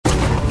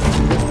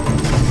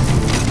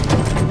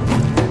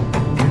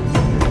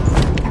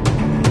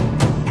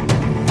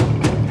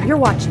You're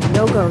watching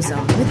No-Go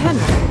Zone with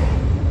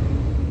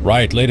Henry.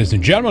 Right, ladies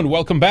and gentlemen,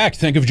 welcome back.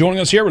 Thank you for joining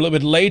us here. We're a little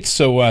bit late,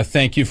 so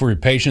thank you for your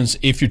patience.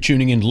 If you're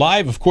tuning in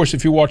live, of course,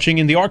 if you're watching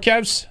in the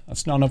archives,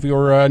 that's none of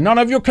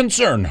your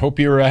concern. Hope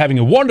you're having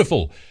a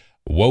wonderful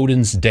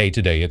Woden's Day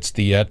today. It's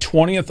the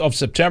 20th of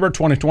September,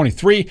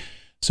 2023.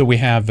 So we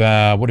have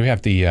what do we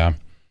have? The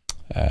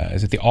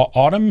is it the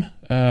autumn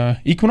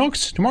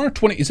equinox tomorrow?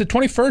 Is it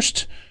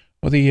 21st?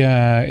 Or the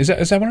is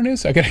that what it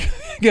is? I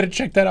gotta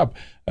check that up.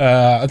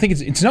 I think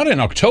it's not in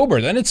October.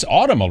 Then it's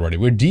autumn already.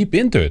 We're deep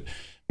into it.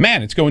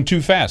 Man, it's going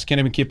too fast. Can't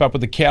even keep up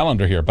with the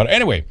calendar here. But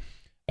anyway,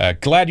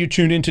 glad you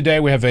tuned in today.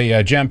 We have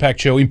a jam-packed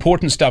show.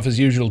 Important stuff as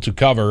usual to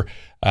cover.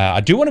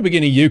 I do want to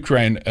begin in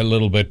Ukraine a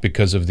little bit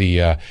because of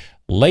the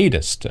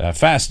latest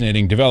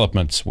fascinating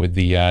developments with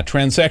the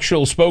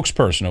transsexual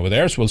spokesperson over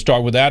there. So we'll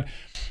start with that.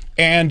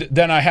 And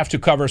then I have to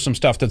cover some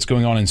stuff that's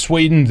going on in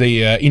Sweden.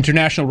 The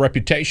international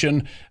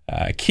reputation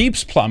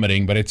keeps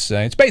plummeting, but it's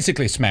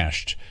basically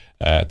smashed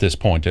at this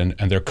point. And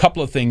there are a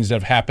couple of things that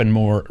have happened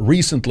more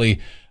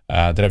recently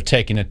that have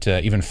taken it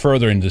even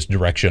further in this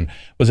direction.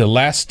 Was it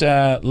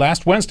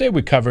last Wednesday?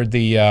 We covered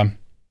the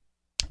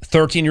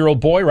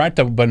 13-year-old boy, right,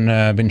 that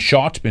been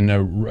shot,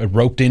 been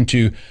roped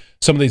into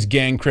some of these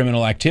gang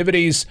criminal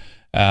activities.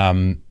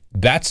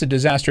 That's a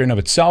disaster in of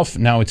itself.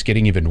 Now it's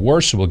getting even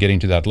worse. So we'll get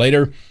into that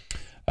later.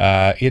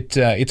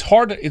 It's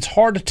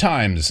hard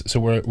times. So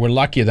we're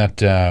lucky that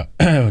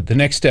the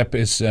next step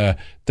is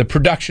the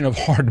production of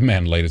hard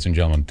men, ladies and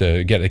gentlemen.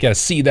 To get to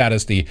see that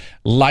as the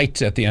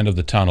light at the end of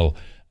the tunnel.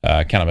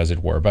 Kind of as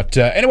it were. But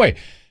anyway,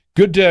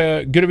 good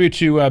of you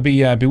to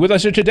be with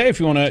us here today.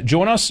 If you want to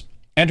join us,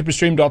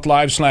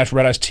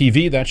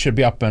 enterprisestream.live/RedEyesTV. That should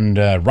be up and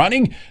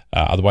running.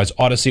 Otherwise,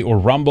 Odyssey or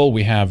Rumble.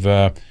 We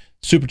have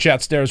Super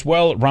Chats there as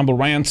well, Rumble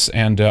Rants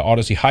and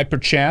Odyssey Hyper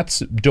Chats.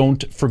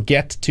 Don't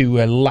forget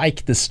to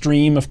like the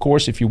stream, of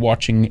course, if you're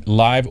watching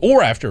live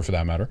or after, for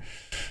that matter.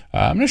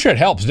 I'm not sure it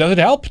helps. Does it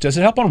help? Does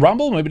it help on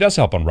Rumble? Maybe it does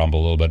help on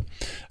Rumble a little bit.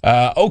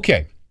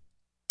 Okay.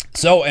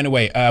 So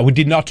anyway, we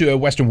did not do a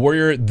Western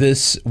Warrior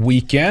this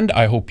weekend.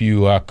 I hope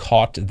you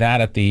caught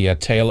that at the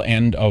tail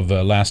end of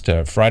last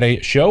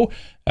Friday show.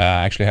 I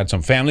actually had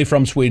some family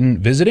from Sweden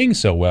visiting,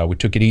 so we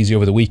took it easy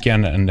over the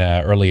weekend and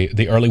the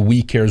early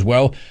week here as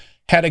well.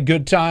 Had a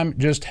good time,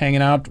 just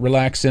hanging out,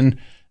 relaxing,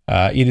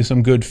 eating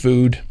some good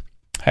food,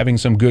 having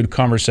some good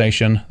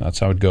conversation. That's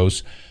how it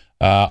goes.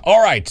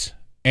 All right.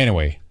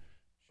 Anyway,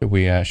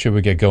 should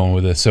we get going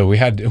with this? So we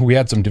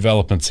had some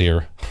developments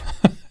here.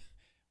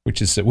 Which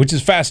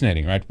is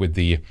fascinating, right? With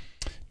the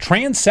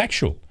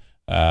transsexual,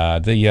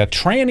 the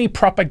tranny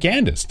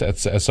propagandist,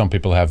 as some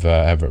people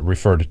have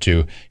referred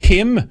to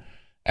him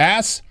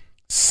as,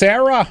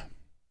 Sarah,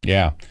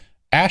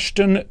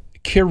 Ashton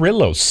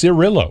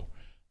Cirillo.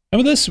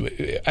 Remember this?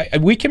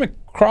 We came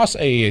across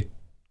a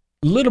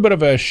little bit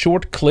of a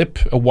short clip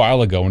a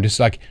while ago, and just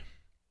like,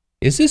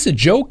 is this a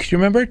joke? You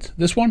remember it?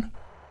 This one?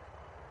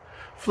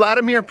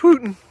 Vladimir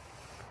Putin,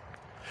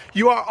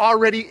 you are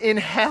already in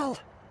hell.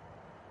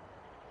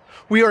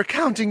 We are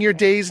counting your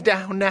days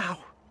down now.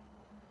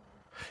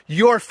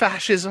 Your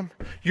fascism,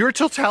 your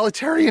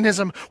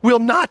totalitarianism will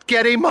not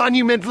get a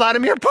monument,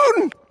 Vladimir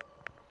Putin!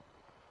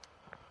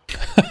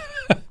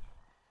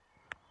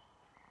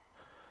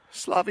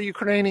 Slava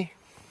Ukraini.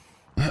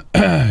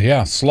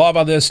 Yeah,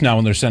 Slava this now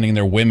when they're sending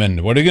their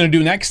women. What are they going to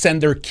do next?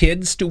 Send their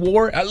kids to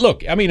war?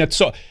 Look, I mean,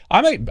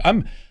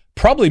 I'm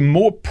probably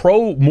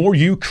more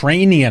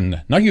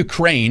Ukrainian, not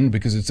Ukraine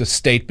because it's a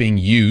state being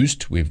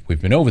used.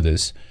 We've been over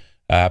this.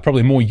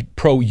 Probably more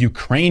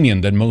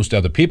pro-Ukrainian than most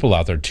other people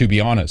out there, to be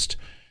honest.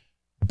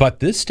 But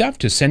this stuff,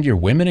 to send your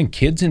women and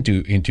kids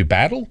into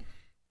battle,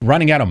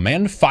 running out of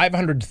men,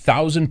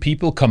 500,000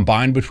 people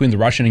combined between the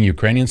Russian and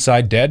Ukrainian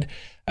side dead,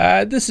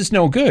 this is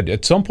no good.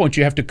 At some point,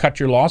 you have to cut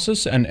your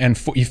losses, and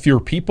if your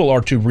people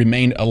are to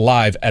remain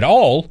alive at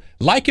all,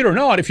 like it or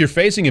not, if you're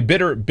facing a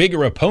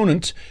bigger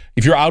opponent,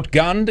 if you're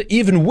outgunned,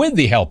 even with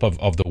the help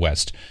of the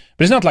West.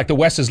 But it's not like the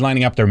West is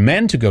lining up their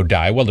men to go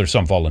die. Well, there's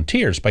some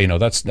volunteers, but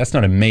that's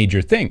not a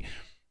major thing.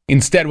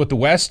 Instead, what the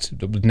West,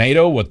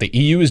 NATO, what the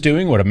EU is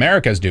doing, what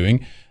America is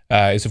doing,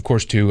 is of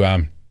course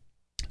to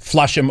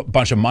flush a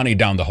bunch of money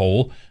down the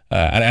hole,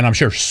 and I'm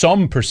sure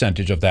some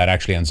percentage of that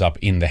actually ends up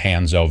in the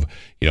hands of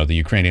the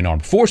Ukrainian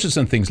armed forces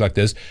and things like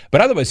this.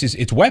 But otherwise,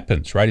 it's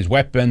weapons, right? It's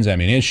weapons,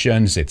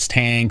 ammunition, it's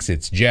tanks,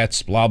 it's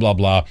jets, blah blah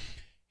blah.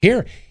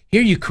 Here,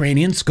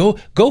 Ukrainians,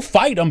 go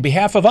fight on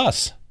behalf of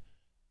us.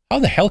 How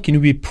the hell can you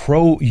be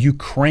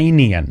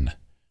pro-Ukrainian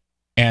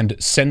and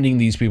sending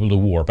these people to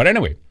war? But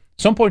anyway, at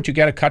some point you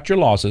got to cut your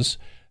losses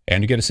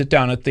and you got to sit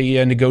down at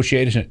the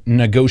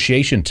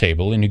negotiation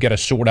table and you got to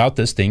sort out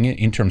this thing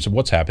in terms of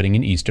what's happening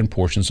in eastern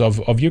portions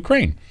of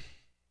Ukraine.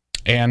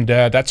 And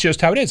that's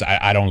just how it is.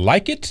 I don't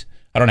like it.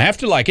 I don't have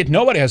to like it.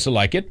 Nobody has to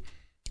like it.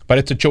 But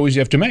it's a choice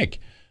you have to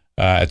make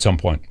at some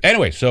point.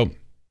 Anyway, so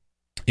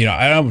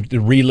I don't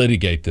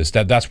relitigate this.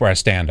 That's where I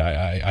stand.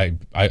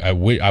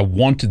 I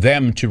want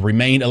them to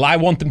remain alive.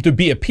 I want them to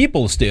be a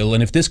people still.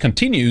 And if this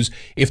continues,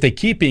 if they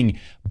keep being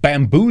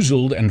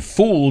bamboozled and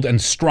fooled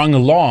and strung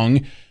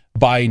along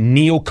by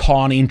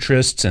neocon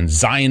interests and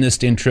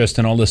Zionist interests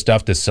and all this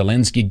stuff. The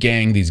Zelensky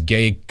gang, these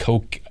gay,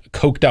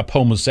 coked up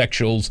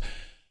homosexuals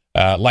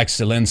like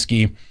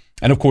Zelensky.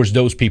 And of course,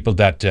 those people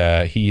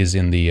that he is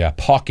in the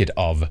pocket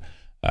of,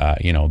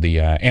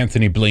 the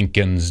Anthony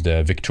Blinkens,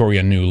 the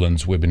Victoria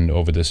Nulands. We've been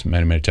over this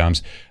many, many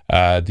times.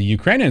 The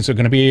Ukrainians are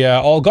going to be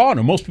all gone,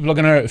 and most people are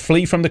going to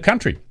flee from the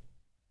country.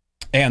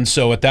 And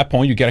so at that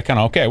point, you get a kind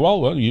of, okay,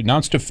 well, now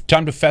it's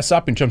time to fess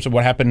up in terms of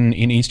what happened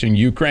in eastern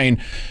Ukraine.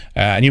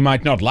 And you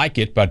might not like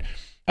it, but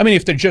I mean,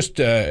 if they're just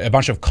a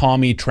bunch of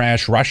commie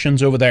trash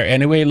Russians over there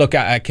anyway, look,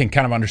 I can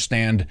kind of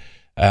understand.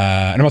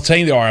 And I'm not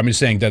saying they are. I'm just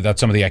saying that that's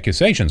some of the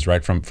accusations,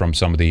 right, from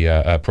some of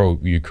the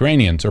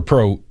pro-Ukrainians or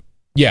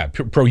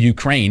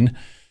pro-Ukraine.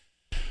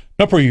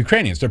 Not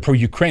pro-Ukrainians. They're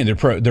pro-Ukraine.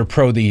 They're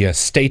pro the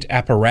state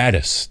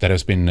apparatus that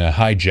has been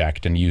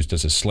hijacked and used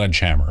as a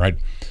sledgehammer, right,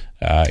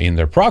 in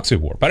their proxy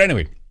war. But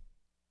anyway,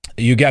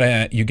 you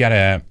gotta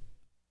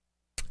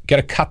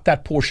cut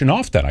that portion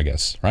off. Then I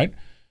guess, right?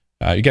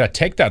 You got to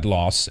take that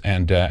loss,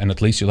 and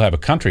at least you'll have a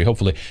country,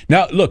 hopefully.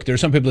 Now, look,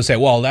 there's some people that say,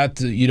 well, that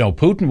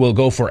Putin will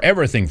go for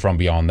everything from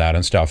beyond that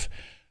and stuff.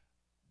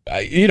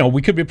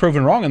 We could be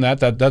proven wrong in that.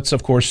 That's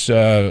of course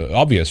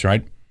obvious,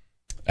 right?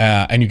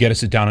 And you get to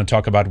sit down and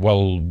talk about,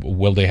 well,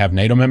 will they have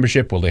NATO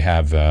membership? Will they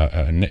have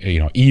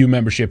EU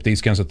membership?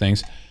 These kinds of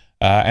things.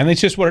 And it's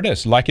just what it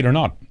is, like it or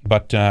not.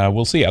 But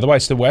we'll see.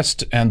 Otherwise, the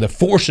West and the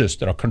forces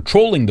that are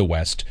controlling the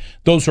West,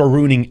 those who are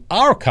ruining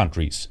our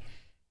countries,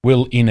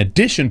 will, in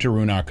addition to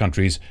ruin our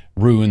countries,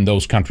 ruin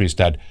those countries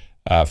that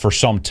for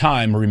some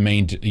time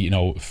remained,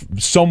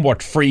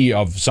 somewhat free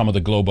of some of the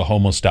global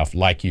homo stuff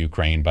like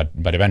Ukraine, but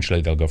eventually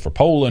they'll go for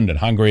Poland and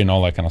Hungary and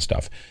all that kind of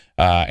stuff.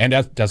 And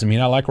that doesn't mean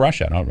I like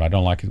Russia. I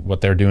don't like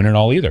what they're doing at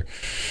all either.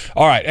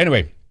 All right,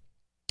 anyway,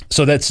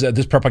 so that's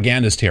this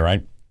propagandist here,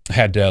 right,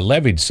 had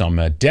levied some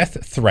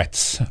death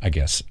threats, I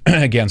guess,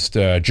 against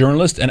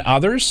journalists and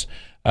others.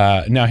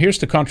 Now, here's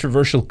the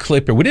controversial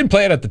clip. We didn't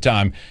play it at the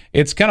time.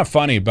 It's kind of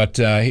funny, but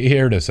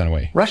here it is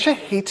anyway. Russia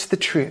hates the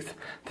truth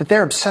that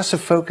their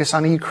obsessive focus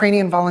on a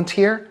Ukrainian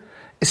volunteer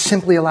is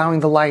simply allowing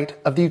the light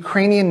of the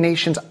Ukrainian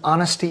nation's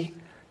honesty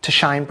to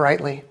shine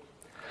brightly.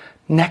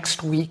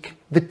 Next week,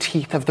 the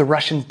teeth of the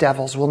Russian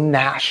devils will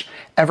gnash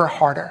ever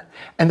harder,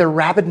 and their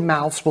rabid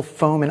mouths will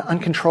foam in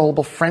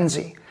uncontrollable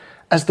frenzy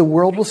as the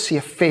world will see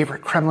a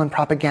favorite Kremlin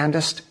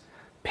propagandist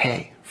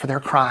pay for their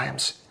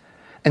crimes.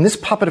 And this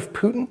puppet of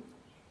Putin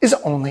is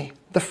only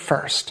the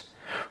first.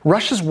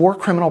 Russia's war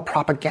criminal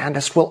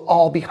propagandists will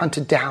all be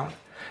hunted down,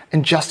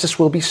 and justice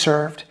will be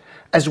served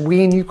as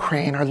we in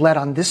Ukraine are led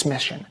on this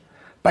mission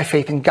by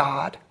faith in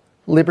God,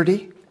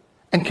 liberty,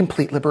 and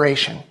complete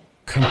liberation.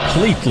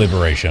 Complete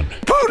liberation.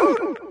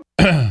 Putin!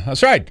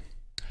 That's right.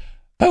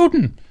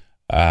 Putin.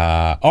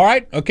 All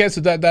right. Okay, so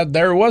that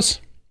there it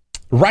was.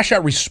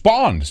 Russia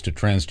responds to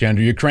transgender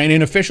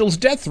Ukrainian officials'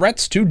 death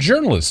threats to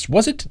journalists.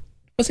 Was it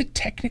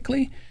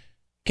technically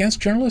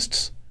against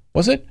journalists?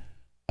 Was it?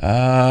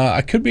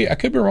 I could be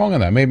wrong on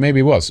that. Maybe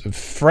it was.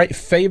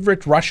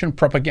 Favorite Russian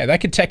propaganda.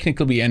 That could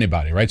technically be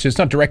anybody, right? So it's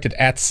not directed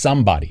at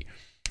somebody.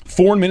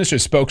 Foreign Ministry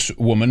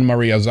spokeswoman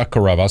Maria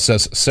Zakharova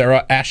says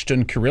Sarah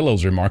Ashton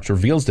Kyrylov's remarks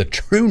reveals the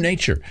true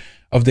nature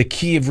of the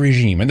Kiev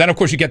regime. And then, of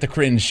course, you get the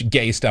cringe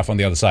gay stuff on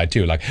the other side,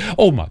 too. Like,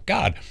 oh, my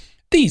God,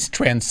 these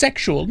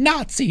transsexual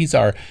Nazis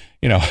are,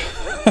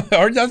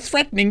 are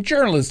threatening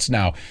journalists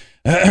now.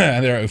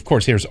 And there, of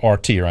course, here's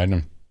RT, right?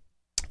 And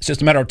it's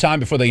just a matter of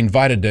time before they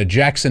invited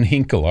Jackson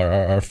Hinkle,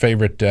 our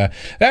favorite.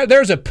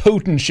 There's a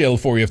Putin shill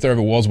for you if there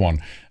ever was one.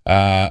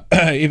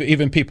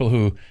 Even people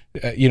who,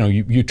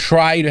 you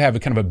try to have a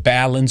kind of a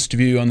balanced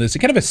view on this, a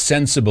kind of a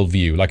sensible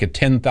view, like a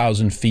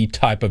 10,000 feet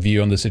type of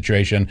view on the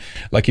situation.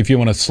 Like if you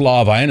want to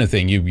Slava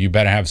anything, you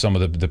better have some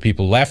of the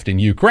people left in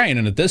Ukraine.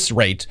 And at this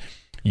rate,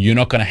 you're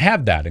not going to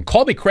have that. And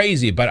call me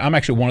crazy, but I'm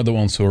actually one of the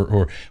ones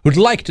who would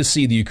like to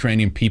see the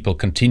Ukrainian people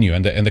continue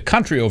and the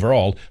country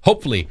overall,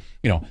 hopefully,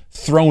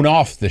 thrown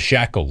off the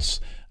shackles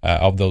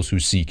of those who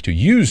seek to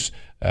use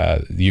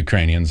the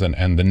Ukrainians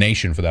and the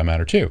nation for that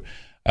matter too.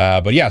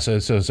 But yeah,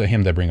 so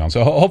him they bring on.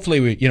 So hopefully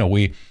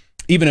we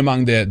even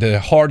among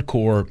the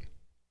hardcore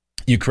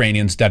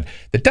Ukrainians that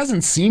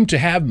doesn't seem to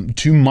have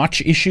too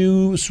much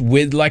issues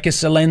with like a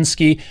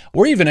Zelensky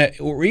or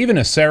even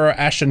a Sarah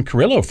Ashton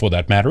Kyrylo for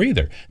that matter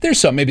either.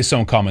 There's maybe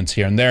some comments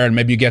here and there, and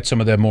maybe you get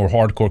some of the more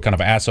hardcore kind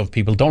of ass-off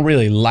people don't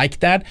really like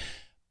that.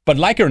 But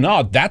like it or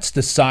not, that's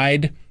the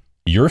side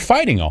you're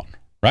fighting on,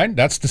 right?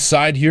 That's the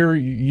side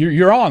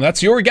you're on.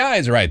 That's your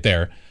guys right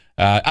there.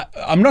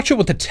 I'm not sure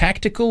what the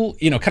tactical,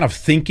 kind of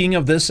thinking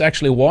of this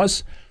actually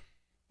was.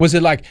 Was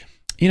it like,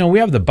 we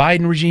have the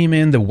Biden regime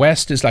in the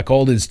West is like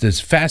all this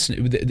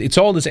it's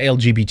all this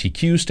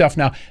LGBTQ stuff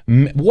now.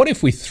 What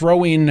if we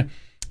throw in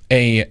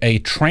a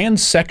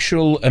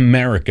transsexual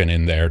American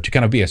in there to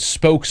kind of be a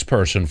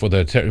spokesperson for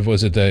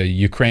the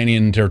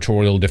Ukrainian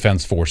Territorial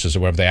Defense Forces or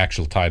whatever the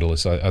actual title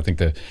is? I think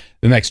the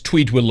next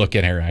tweet we'll look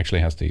at here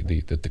actually has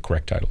the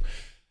correct title.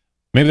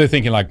 Maybe they're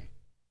thinking like,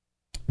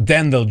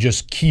 then they'll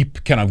just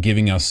keep kind of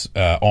giving us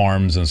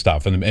arms and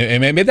stuff, and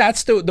maybe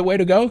that's the way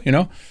to go,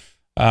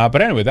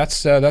 But anyway,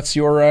 that's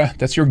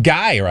your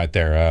guy right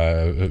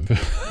there.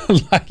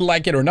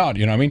 Like it or not,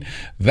 you know what I mean?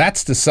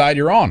 That's the side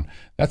you're on.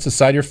 That's the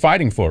side you're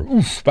fighting for.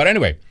 Oof. But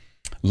anyway,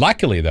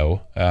 luckily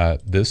though,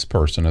 this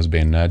person has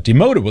been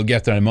demoted. We'll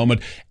get there in a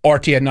moment.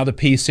 RT had another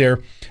piece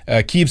here.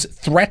 Kiev's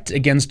threat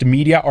against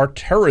media are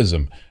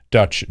terrorism,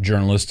 Dutch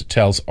journalist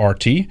tells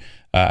RT. And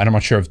I'm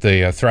not sure if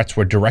the threats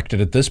were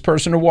directed at this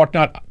person or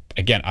whatnot.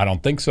 Again, I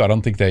don't think so. I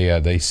don't think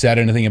they said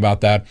anything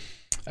about that.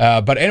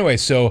 But anyway,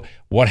 so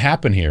what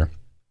happened here?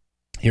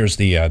 Here's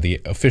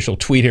the official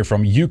tweet here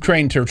from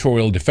Ukraine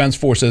Territorial Defense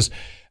Forces.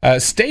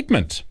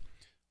 Statement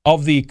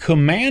of the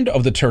Command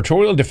of the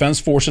Territorial Defense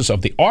Forces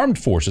of the Armed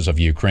Forces of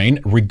Ukraine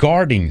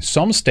regarding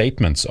some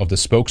statements of the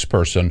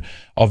spokesperson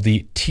of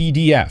the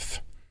TDF,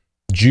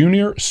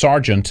 Junior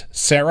Sergeant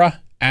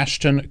Sarah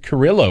Ashton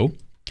Kirillo.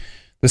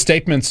 The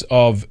statements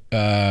of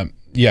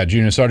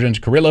Junior Sergeant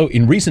Kirillo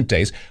in recent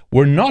days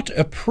were not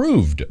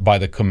approved by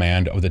the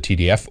command of the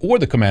TDF or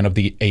the command of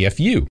the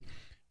AFU.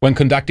 When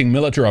conducting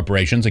military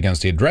operations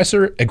against the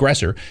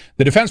aggressor,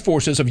 the defense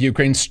forces of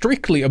Ukraine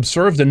strictly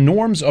observe the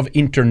norms of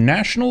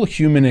international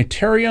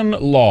humanitarian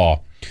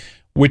law,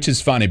 which is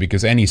funny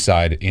because any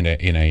side in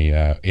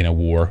a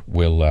war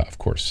will, of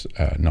course,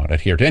 not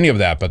adhere to any of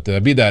that.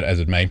 But be that as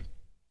it may,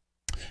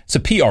 it's a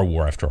PR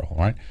war after all,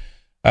 right?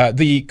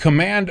 The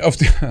command of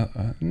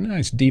the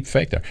nice deep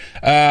fake there.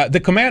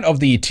 The command of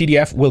the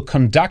TDF will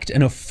conduct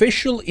an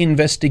official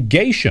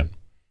investigation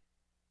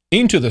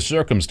into the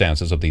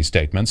circumstances of these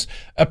statements.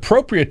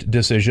 Appropriate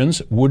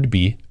decisions would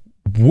be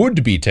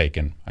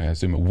taken. I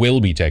assume it will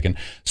be taken.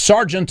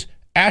 Sergeant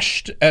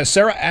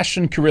Sarah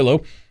Ashton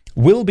Kirillo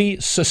will be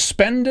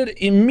suspended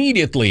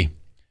immediately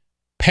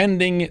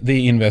pending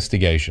the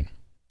investigation.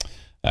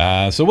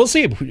 So we'll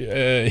see.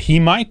 He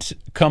might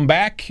come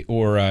back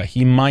or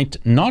he might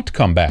not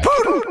come back.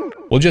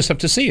 We'll just have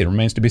to see. It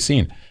remains to be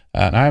seen.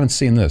 I haven't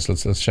seen this.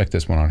 Let's check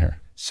this one out here.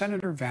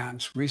 Senator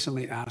Vance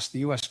recently asked the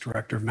U.S.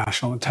 Director of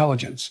National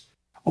Intelligence,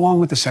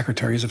 along with the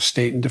Secretaries of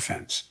State and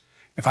Defense,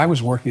 if I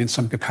was working in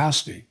some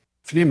capacity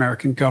for the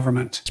American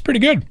government. It's pretty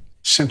good.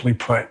 Simply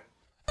put,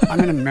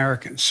 I'm an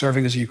American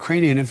serving as a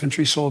Ukrainian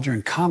infantry soldier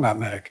and combat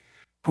medic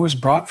who was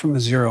brought from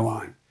the zero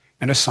line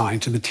and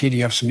assigned to the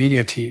TDF's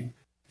media team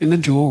in the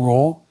dual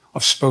role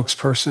of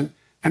spokesperson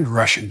and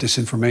Russian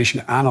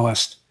disinformation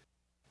analyst.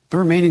 The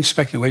remaining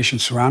speculation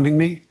surrounding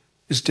me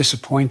is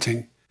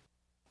disappointing.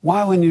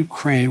 While in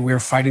Ukraine, we are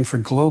fighting for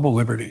global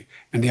liberty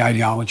and the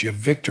ideology of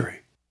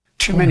victory,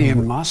 too many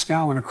in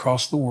Moscow and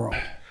across the world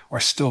are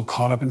still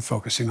caught up in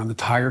focusing on the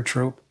tired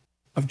trope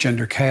of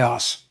gender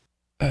chaos.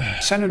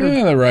 Senator...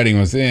 Yeah, the writing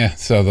was,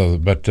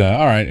 but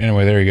all right,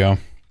 anyway, there you go.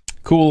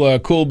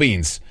 Cool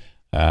beans.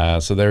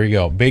 So there you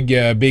go.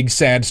 Big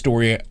sad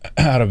story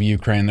out of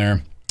Ukraine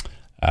there.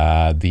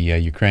 The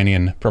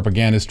Ukrainian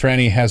propagandist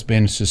trainee has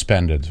been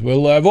suspended.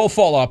 We'll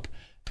follow up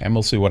and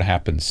we'll see what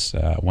happens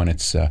when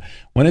it's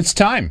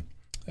time.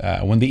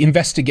 When the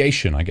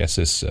investigation, I guess,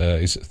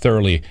 is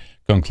thoroughly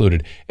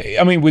concluded.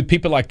 I mean, with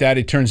people like that,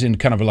 it turns into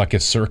kind of like a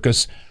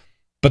circus.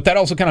 But that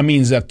also kind of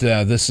means that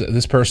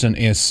this person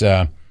is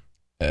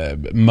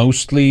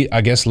mostly,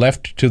 I guess,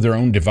 left to their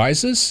own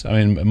devices.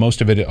 I mean,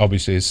 most of it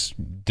obviously is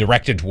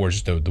directed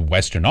towards the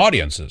Western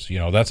audiences. You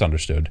know, that's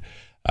understood.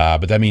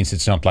 But that means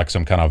it's not like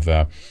some kind of,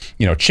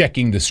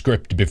 checking the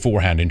script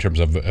beforehand in terms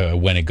of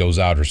when it goes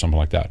out or something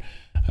like that.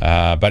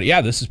 But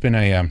yeah, this has been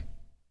a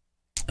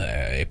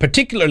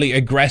particularly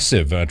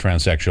aggressive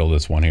transsexual,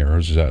 this one here,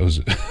 who's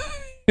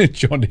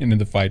joined in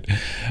the fight.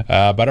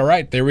 But all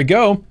right, there we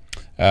go.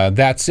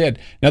 That's it.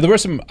 Now, there were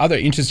some other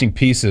interesting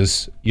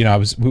pieces. You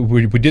know,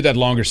 we did that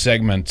longer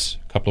segment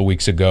a couple of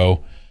weeks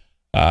ago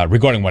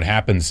regarding what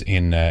happens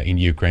in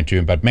Ukraine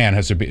too. But man,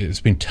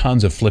 there's been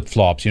tons of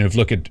flip-flops. You know, if you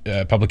look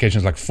at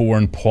publications like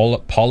Foreign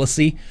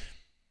Policy,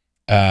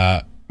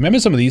 remember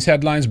some of these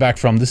headlines back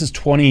from, this is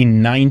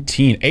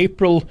 2019,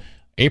 April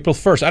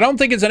 1st. I don't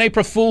think it's an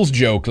April Fool's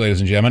joke,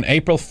 ladies and gentlemen.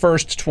 April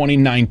 1st,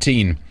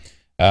 2019.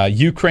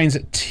 Ukraine's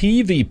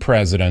TV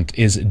president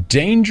is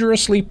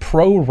dangerously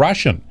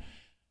pro-Russian.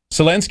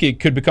 Zelensky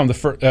could become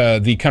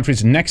the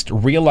country's next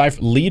real-life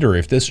leader.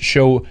 If this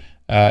show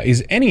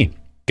is any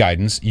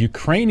guidance,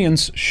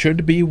 Ukrainians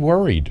should be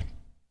worried.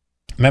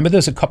 Remember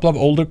there's a couple of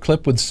older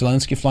clip with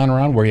Zelensky flying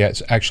around where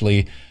he's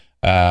actually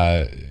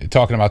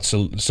talking about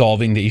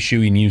solving the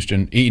issue in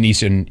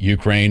eastern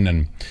Ukraine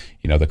and,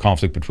 you know, the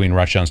conflict between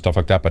Russia and stuff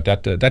like that. But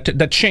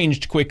that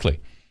changed quickly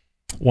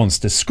once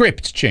the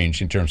script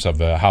changed in terms of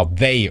how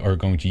they are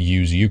going to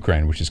use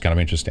Ukraine, which is kind of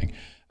interesting.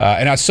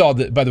 And I saw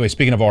that, by the way,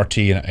 speaking of RT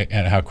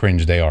and how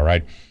cringe they are,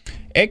 right?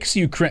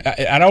 Ex-Ukraine,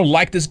 I don't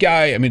like this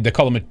guy. I mean, they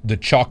call him the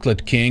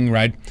Chocolate King,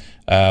 right?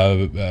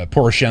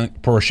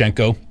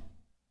 Poroshenko.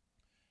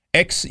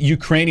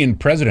 Ex-Ukrainian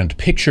president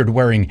pictured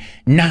wearing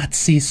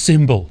Nazi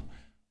symbol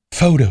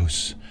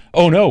photos.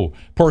 Oh no,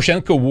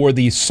 Poroshenko wore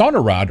the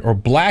Sonorad or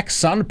black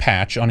sun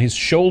patch on his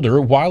shoulder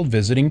while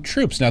visiting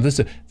troops. Now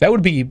that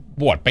would be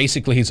what,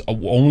 basically his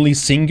only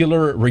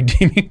singular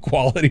redeeming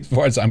quality as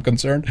far as I'm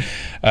concerned,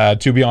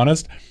 to be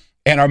honest.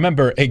 And I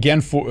remember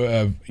again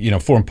for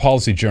Foreign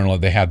Policy Journal,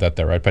 they had that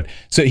there, right? But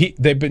so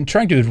they've been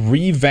trying to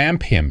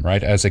revamp him,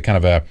 right, as a kind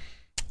of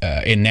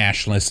a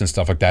nationalist and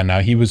stuff like that.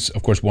 Now he was,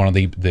 of course, one of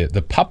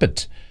the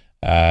puppet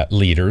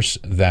leaders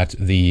that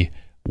the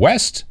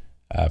West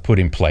put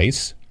in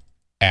place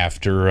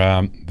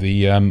after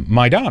the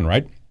Maidan,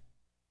 right?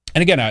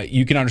 And again,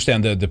 you can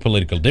understand the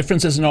political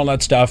differences and all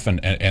that stuff,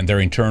 and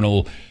their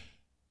internal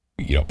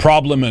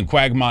problem and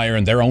quagmire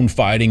and their own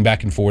fighting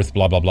back and forth,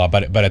 blah blah blah.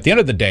 But at the end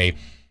of the day,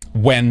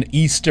 when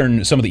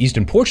some of the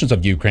eastern portions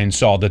of Ukraine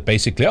saw that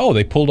basically,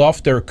 they pulled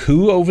off their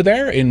coup over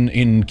there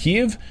in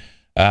Kiev,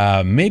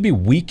 maybe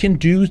we can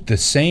do the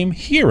same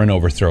here and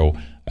overthrow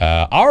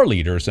our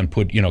leaders and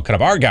put kind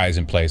of our guys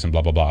in place and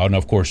blah blah blah. And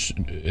of course,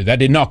 that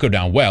did not go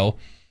down well.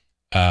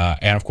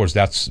 And of course,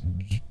 that's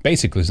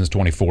basically since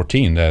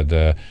 2014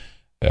 the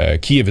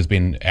Kiev has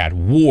been at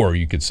war,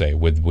 you could say,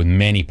 with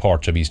many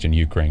parts of eastern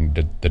Ukraine,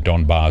 the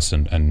Donbass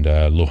and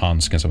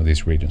Luhansk and some of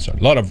these regions. So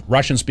a lot of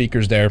Russian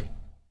speakers there.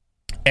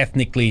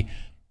 Ethnically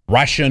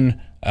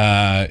Russian,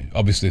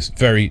 obviously it's a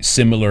very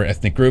similar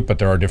ethnic group, but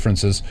there are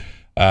differences.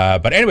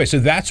 But anyway, so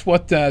that's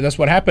what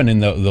happened in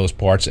those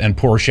parts. And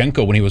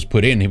Poroshenko, when he was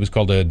put in, he was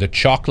called the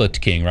Chocolate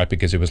King, right?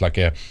 Because it was like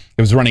it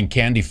was running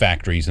candy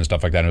factories and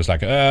stuff like that. And it was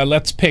like,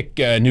 let's pick.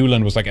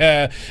 Newland was like,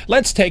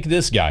 let's take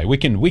this guy. We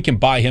can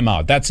buy him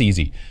out. That's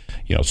easy,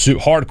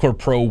 hardcore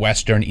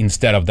pro-Western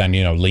instead of then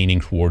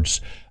leaning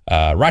towards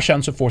Russia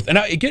and so forth. And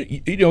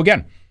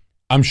again,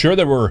 I'm sure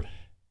there were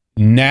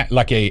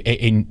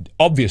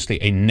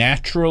obviously a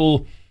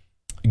natural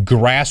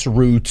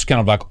grassroots kind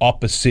of like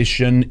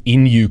opposition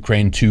in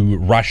Ukraine to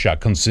Russia,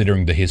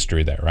 considering the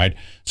history there, right?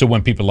 So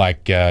when people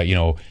like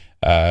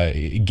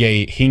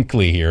Gay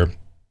Hinckley here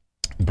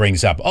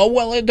brings up,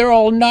 they're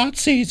all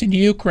Nazis in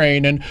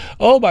Ukraine, and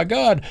oh my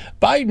God,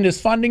 Biden is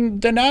funding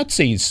the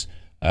Nazis,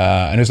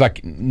 and it's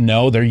like,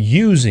 no, they're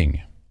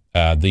using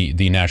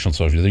the National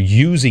Socialists, they're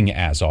using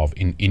Azov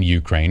in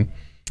Ukraine.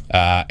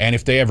 And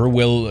if they ever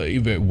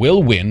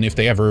will win,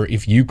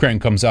 if Ukraine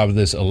comes out of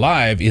this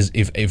alive,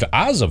 if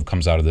Azov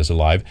comes out of this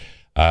alive,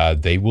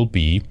 they will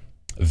be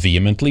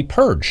vehemently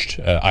purged,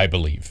 I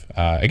believe.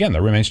 Again,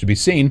 that remains to be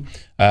seen.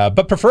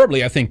 But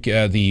preferably, I think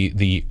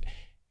the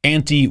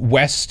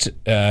anti-West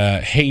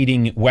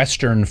hating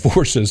Western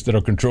forces that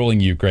are controlling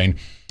Ukraine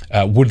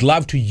would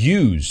love to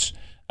use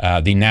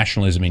the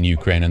nationalism in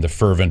Ukraine and the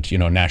fervent,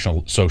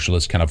 National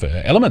Socialist kind of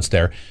elements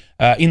there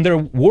in their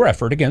war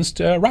effort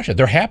against Russia.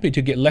 They're happy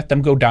to let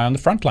them go down the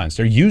front lines.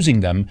 They're using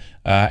them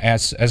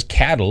as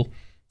cattle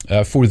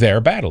for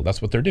their battle.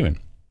 That's what they're doing.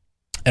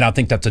 And I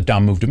think that's a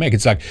dumb move to make.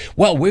 It's like,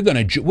 well, we're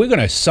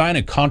gonna sign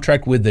a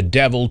contract with the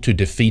devil to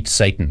defeat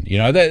Satan.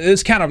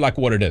 It's kind of like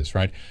what it is,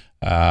 right?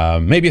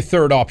 Maybe a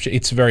third option.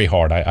 It's very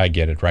hard. I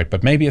get it, right?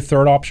 But maybe a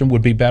third option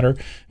would be better.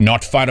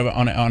 Not fight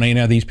on any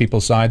of these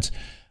people's sides.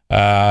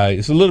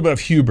 It's a little bit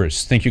of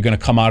hubris. Think you're going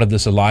to come out of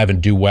this alive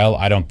and do well?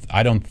 I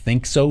don't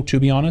think so,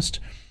 to be honest.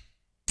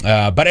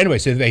 But anyway,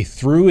 so they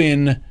threw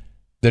in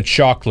the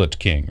Chocolate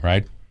King,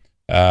 right?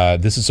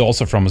 This is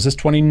also from, was this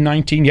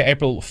 2019? Yeah,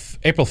 April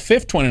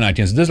 5th,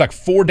 2019. So this is like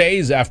 4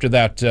 days after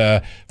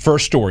that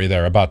first story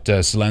there about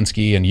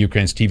Zelensky and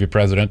Ukraine's TV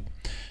president.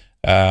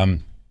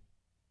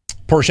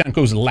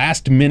 Poroshenko's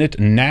last-minute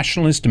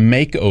nationalist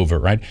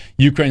makeover, right?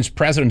 Ukraine's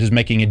president is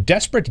making a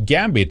desperate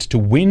gambit to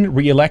win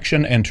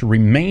re-election and to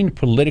remain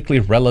politically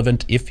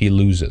relevant if he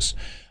loses.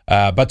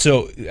 But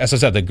so, as I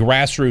said, the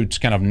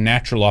grassroots kind of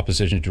natural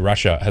opposition to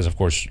Russia has, of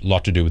course, a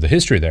lot to do with the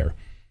history there.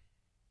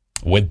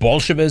 With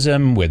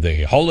Bolshevism, with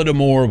the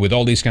Holodomor, with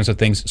all these kinds of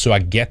things. So I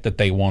get that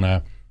they want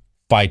to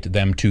fight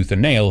them tooth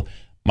and nail.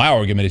 My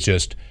argument is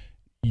just,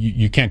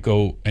 you can't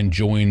go and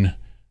join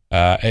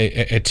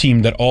a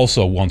team that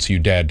also wants you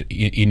dead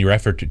in your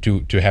effort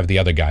to have the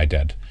other guy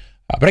dead.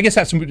 But I guess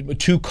that's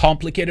too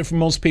complicated for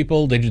most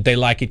people. They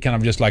like it kind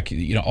of just like,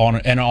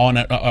 on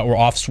or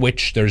off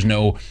switch. There's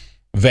no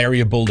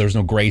variable. There's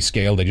no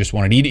grayscale. They just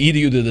want it. Either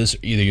you do this,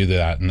 either you do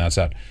that, and that's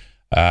that.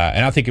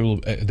 And I think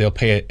they'll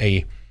pay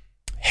a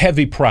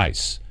heavy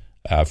price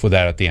for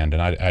that at the end.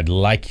 And I'd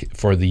like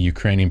for the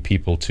Ukrainian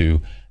people to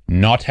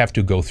not have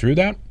to go through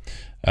that.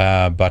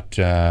 But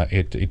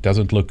it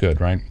doesn't look good,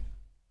 right?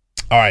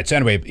 All right, so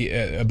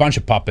anyway, a bunch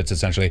of puppets,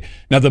 essentially.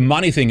 Now, the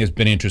money thing has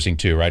been interesting,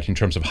 too, right, in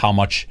terms of how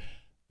much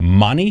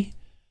money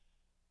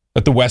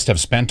that the West have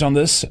spent on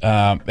this.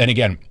 And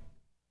again,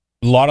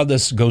 a lot of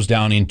this goes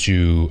down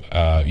into,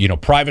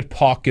 private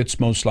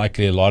pockets, most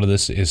likely. A lot of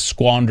this is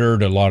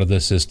squandered. A lot of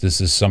this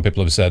is some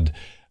people have said,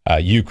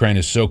 Ukraine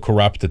is so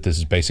corrupt that this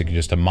is basically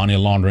just a money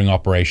laundering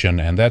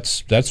operation. And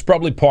that's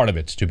probably part of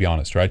it, to be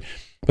honest, right?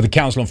 But the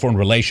Council on Foreign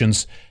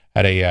Relations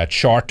had a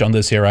chart on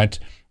this here, right?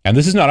 And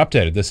this is not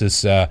updated. This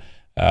is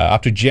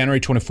up to January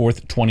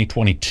 24th,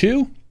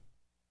 2022.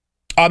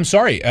 I'm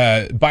sorry,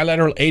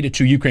 bilateral aid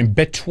to Ukraine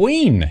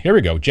between, here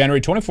we go,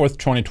 January 24th,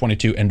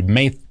 2022 and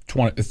May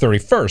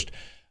 31st,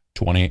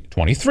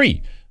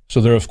 2023.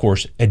 So there are, of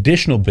course,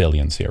 additional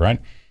billions here, right?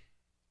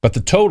 But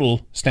the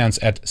total stands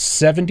at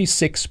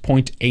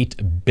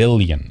 76.8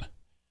 billion.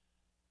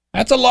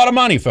 That's a lot of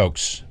money,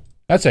 folks.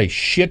 That's a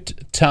shit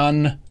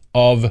ton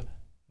of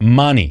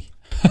money.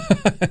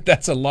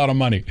 That's a lot of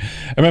money.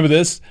 I remember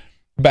this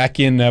back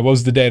in, what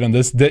was the date on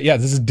this?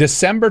 This is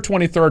December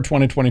 23rd,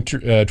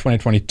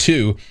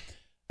 2022.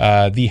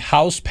 The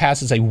House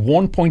passes a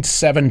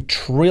 $1.7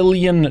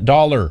 trillion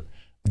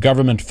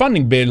government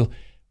funding bill.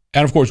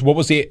 And of course, what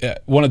was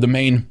one of the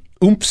main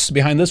oomphs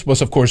behind this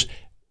was, of course,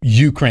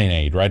 Ukraine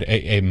aid, right?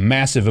 A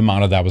massive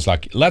amount of that was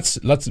like, let's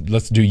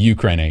do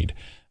Ukraine aid.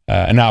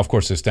 And now, of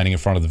course, they're standing in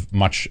front of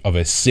much of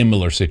a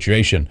similar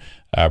situation.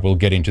 We'll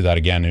get into that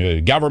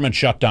again. Government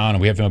shutdown,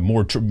 and we have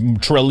more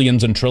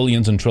trillions and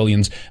trillions and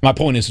trillions. My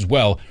point is as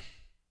well,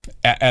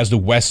 as the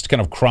West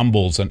kind of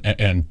crumbles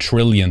and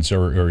trillions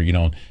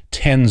or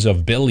tens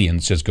of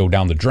billions just go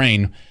down the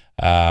drain,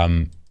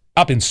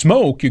 up in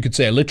smoke, you could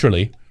say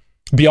literally.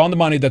 Beyond the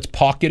money that's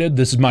pocketed,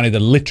 this is money that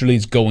literally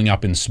is going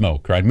up in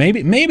smoke, right? Maybe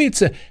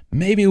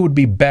it would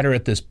be better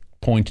at this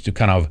point to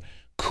kind of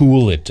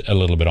cool it a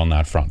little bit on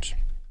that front.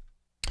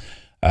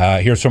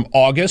 Here's from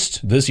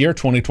August this year,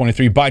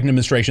 2023. Biden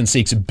administration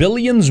seeks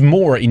billions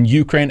more in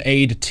Ukraine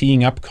aid,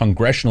 teeing up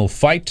congressional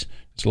fight.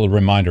 It's a little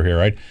reminder here,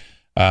 right?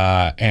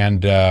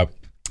 And an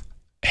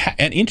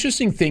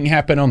interesting thing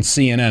happened on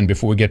CNN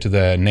before we get to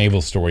the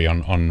naval story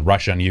on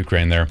Russia and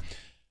Ukraine there,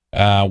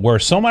 where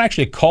someone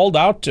actually called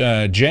out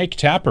Jake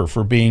Tapper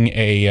for being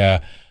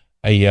a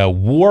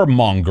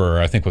warmonger,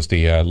 I think was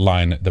the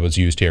line that was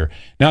used here.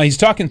 Now, he's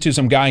talking to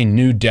some guy in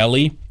New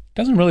Delhi.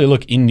 Doesn't really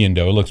look Indian,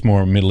 though. It looks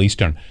more Middle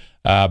Eastern.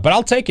 But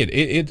I'll take it.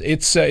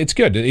 It's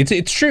good.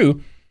 It's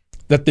true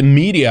that the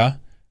media,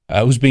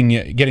 who's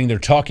been getting their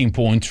talking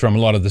points from a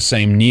lot of the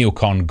same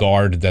neocon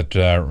guard that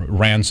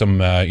ran some,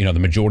 the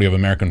majority of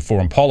American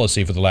foreign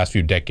policy for the last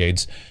few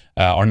decades,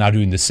 are now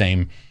doing the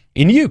same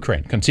in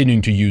Ukraine,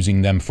 continuing to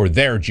using them for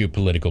their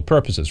geopolitical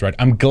purposes, right?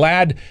 I'm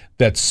glad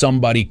that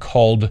somebody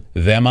called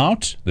them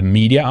out, the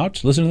media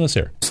out. Listen to this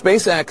here.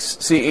 SpaceX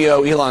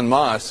CEO Elon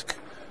Musk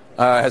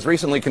has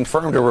recently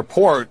confirmed a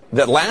report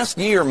that last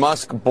year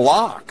Musk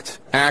blocked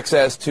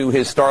access to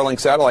his Starlink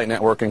satellite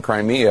network in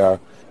Crimea.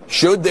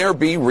 Should there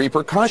be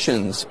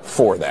repercussions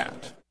for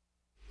that?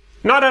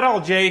 Not at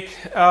all, Jake.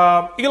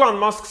 Elon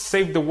Musk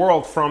saved the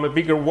world from a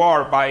bigger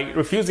war by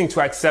refusing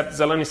to accept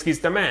Zelensky's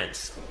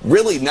demands.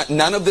 Really?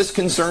 None of this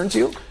concerns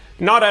you?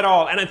 Not at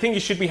all. And I think you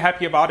should be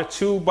happy about it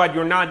too, but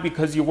you're not,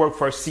 because you work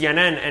for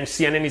CNN, and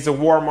CNN is a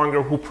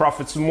warmonger who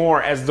profits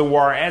more as the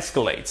war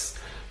escalates.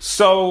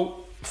 So,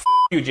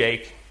 you,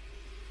 Jake.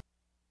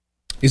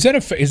 Is that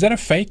a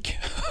fake?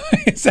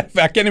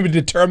 I can't even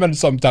determine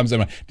sometimes.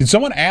 Did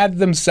someone add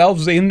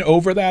themselves in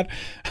over that?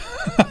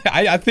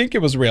 I think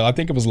it was real. I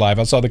think it was live.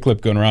 I saw the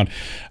clip going around.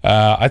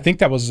 I think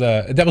that was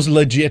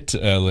legit,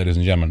 ladies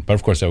and gentlemen. But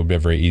of course, that would be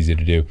very easy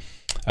to do.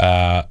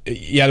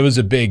 There was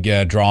a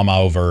big drama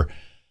over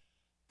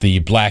the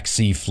Black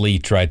Sea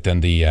Fleet, right?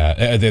 Then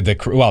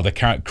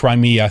the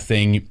Crimea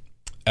thing.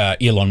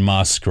 Elon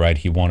Musk, right?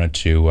 He wanted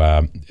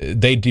to.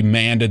 They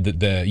demanded that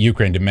the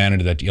Ukraine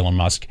demanded that Elon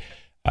Musk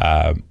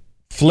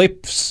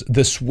flips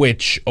the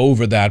switch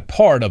over that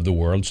part of the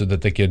world so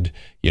that they could,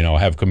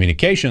 have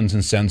communications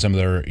and send some of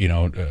their,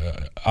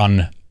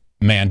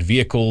 unmanned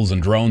vehicles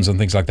and drones and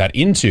things like that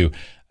into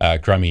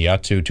Crimea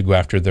to go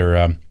after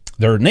their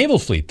naval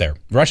fleet there,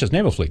 Russia's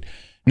naval fleet.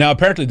 Now,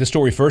 apparently, the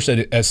story first,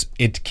 as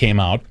it came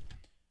out,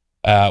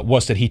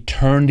 was that he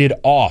turned it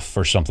off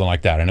or something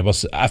like that, and it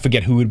was, I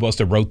forget who it was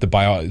that wrote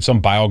some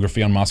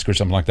biography on Musk or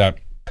something like that.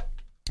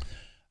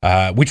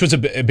 Which was a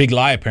big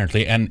lie,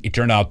 apparently, and it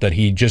turned out that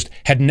he just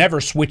had never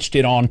switched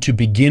it on to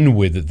begin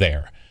with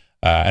there.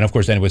 And, of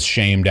course, then it was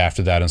shamed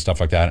after that and stuff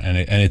like that. And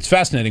it's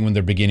fascinating when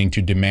they're beginning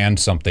to demand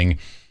something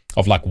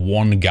of, like,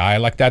 one guy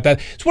like that.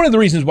 It's one of the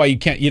reasons why you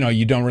can't,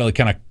 you don't really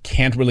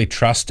can't really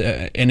trust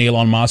an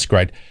Elon Musk,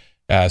 right?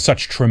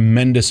 Such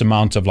tremendous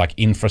amounts of, like,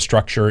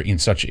 infrastructure in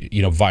such,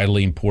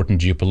 vitally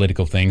important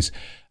geopolitical things.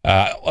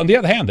 On the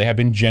other hand, they have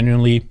been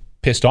genuinely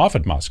pissed off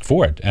at Musk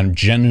for it and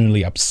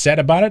genuinely upset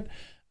about it.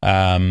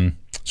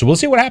 So we'll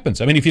see what happens.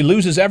 I mean, if he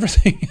loses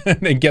everything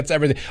and gets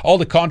everything, all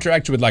the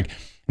contracts with like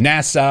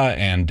NASA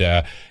and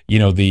the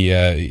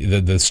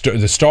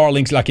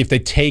Starlinks, like if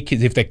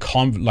they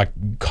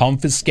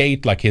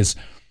confiscate like his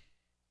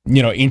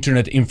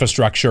internet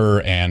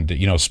infrastructure and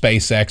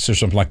SpaceX or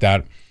something like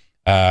that,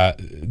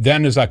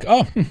 then it's like,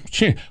 oh,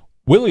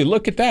 Willie,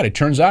 look at that. It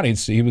turns out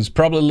he was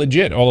probably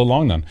legit all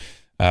along. Then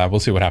we'll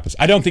see what happens.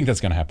 I don't think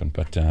that's going to happen,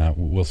 but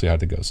we'll see how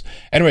it goes.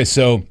 Anyway,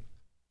 so.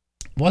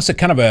 Was a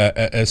kind of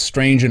a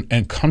strange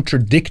and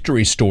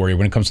contradictory story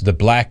when it comes to the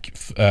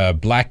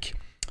Black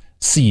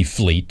Sea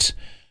Fleet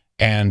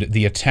and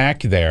the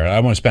attack there. I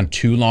don't want to spend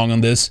too long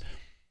on this,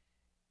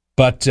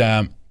 but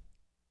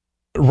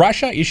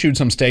Russia issued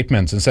some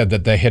statements and said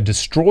that they had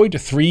destroyed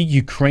 3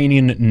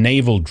 Ukrainian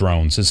naval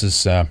drones. This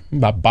is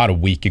about a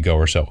week ago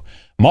or so.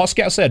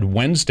 Moscow said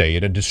Wednesday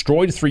it had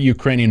destroyed 3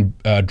 Ukrainian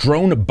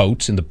drone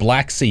boats in the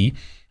Black Sea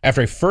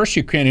after a first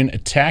Ukrainian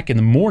attack in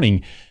the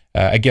morning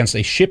against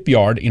a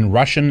shipyard in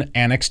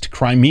Russian-annexed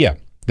Crimea.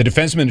 The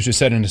defense ministry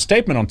said in a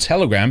statement on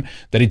Telegram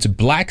that its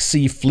Black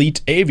Sea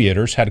Fleet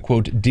aviators had,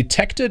 quote,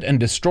 detected and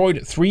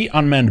destroyed 3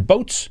 unmanned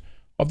boats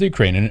of the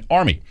Ukrainian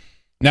army.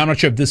 Now, I'm not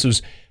sure if this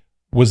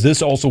was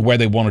this also where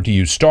they wanted to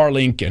use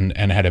Starlink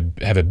and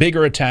have a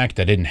bigger attack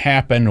that didn't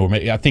happen, or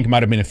maybe, I think it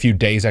might have been a few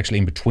days actually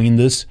in between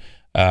this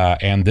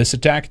and this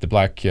attack, the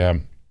Black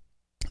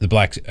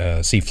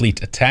Sea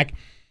Fleet attack.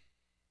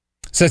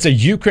 Says that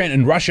Ukraine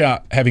and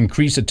Russia have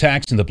increased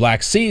attacks in the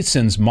Black Sea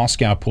since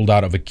Moscow pulled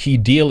out of a key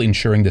deal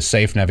ensuring the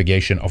safe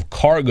navigation of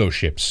cargo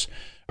ships.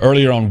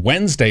 Earlier on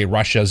Wednesday,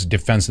 Russia's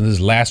defense, and this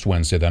is last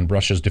Wednesday then,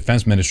 Russia's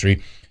defense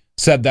ministry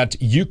said that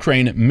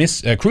Ukraine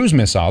cruise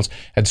missiles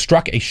had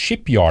struck a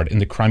shipyard in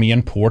the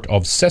Crimean port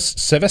of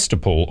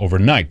Sevastopol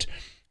overnight.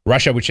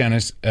 Russia, which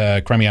annexed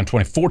Crimea in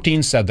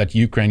 2014, said that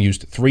Ukraine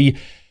used 3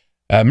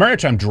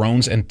 maritime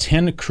drones and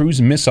 10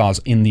 cruise missiles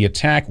in the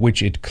attack,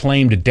 which it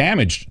claimed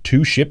damaged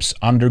 2 ships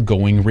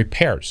undergoing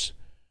repairs.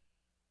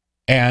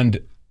 And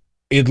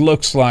it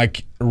looks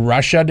like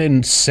Russia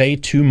didn't say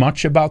too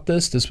much about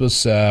this. This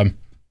was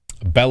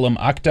Bellum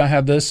Akta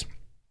had this.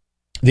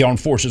 The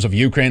armed forces of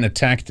Ukraine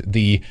attacked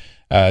the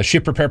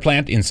ship repair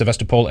plant in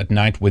Sevastopol at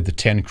night with the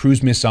 10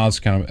 cruise missiles,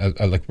 kind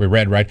of like we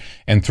read, right,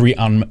 and 3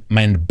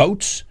 unmanned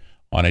boats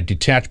on a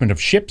detachment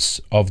of ships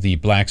of the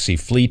Black Sea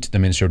Fleet, the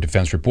Ministry of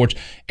Defense reports.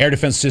 Air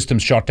defense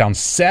systems shot down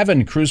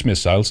 7 cruise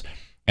missiles,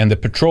 and the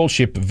patrol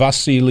ship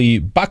Vasily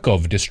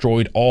Bakov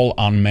destroyed all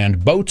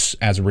unmanned boats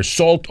as a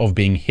result of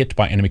being hit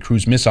by enemy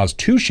cruise missiles.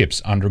 2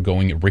 ships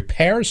undergoing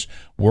repairs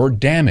were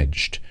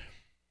damaged.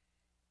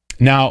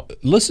 Now,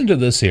 listen to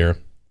this here.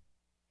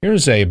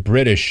 Here's a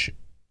British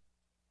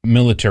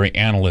military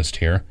analyst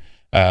here.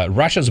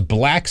 Russia's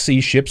Black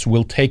Sea ships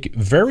will take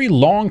very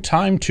long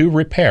time to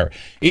repair.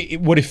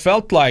 What it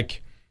felt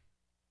like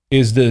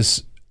is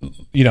this,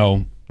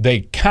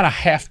 they kind of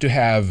have to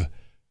have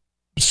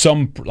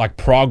some like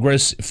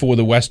progress for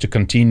the West to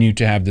continue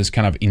to have this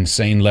kind of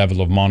insane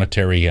level of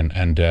monetary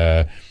and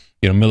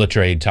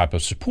military type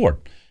of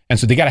support. And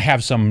so they got to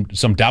have some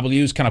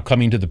W's kind of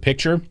coming to the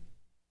picture.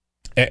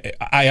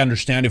 I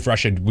understand if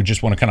Russia would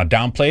just want to kind of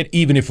downplay it,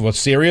 even if it was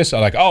serious,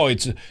 like, oh,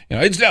 it's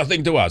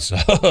nothing to us,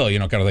 kind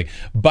of thing.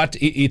 But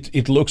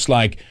it looks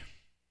like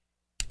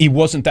it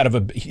wasn't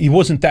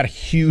that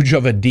huge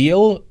of a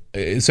deal,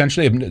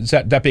 essentially,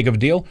 that big of a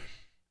deal.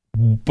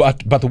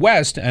 But the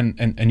West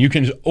and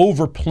Ukraine is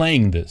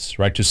overplaying this,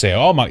 right? To say,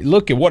 oh my,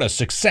 look at what a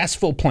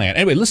successful plan.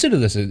 Anyway, listen to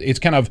this. It's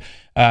kind of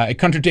it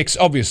contradicts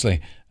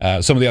obviously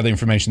some of the other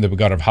information that we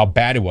got of how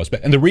bad it was.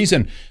 And the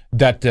reason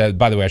that,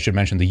 by the way, I should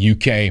mention the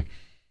UK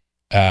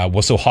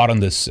was so hot on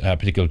this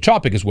particular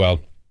topic as well,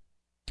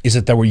 is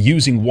that they were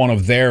using one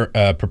of their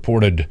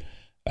purported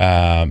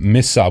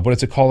missile. What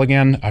is it called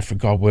again? I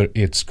forgot what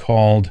it's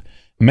called.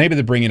 Maybe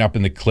they bring it up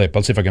in the clip.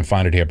 I'll see if I can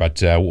find it here.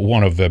 But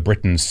one of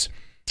Britain's,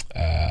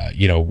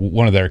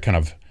 one of their kind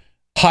of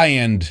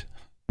high-end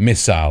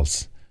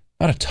missiles.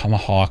 Not a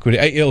Tomahawk.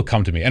 It'll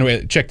come to me.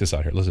 Anyway, check this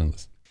out here. Listen to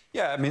this.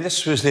 Yeah, I mean,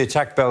 this was the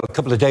attack, Bell, a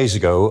couple of days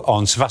ago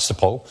on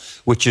Sevastopol,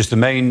 which is the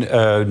main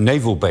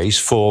naval base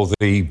for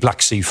the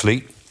Black Sea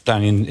Fleet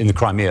down in the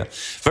Crimea.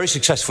 Very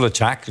successful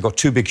attack. They've got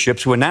 2 big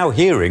ships. We're now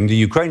hearing the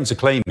Ukrainians are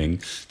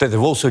claiming that they've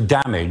also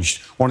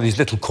damaged one of these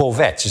little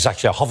corvettes. It's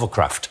actually a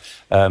hovercraft,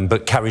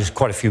 but carries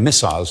quite a few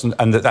missiles,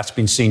 and that's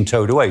been seen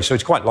towed away. So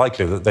it's quite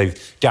likely that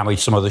they've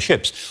damaged some other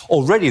ships.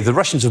 Already, the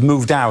Russians have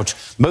moved out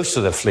most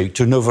of their fleet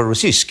to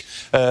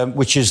Novorossiysk,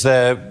 which is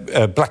their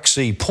Black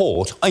Sea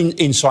port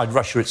inside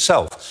Russia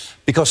itself,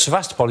 because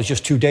Sevastopol is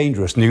just too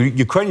dangerous. And the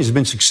Ukrainians have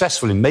been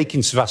successful in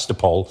making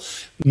Sevastopol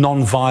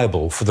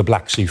non-viable for the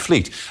Black Sea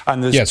Fleet.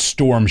 And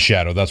Storm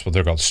Shadow, that's what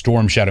they're called.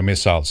 Storm Shadow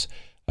missiles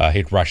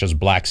hit Russia's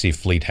Black Sea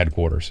Fleet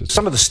headquarters.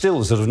 Some of the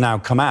stills that have now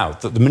come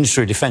out that the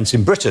Ministry of Defense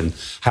in Britain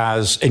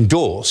has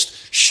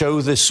endorsed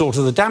show this sort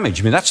of the damage.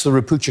 I mean, that's the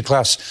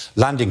Rapucha-class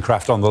landing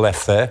craft on the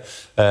left there.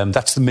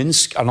 That's the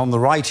Minsk. And on the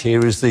right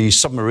here is the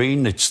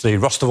submarine. It's the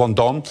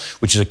Rostov-on-Don,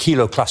 which is a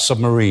Kilo-class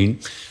submarine.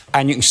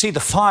 And you can see the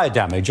fire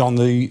damage on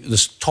the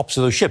tops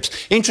of those ships.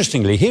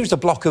 Interestingly, here's a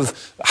block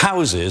of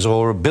houses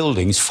or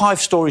buildings 5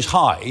 stories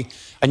high.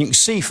 And you can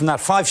see from that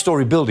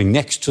 5-story building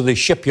next to the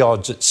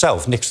shipyards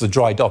itself, next to the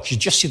dry docks, you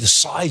just see the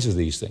size of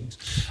these things.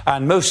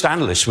 And most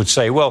analysts would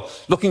say, well,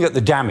 looking at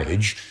the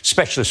damage,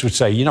 specialists would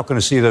say, you're not going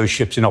to see those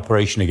ships in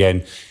operation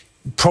again.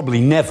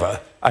 Probably never,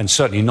 and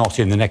certainly not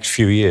in the next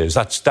few years.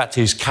 That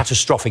is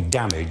catastrophic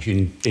damage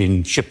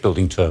in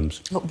shipbuilding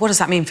terms. What does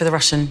that mean for the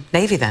Russian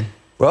Navy then?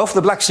 Well, for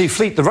the Black Sea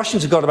Fleet, the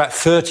Russians have got about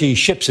 30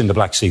 ships in the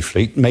Black Sea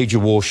Fleet, major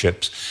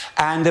warships,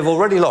 and they've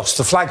already lost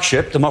the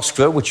flagship, the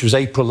Moskva, which was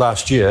April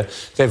last year.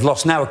 They've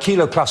lost now a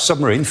Kilo-class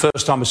submarine,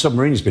 first time a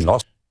submarine has been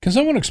lost. Can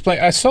someone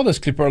explain? I saw this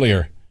clip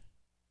earlier.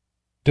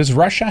 Does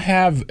Russia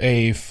have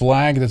a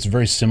flag that's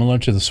very similar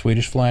to the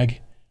Swedish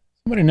flag?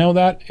 Somebody know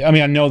that? I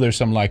mean, I know there's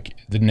some, like,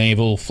 the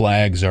naval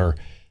flags are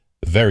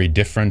very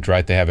different,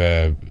 right? They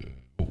have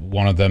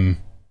one of them...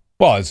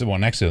 Well, it's the one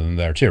next to them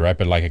there too, right?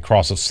 But like a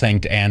cross of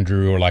St.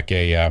 Andrew or like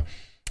a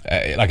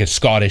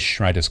Scottish,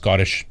 right? A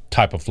Scottish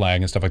type of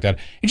flag and stuff like that.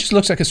 It just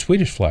looks like a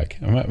Swedish flag.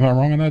 Am I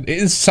wrong on that?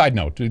 It's a side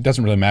note. It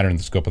doesn't really matter in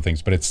the scope of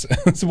things, but it's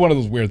one of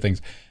those weird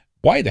things.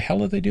 Why the hell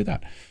did they do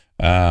that?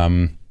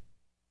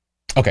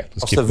 Okay,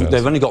 let's keep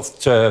They've only got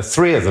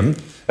 3 of them,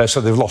 so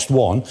they've lost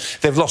 1.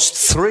 They've lost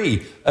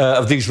 3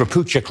 of these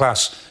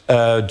Rapucha-class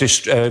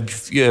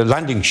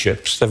landing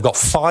ships. They've got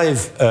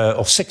 5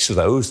 or 6 of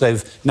those.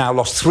 They've now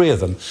lost 3 of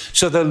them.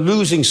 So they're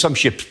losing some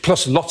ships,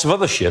 plus lots of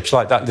other ships,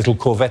 like that little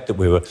corvette that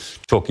we were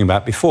talking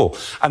about before.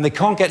 And they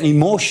can't get any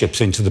more ships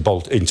into the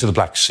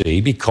Black Sea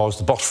because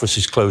the Bosphorus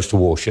is closed to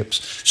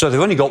warships. So they've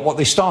only got what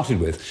they started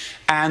with.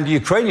 And the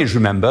Ukrainians,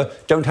 remember,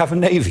 don't have a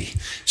navy.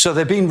 So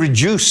they're being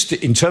reduced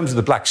in terms of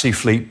the Black Sea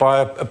fleet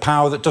by a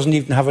power that doesn't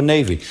even have a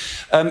navy.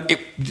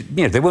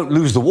 They won't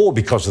lose the war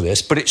because of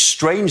this, but it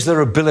strains their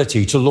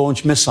ability to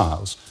launch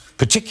missiles,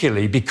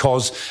 particularly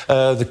because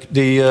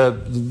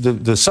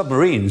the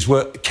submarines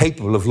were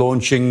capable of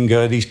launching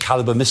these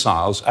caliber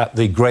missiles at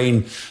the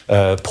grain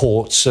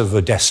ports of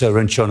Odessa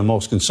and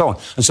Chernomorsk and so on.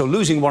 And so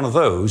losing one of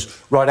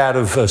those right out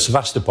of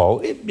Sevastopol,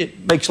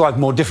 it makes life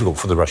more difficult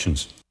for the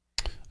Russians.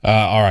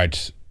 All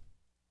right.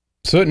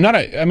 So not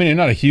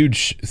a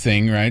huge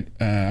thing, right?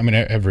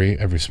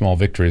 Every small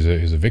victory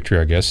is a victory,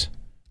 I guess.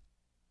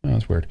 Oh,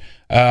 that's weird.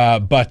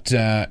 But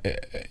I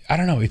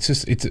don't know. It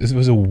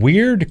was a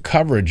weird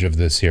coverage of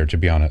this here, to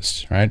be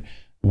honest, right?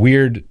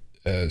 Weird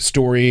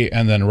story,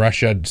 and then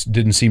Russia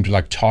didn't seem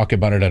to talk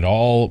about it at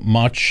all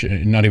much,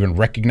 not even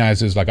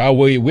recognize it as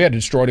we had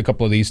destroyed a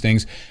couple of these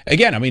things.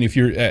 Again, if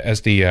you're,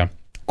 as the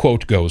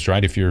quote goes,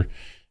 right? If you're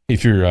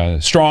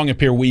strong,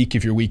 appear weak.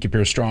 If you're weak,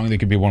 appear strong. They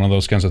could be one of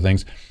those kinds of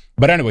things.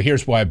 But anyway,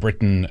 here's why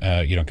Britain,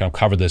 kind of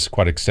covered this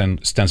quite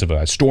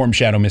extensively. Storm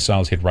Shadow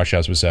missiles hit Russia,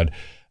 as we said.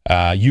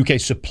 UK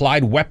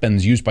supplied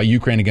weapons used by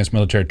Ukraine against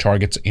military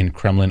targets in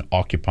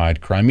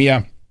Kremlin-occupied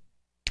Crimea.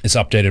 It's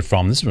updated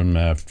from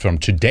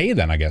today,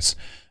 then, I guess.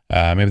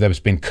 Maybe that was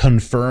being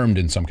confirmed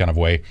in some kind of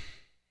way.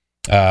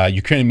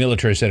 Ukrainian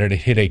military said it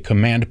hit a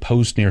command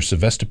post near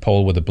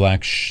Sevastopol where the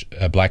Black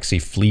Sea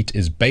Fleet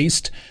is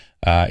based.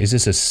 Is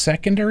this a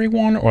secondary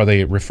one, or are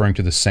they referring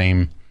to the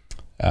same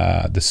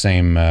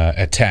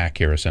attack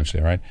here,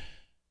 essentially, right?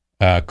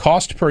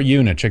 Cost per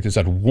unit, check this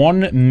out,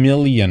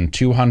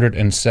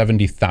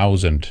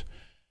 1,270,000.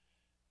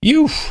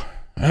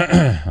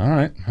 All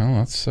right, well,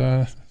 that's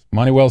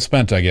money well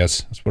spent, I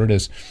guess. That's what it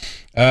is.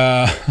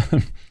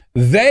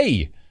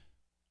 They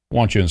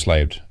want you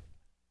enslaved.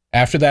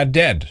 After that,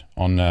 dead.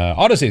 On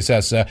Odyssey, it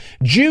says,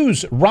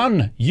 Jews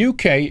run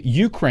UK,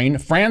 Ukraine,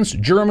 France,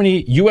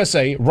 Germany,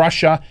 USA,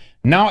 Russia.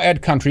 Now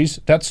add countries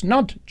that's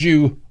not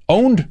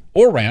Jew-owned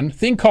or ran.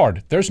 Think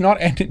hard. There's not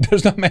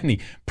many.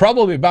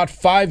 Probably about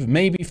 5,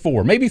 maybe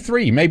 4, maybe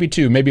 3, maybe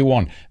 2, maybe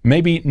 1,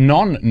 maybe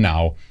none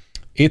now.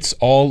 It's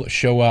all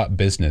Shoah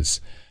business.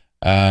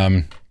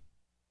 Thank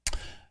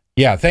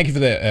you for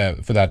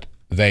that.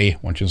 They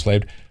want you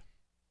enslaved.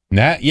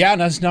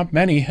 That's not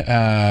many.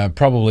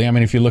 Probably.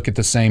 If you look at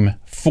the same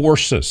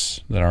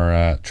forces that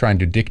are trying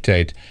to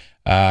dictate,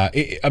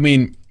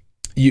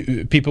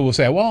 people will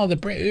say, well, the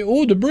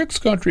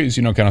BRICS countries,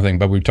 kind of thing.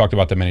 But we've talked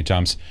about that many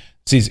times.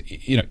 It's these,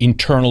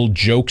 internal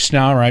jokes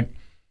now, right?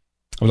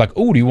 We're like,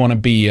 do you want to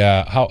be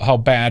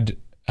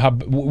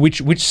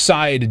which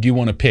side do you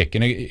want to pick?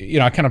 And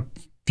I kind of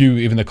view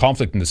even the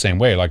conflict in the same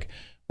way. Like,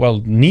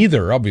 well,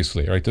 neither,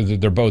 obviously, right?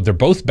 They're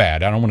both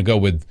bad. I don't want to go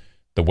with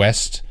the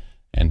West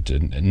and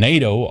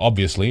NATO,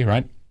 obviously,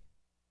 right?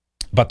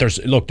 But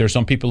there's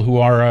some people who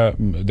are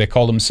they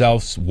call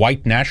themselves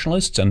white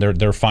nationalists, and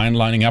they're fine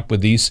lining up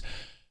with these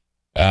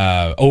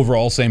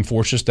overall same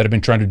forces that have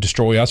been trying to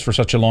destroy us for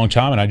such a long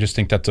time. And I just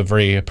think that's a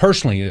very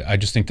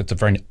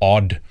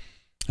odd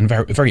and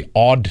very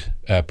odd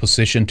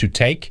position to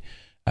take.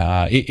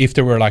 If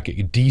there were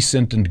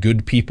decent and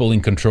good people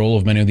in control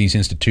of many of these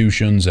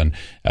institutions and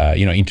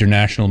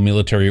international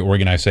military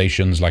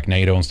organizations like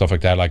NATO and stuff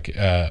like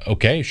that,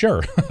 okay,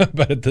 sure.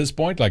 But at this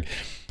point,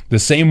 the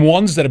same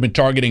ones that have been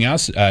targeting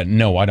us,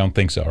 no, I don't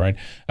think so, right?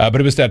 But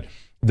it was that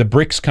the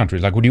BRICS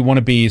countries, do you want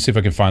to be? See if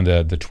I can find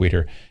the tweet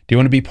here. Do you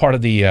want to be part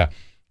of the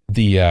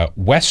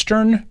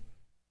Western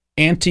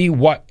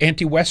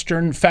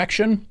anti-Western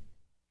faction,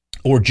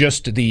 or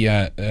just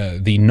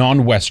the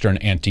non-Western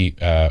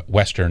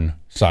anti-Western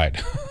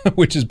side,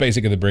 which is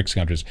basically the BRICS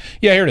countries?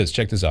 Yeah, here it is.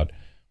 Check this out.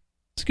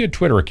 It's a good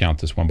Twitter account,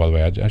 this one, by the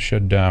way. I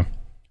should try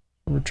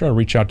to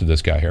reach out to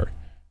this guy here.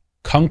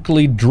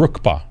 Kunkley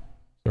Drukpa.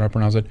 Did I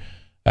pronounce it?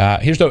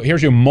 Here's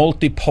your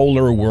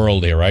multipolar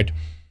world here, right?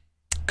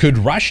 Could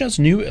Russia's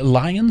new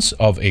alliance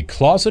of a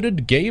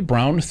closeted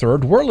gay-brown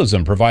third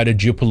worldism provide a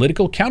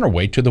geopolitical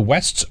counterweight to the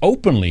West's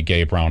openly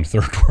gay-brown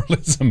third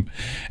worldism?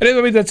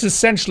 And that's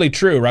essentially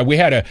true, right?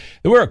 There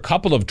were a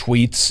couple of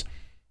tweets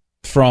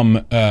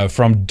from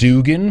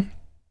Dugin,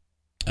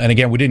 and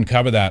again, we didn't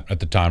cover that at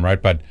the time,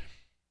 right? But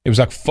it was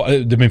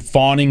they've been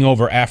fawning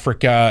over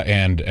Africa,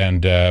 and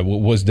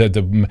was there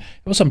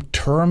was some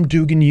term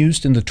Dugin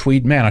used in the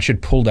tweet? Man, I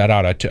should pull that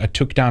out. I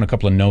took down a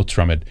couple of notes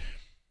from it.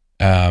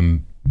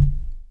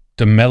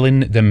 The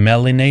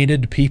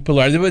melanated people,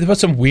 there was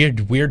some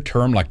weird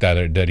term like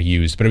that he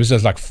used, but it was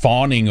just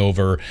fawning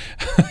over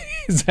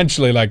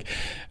essentially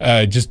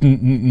just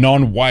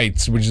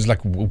non-whites, which is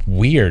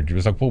weird. It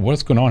was well,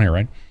 what's going on here,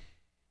 right?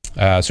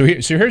 So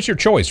here's your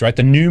choice, right?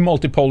 The new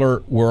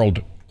multipolar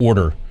world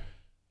order.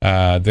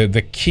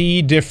 The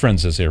key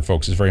differences here,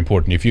 folks, is very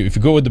important. If you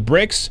go with the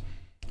BRICS,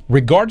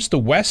 regards the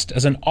West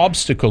as an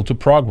obstacle to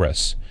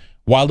progress,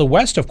 while the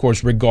West, of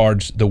course,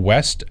 regards the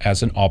West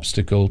as an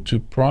obstacle to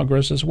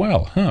progress as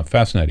well.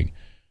 Fascinating.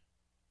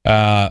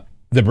 The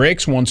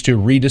BRICS wants to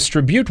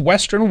redistribute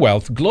Western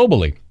wealth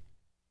globally.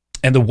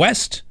 And the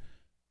West,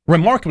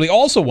 remarkably,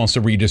 also wants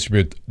to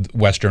redistribute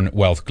Western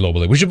wealth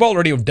globally, which they've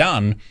already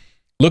done.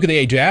 Look at the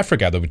Age of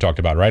Africa that we talked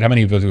about, right? How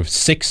many of those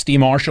 60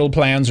 Marshall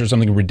Plans or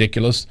something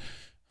ridiculous?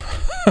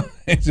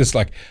 It's just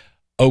like,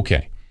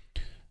 okay.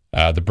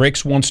 The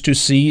BRICS wants to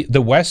see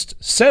the West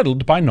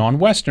settled by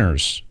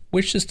non-Westerners,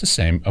 which is the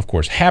same, of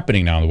course,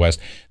 happening now in the West.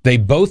 They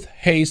both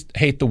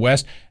hate the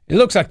West. It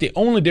looks like the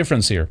only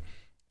difference here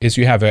is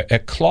you have a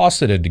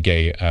closeted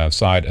gay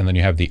side, and then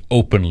you have the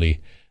openly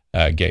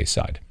gay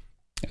side.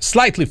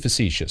 Slightly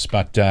facetious,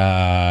 but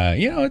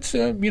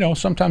it's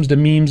sometimes the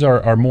memes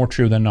are more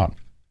true than not.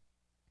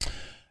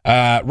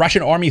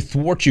 Russian army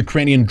thwarts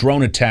Ukrainian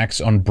drone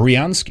attacks on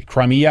Bryansk,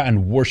 Crimea,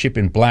 and warship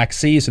in Black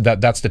Sea. So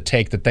that's the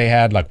take that they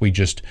had. Like we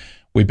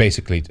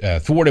basically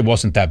thwarted. It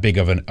wasn't that big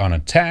of an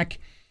attack.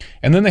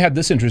 And then they had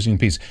this interesting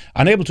piece.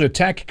 Unable to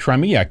attack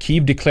Crimea,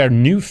 Kyiv declared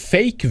new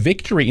fake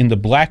victory in the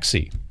Black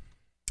Sea.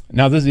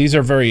 Now this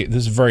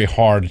is very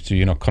hard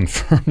to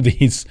confirm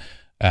these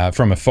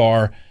from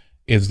afar.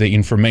 Is the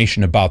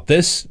information about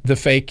this the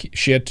fake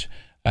shit,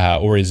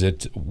 or is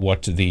it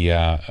what the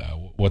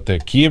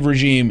Kyiv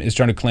regime is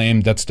trying to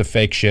claim? That's the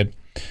fake shit.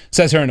 It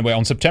says here anyway,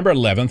 on September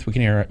 11th, we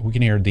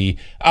can hear the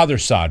other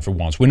side for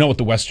once. We know what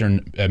the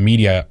Western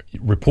media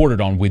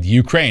reported on with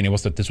Ukraine. It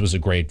was that this was a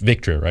great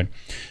victory, right?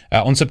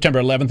 On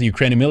September 11th, the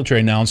Ukrainian military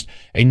announced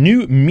a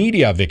new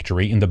media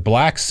victory in the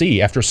Black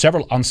Sea after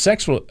several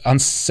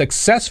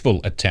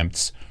unsuccessful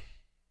attempts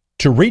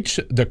to reach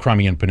the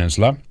Crimean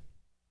Peninsula.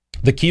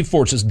 The Kyiv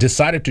forces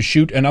decided to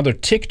shoot another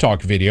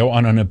TikTok video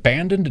on an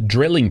abandoned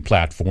drilling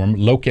platform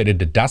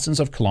located dozens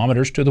of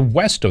kilometers to the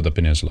west of the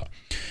peninsula.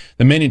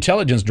 The main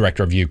intelligence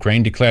director of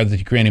Ukraine declared that the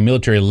Ukrainian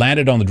military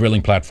landed on the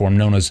drilling platform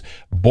known as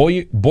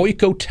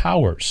Boyko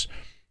Towers,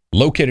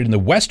 located in the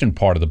western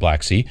part of the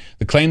Black Sea.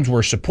 The claims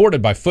were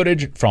supported by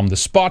footage from the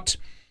spot.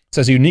 It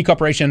says a unique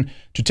operation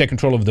to take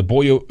control of the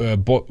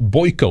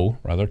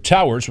Boyko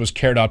Towers was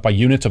carried out by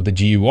units of the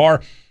GUR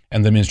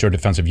and the Ministry of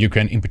Defense of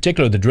Ukraine, in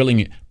particular the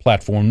drilling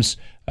platforms,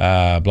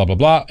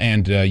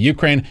 and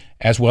Ukraine,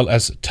 as well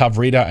as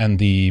Tavrida and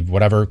the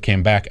whatever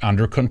came back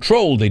under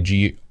control,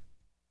 the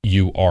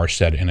GUR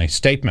said in a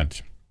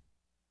statement.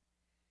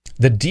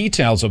 The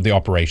details of the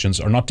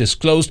operations are not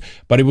disclosed,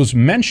 but it was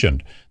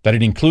mentioned that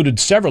it included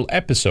several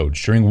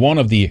episodes during one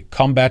of the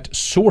combat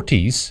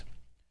sorties.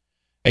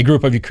 A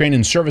group of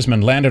Ukrainian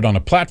servicemen landed on a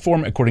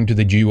platform. According to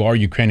the GUR,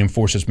 Ukrainian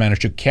forces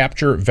managed to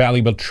capture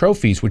valuable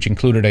trophies, which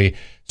included a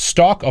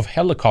stock of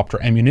helicopter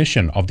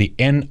ammunition of the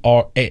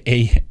NAR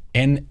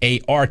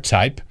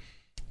type,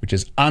 which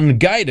is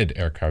unguided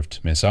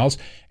aircraft missiles,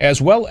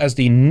 as well as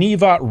the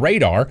Niva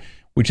radar,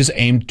 which is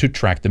aimed to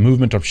track the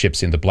movement of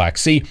ships in the Black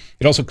Sea.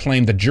 It also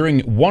claimed that during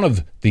one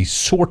of the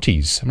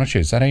sorties, I'm not sure,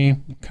 is that a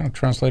kind of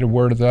translated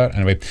word of that?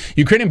 Anyway,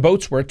 Ukrainian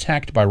boats were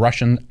attacked by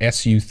Russian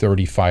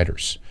Su-30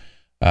 fighters.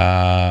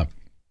 The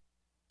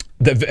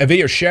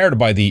video shared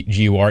by the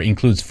GUR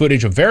includes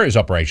footage of various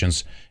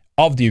operations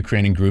of the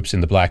Ukrainian groups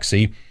in the Black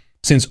Sea.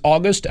 Since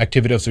August,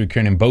 activities of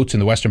Ukrainian boats in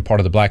the western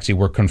part of the Black Sea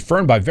were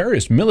confirmed by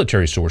various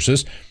military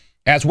sources,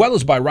 as well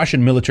as by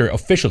Russian military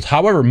officials.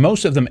 However,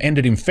 most of them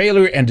ended in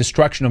failure and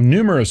destruction of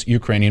numerous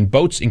Ukrainian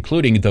boats,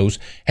 including those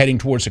heading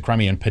towards the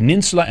Crimean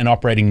Peninsula and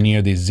operating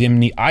near the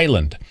Zimny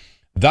Island.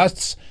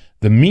 Thus,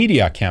 the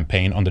media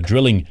campaign on the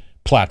drilling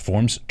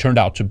platforms turned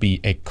out to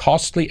be a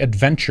costly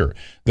adventure.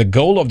 The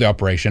goal of the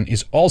operation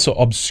is also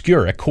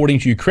obscure. According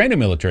to Ukrainian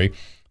military,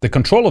 the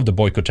control of the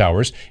Boyko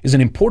Towers is an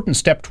important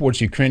step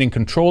towards Ukrainian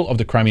control of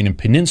the Crimean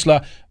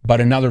Peninsula, but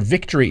another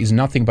victory is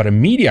nothing but a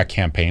media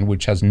campaign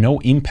which has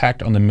no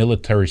impact on the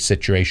military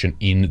situation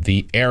in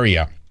the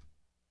area.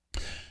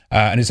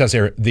 And it says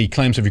here, the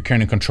claims of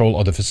Ukrainian control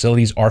of the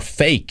facilities are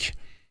fake.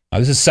 Now,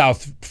 this is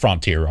South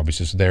Frontier,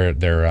 obviously, so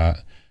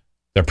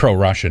they're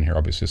pro-Russian here,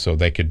 obviously, so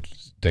they could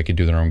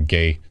do their own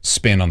gay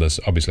spin on this,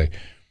 obviously.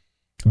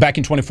 Back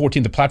in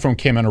 2014, the platform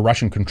came under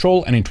Russian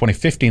control, and in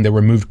 2015, they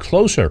were moved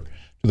closer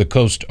to the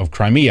coast of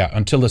Crimea.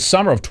 Until the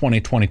summer of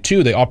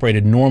 2022, they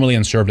operated normally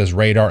and served as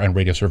radar and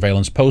radio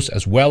surveillance posts,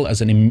 as well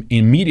as an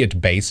immediate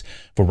base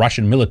for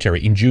Russian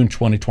military. In June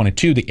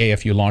 2022, the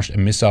AFU launched a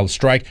missile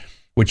strike,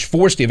 which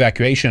forced the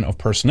evacuation of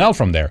personnel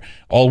from there.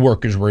 All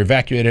workers were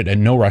evacuated,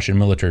 and no Russian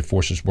military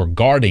forces were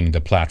guarding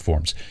the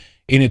platforms.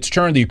 In its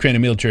turn, the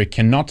Ukrainian military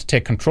cannot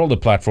take control of the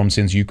platform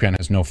since Ukraine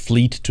has no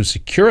fleet to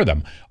secure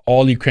them.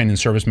 All Ukrainian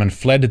servicemen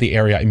fled the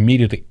area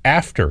immediately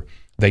after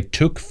they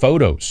took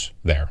photos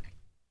there.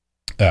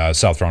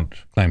 South Front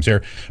claims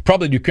here.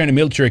 Probably the Ukrainian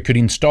military could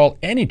install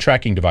any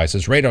tracking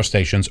devices, radar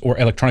stations, or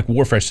electronic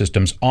warfare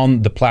systems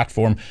on the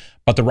platform,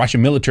 but the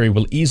Russian military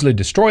will easily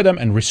destroy them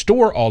and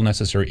restore all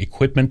necessary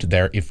equipment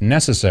there if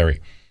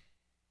necessary.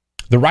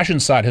 The Russian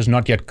side has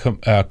not yet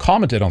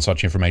commented on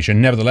such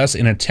information. Nevertheless,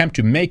 in an attempt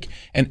to make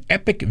an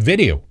epic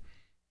video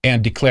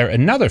and declare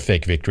another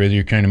fake victory, the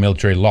Ukrainian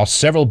military lost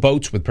several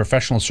boats with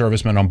professional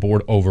servicemen on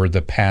board over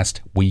the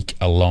past week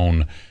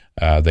alone,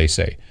 they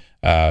say.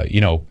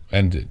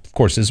 And of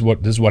course, this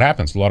is what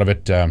happens. A lot of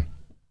it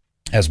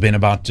has been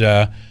about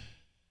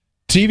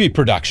TV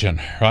production,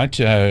 right?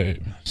 So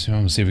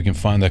let's see if we can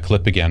find that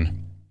clip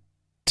again.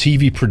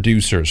 TV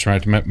producers,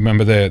 right?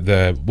 Remember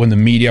when the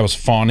media was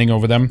fawning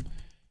over them,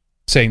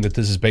 saying that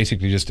this is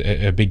basically just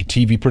a big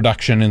TV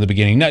production in the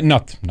beginning.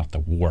 Not the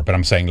war, but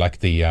I'm saying like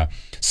the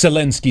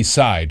Zelensky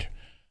side.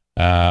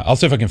 I'll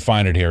see if I can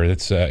find it here.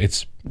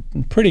 It's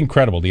pretty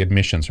incredible. The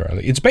admissions are.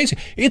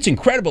 It's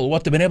incredible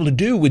what they've been able to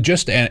do with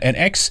just an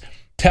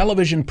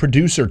ex-television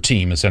producer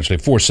team, essentially,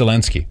 for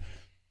Zelensky,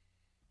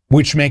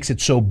 which makes it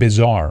so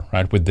bizarre,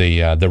 right? With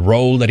the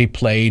role that he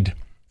played.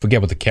 Forget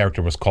what the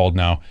character was called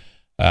now.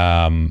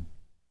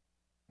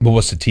 What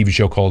was the TV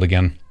show called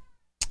again?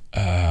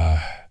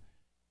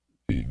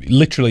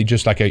 Literally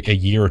just like a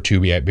year or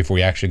two before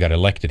he actually got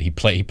elected, he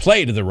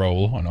played the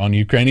role on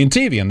Ukrainian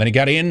TV, and then he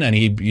got in, and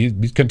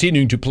he's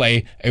continuing to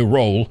play a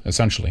role,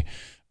 essentially,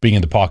 being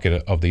in the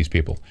pocket of these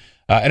people.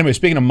 Anyway,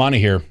 speaking of money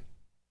here,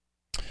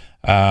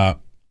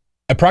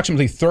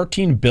 approximately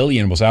 $13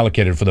 billion was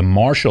allocated for the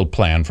Marshall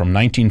Plan from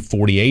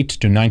 1948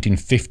 to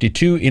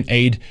 1952 in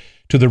aid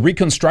to the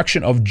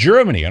reconstruction of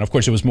Germany. And of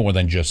course, it was more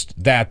than just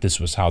that. This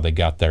was how they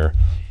got their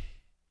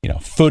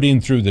foot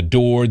in through the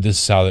door.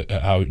 This is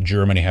how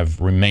Germany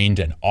have remained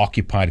an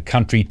occupied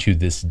country to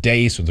this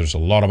day. So there's a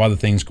lot of other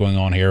things going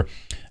on here.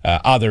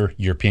 Other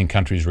European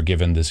countries were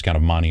given this kind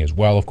of money as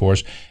well, of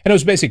course. And it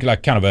was basically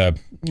like kind of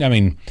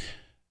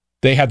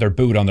they had their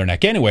boot on their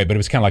neck anyway, but it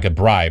was kind of like a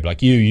bribe.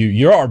 Like,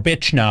 you're our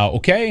bitch now,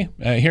 okay?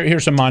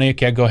 Here's some money.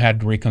 Okay, go ahead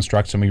and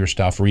reconstruct some of your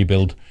stuff,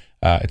 rebuild.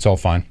 It's all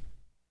fine.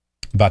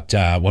 But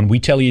when we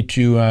tell you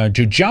to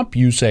jump,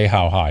 you say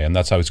how high, and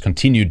that's how it's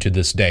continued to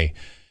this day.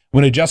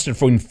 When adjusted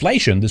for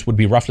inflation, this would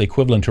be roughly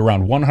equivalent to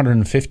around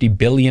 $150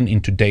 billion in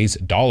today's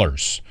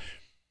dollars.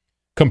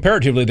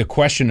 Comparatively, the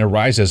question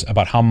arises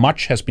about how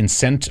much has been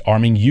sent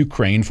arming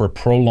Ukraine for a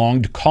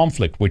prolonged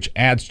conflict, which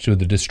adds to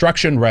the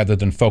destruction rather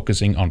than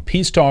focusing on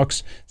peace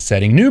talks,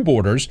 setting new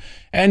borders,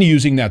 and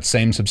using that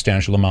same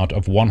substantial amount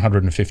of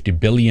 $150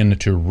 billion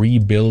to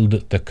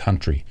rebuild the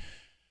country.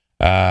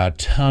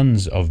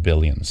 Tons of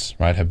billions,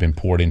 right, have been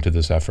poured into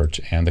this effort,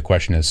 and the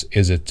question is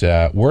it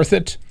worth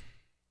it?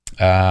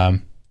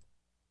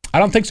 I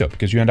don't think so,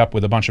 because you end up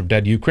with a bunch of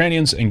dead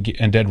Ukrainians and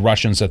dead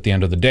Russians at the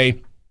end of the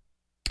day,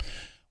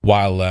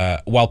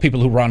 while people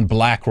who run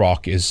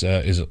BlackRock is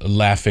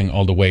laughing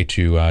all the way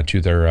to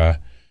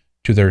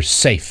their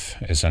safe.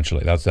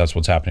 Essentially, that's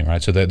what's happening,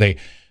 right? So the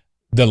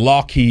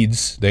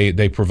Lockheeds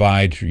they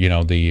provide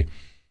the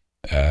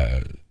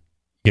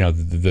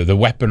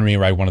weaponry,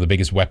 right? One of the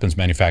biggest weapons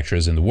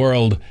manufacturers in the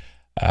world.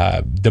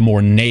 The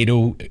more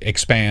NATO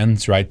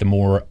expands, right, the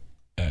more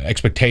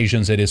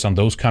expectations it is on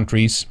those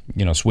countries.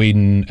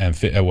 Sweden and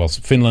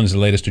Finland is the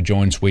latest to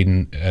join.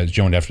 Sweden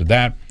joined after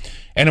that,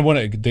 and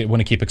they want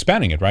to keep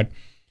expanding it, right?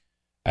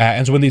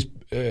 And so when these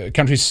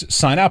countries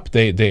sign up,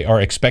 they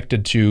are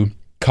expected to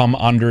come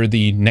under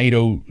the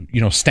NATO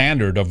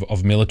standard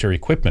of military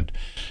equipment.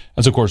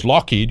 And so of course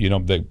Lockheed,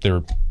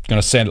 they're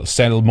going to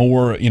settle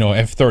more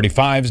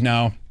F-35s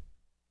now.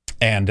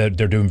 And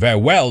they're doing very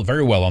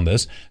well on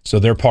this. So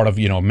they're part of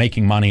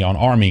making money on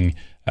arming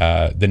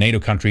the NATO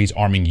countries,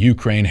 arming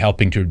Ukraine,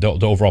 helping to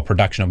the overall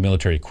production of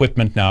military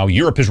equipment. Now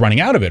Europe is running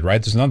out of it,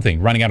 right? There's another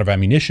thing, running out of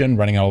ammunition,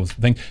 running out of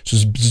things. So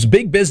it's a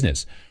big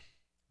business.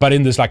 But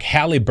in this like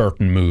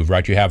Halliburton move,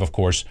 right, you have, of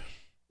course,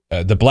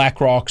 the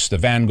BlackRocks, the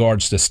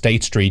Vanguards, the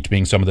State Street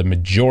being some of the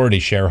majority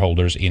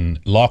shareholders in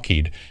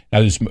Lockheed.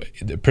 Now,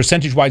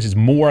 percentage-wise, it's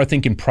more, I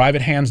think, in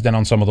private hands than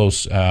on some of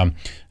those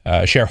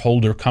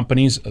shareholder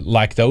companies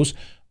like those.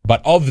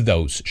 But of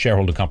those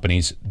shareholder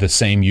companies, the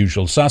same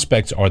usual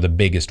suspects are the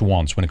biggest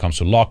ones when it comes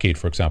to Lockheed,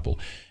 for example.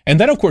 And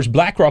then, of course,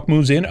 BlackRock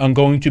moves in and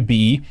going to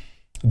be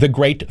the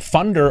great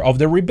funder of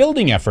the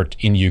rebuilding effort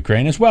in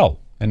Ukraine as well.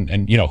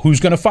 And who's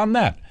going to fund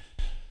that?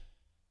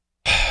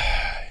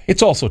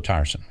 It's also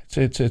tiresome.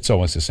 It's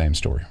always the same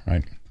story,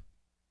 right?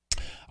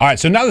 All right,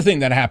 so another thing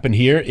that happened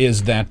here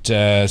is that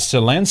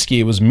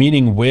Zelensky was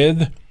meeting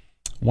with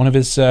one of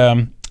his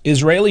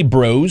Israeli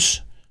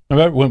bros.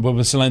 Remember, when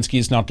Zelensky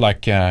is not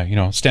like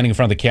standing in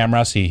front of the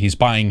cameras, he's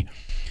buying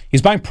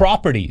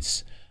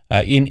properties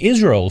in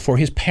Israel for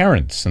his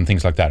parents and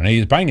things like that, and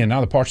he's buying in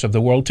other parts of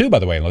the world too. By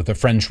the way, like the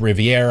French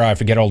Riviera, I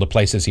forget all the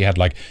places he had.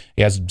 Like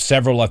he has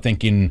several, I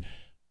think in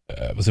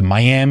was it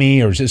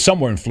Miami or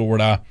somewhere in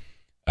Florida,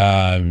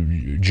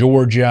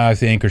 Georgia, I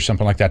think, or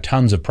something like that.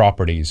 Tons of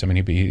properties. I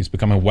mean, he's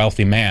become a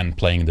wealthy man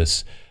playing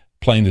this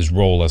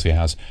role as he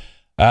has.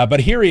 But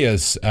here he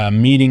is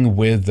meeting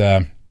with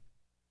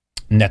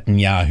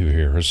Netanyahu.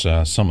 Here's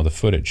some of the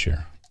footage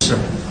here. Sir,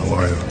 how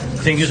are you?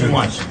 Thank you so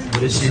much.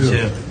 Good to see you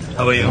too.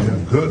 How are you?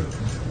 I'm good.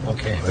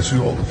 Okay. I see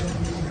you all the time.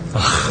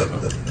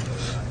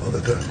 All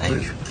the time.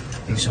 Thank you.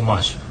 Thank you so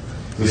much.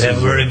 You have a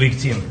very big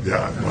team.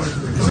 Yeah.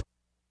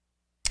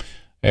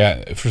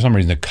 For some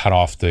reason, they cut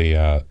off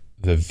the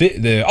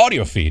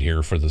audio feed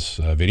here for this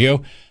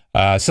video.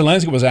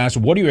 Zelensky was asked,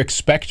 what do you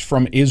expect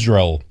from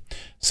Israel?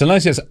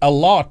 Zelensky says, a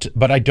lot,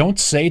 but I don't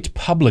say it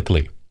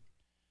publicly.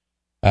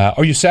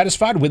 Are you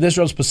satisfied with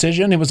Israel's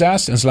position? He was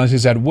asked, and Zelensky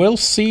said, we'll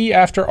see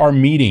after our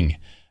meeting.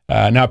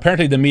 Now,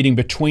 apparently the meeting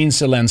between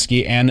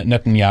Zelensky and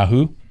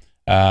Netanyahu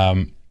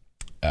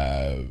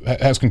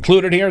has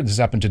concluded here. This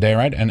happened today,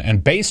 right?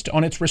 And based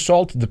on its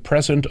result, the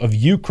president of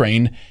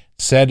Ukraine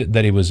said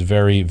that it was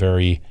very,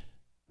 very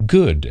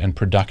good and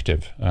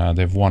productive.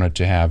 They've wanted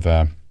to have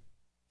a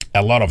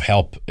lot of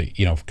help,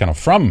 kind of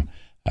from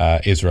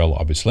Israel,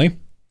 obviously.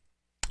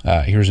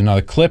 Here's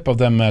another clip of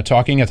them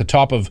talking. At the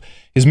top of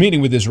his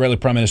meeting with Israeli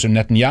Prime Minister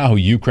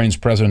Netanyahu, Ukraine's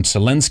President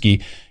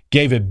Zelensky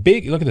gave a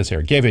big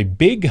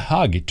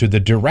hug to the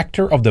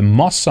director of the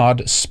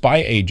Mossad spy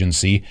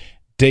agency,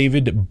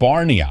 David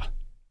Barnea.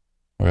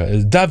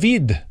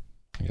 David,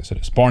 I guess it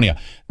is, Barnea.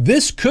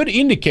 This could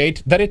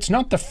indicate that it's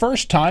not the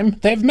first time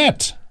they've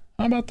met.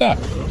 How about that?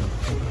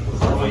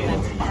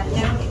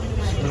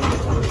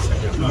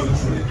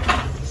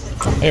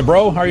 Hey,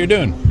 bro, how are you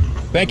doing?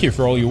 Thank you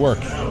for all your work.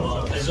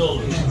 As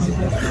always.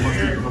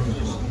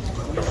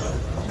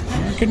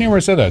 I couldn't hear where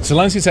it said that.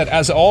 Zelensky said,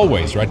 as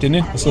always, right,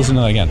 didn't he? Let's listen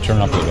to that again. Turn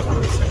it up a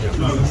little bit.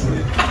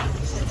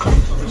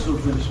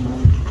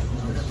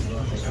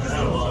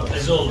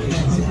 As always.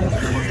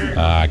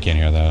 I can't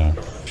hear that.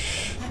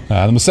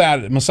 The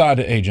Mossad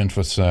agent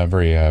was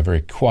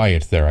very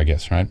quiet there, I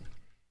guess, right?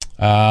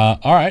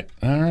 All right.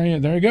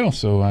 There you go.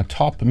 So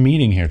top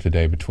meeting here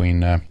today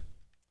between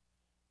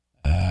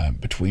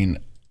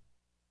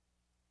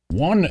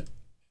one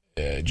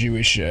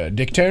Jewish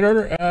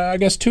dictator, I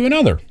guess, to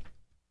another.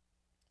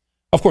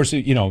 Of course,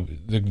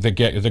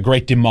 the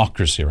great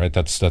democracy, right?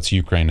 That's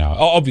Ukraine now.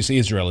 Obviously,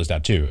 Israel is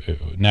that too,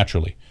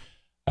 naturally.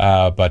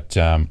 But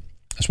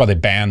that's why they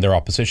banned their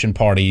opposition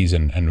parties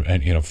and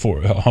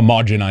for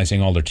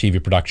homogenizing all their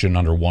TV production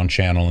under one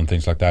channel and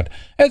things like that.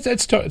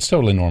 It's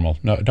totally normal.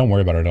 No, don't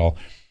worry about it at all.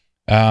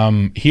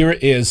 Here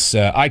is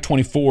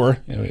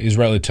I-24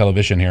 Israeli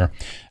television here,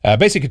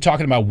 basically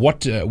talking about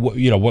what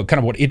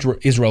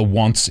Israel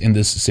wants in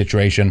this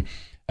situation.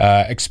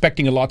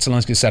 Expecting a lot,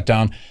 Zelensky sat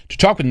down to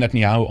talk with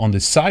Netanyahu on the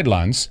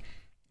sidelines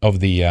of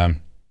the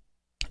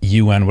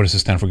UN. What does it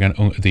stand for again?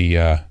 What does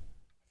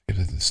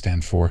it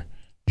stand for?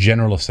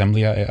 General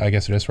Assembly, I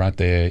guess it is, right?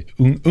 The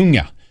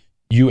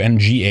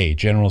UNGA,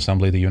 General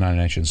Assembly, the United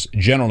Nations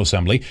General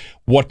Assembly.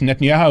 What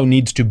Netanyahu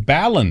needs to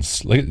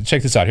balance.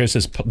 Check this out. Here it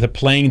says they're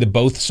playing the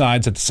both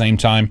sides at the same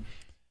time.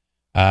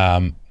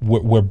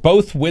 We're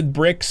both with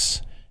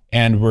BRICS,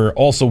 and we're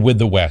also with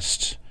the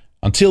West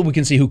until we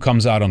can see who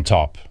comes out on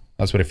top.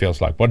 That's what it feels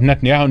like. What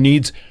Netanyahu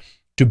needs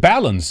to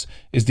balance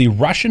is the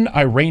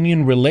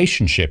Russian-Iranian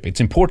relationship.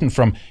 It's important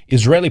from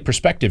Israeli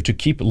perspective to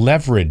keep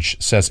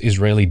leverage, says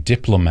Israeli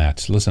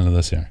diplomat. Listen to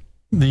this here.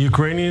 The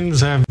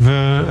Ukrainians have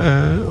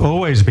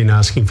always been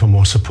asking for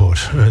more support.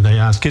 They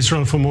ask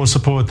Israel for more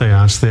support. They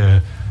ask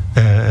their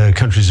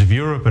countries of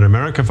Europe and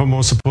America for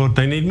more support.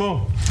 They need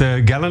more.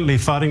 They're gallantly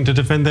fighting to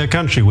defend their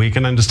country. We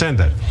can understand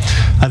that.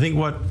 I think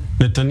what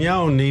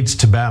Netanyahu needs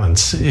to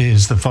balance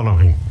is the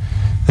following.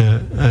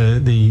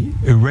 The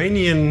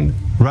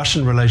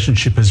Iranian-Russian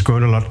relationship has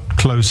grown a lot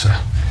closer.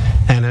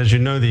 And as you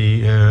know,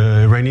 the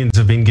Iranians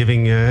have been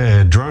giving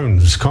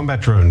drones, combat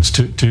drones,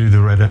 to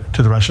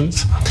the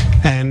Russians.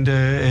 And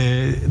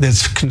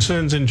there's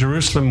concerns in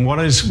Jerusalem. What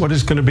is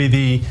going to be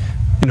the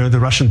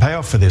Russian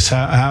payoff for this?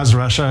 How's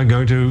Russia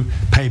going to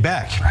pay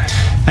back?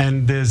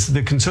 And there's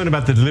the concern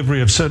about the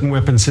delivery of certain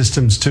weapon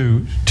systems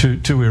to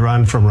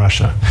Iran from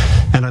Russia.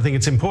 And I think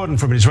it's important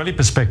from an Israeli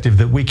perspective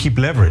that we keep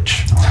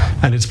leverage.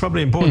 And it's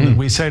probably important that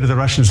we say to the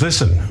Russians,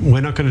 listen,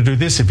 we're not going to do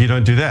this if you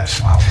don't do that.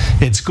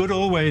 It's good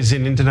always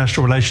in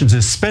international relations,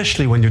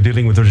 especially when you're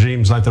dealing with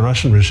regimes like the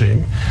Russian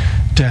regime,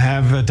 to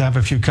have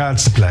a few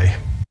cards to play.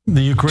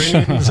 The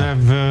Ukrainians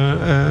have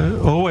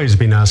always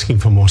been asking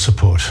for more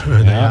support.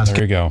 There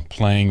you go,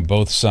 playing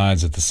both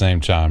sides at the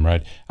same time,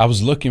 right? I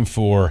was looking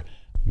for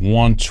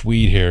one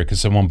tweet here because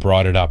someone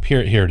brought it up.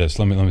 Here it is.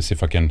 Let me see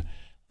if I can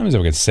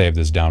save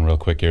this down real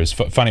quick here. It's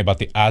funny about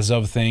the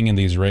Azov thing and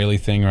the Israeli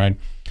thing, right?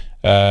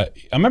 I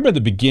remember at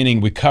the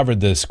beginning we covered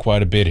this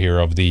quite a bit here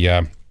of the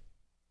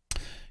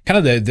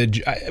kind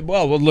of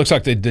what looks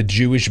like the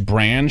Jewish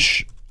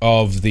branch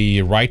of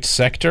the right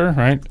sector,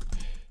 right?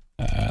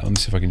 Let me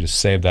see if I can just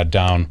save that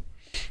down.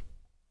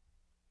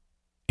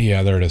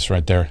 Yeah, there it is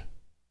right there.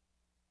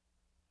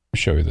 I'll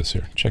show you this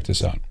here. Check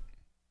this out.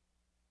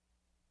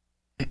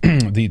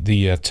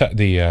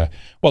 The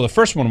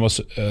first one was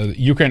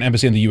Ukraine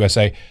Embassy in the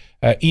USA.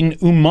 In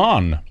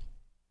Uman,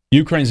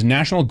 Ukraine's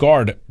National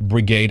Guard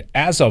Brigade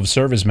Azov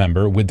service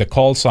member with the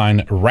call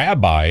sign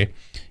Rabbi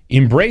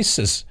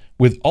embraces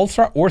with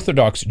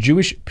ultra-Orthodox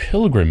Jewish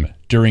pilgrim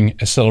during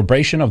a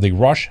celebration of the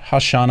Rosh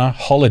Hashanah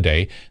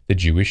holiday, the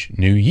Jewish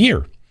New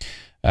Year.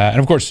 And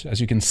of course, as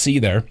you can see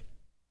there,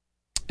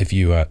 if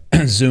you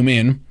zoom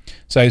in,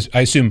 so I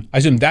assume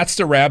that's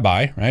the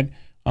rabbi, right?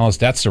 Unless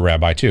that's the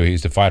rabbi too,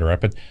 he's the fighter, right?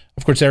 But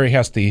of course there he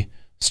has the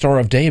Star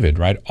of David,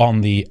 right,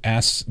 on the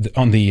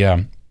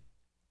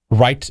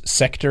right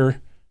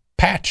sector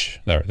patch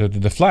there,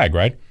 the flag,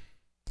 right?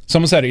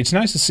 Someone said it's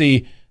nice to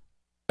see.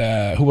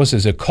 Who was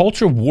this? A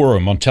culture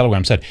worm on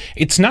Telegram said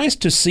it's nice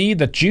to see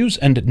that Jews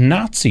and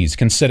Nazis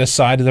can set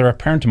aside their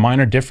apparent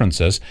minor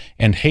differences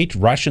and hate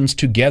Russians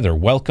together.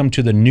 Welcome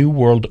to the New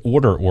World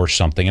Order or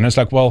something. And it's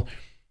like, well,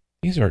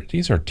 these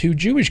are two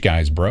Jewish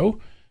guys,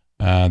 bro.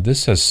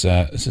 This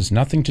has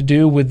nothing to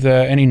do with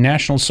any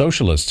National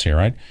Socialists here,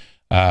 right?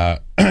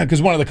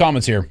 Because one of the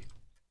comments here,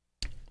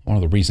 one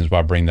of the reasons why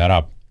I bring that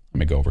up. Let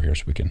me go over here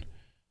so we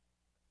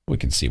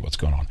can see what's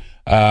going on.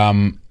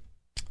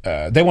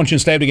 They want you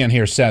enslaved again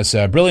here says,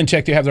 brilliant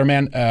tech you have there,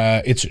 man.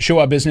 It's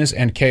Shoah business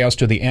and chaos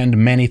to the end.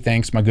 Many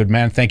thanks, my good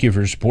man. Thank you for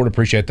your support.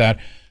 Appreciate that.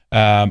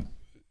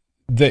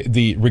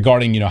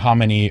 Regarding, how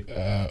many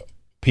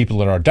people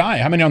that are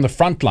dying, how many on the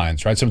front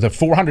lines, right? So the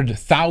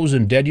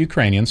 400,000 dead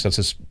Ukrainians, that's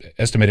an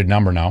estimated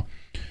number now.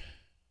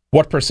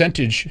 What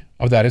percentage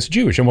of that is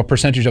Jewish, and what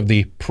percentage of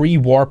the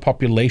pre-war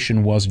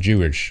population was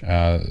Jewish?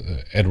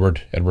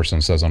 Edward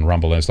Edwardson says on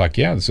Rumble, and it's like,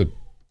 yeah, that's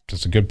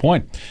a good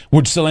point.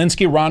 Would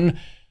Zelensky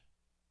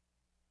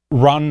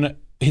run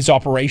his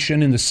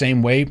operation in the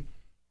same way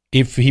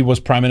if he was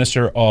prime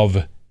minister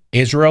of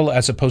Israel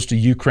as opposed to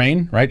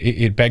Ukraine, right?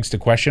 It begs the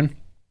question.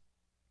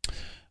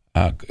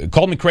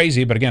 Call me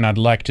crazy, but again, I'd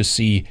like to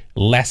see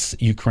less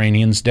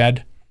Ukrainians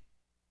dead.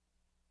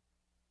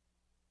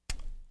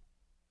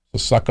 So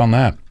suck on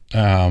that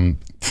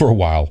for a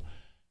while.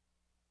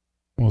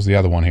 What was the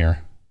other one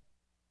here?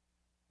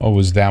 What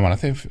was that one? I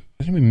think,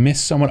 did we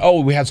miss someone?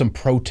 Oh, we had some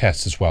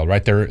protests as well,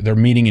 right? They're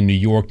meeting in New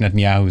York.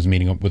 Netanyahu is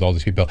meeting up with all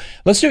these people.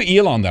 Let's do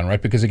Elon then,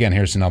 right? Because again,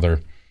 here's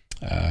another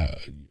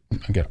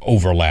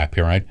overlap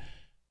here, right?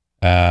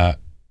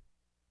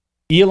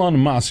 Elon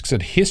Musk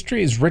said,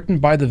 history is written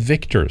by the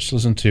victors.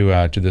 Listen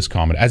to this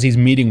comment as he's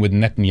meeting with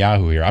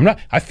Netanyahu here.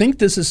 I think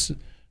this is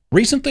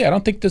recently. I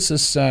don't think this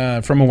is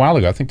from a while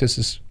ago. I think this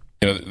is.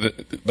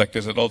 Like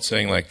there's an old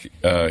saying, like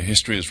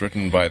history is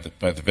written by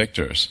the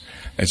victors.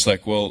 It's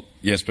like, well,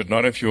 yes, but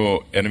not if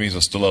your enemies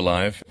are still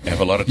alive and have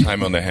a lot of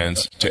time on their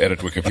hands to edit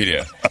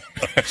Wikipedia.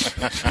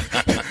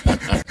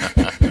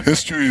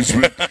 History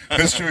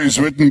is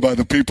written by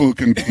the people who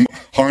can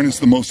harness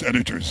the most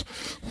editors.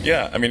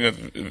 Yeah, I mean,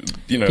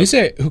 Did you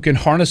say who can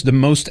harness the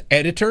most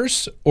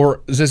editors,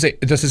 or does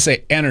it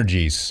say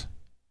energies?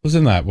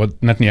 Wasn't that what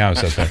Netanyahu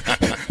says there?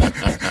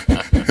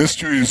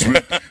 History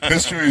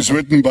is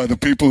written by the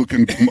people who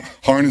can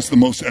harness the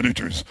most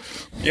editors.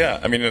 Yeah,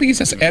 I mean, I think he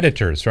says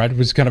editors, right? It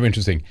was kind of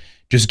interesting.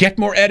 Just get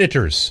more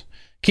editors.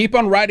 Keep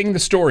on writing the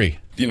story.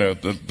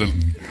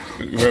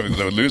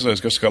 The loser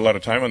has just got a lot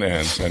of time on their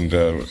hands, and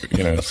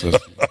it's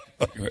just,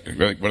 what are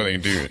they going to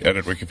do?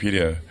 Edit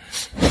Wikipedia,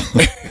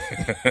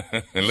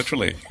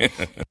 literally.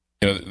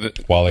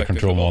 While they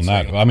control on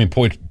that. I mean,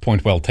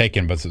 point well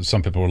taken. But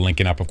some people were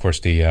linking up, of course,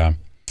 the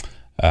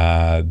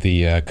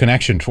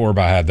connection.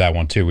 Torba had that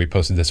one too. We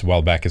posted this a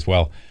while back as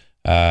well.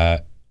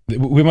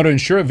 We want to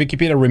ensure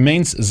Wikipedia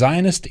remains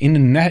Zionist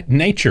in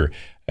nature.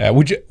 And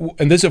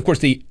this is, of course,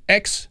 the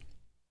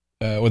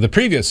or the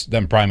previous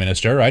then Prime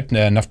Minister, right,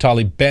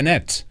 Naftali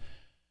Bennett,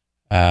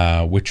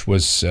 which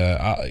was,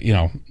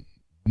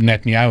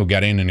 Netanyahu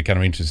got in a kind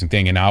of interesting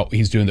thing, and now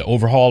he's doing the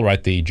overhaul,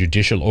 right, the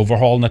judicial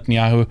overhaul,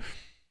 Netanyahu,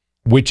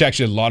 which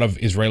actually a lot of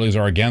Israelis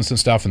are against and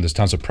stuff, and there's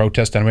tons of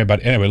protest anyway.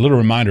 But anyway, a little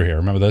reminder here.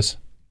 Remember this?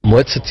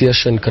 Moetzet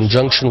Yesha, in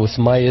conjunction with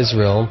My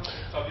Israel,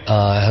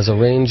 has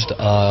arranged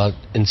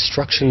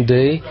Instruction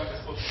Day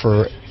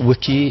for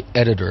wiki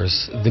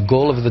editors. The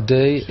goal of the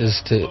day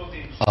is to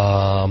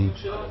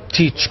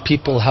teach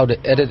people how to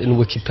edit in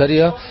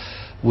Wikipedia,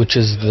 which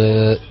is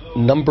the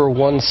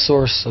 #1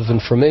 source of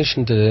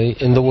information today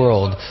in the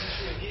world.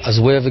 As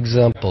a way of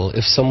example,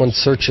 if someone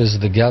searches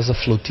the Gaza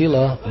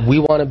flotilla, we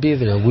want to be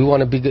there. We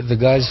want to be the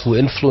guys who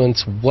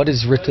influence what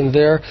is written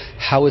there,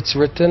 how it's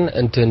written,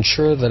 and to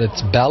ensure that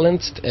it's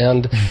balanced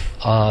and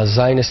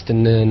Zionist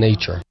in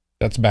nature.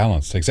 That's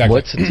balanced,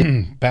 exactly.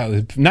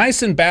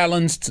 Nice and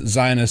balanced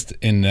Zionist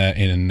in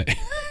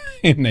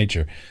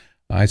nature.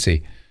 I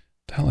see.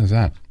 What the hell is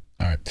that?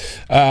 All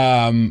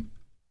right.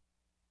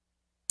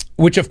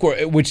 Which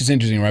is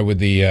interesting, right? With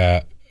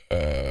the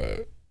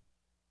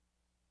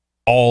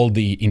all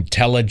the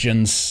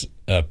intelligence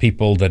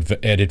people that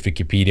edit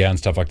Wikipedia and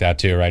stuff like that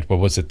too, right? What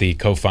was it? The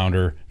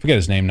co-founder, forget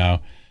his name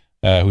now,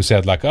 who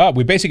said like,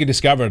 we basically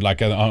discovered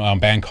like on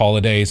bank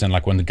holidays and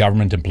like when the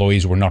government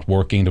employees were not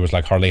working, there was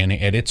like hardly any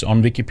edits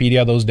on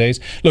Wikipedia those days.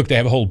 Look, they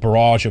have a whole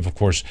barrage of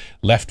course,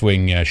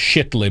 left-wing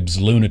shitlibs,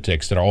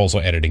 lunatics that are also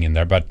editing in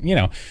there. But,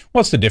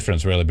 what's the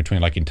difference really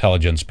between like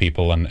intelligence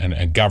people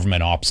and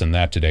government ops and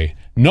that today?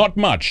 Not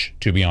much,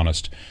 to be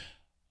honest.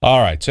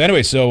 All right. So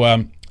anyway,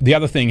 the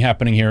other thing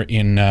happening here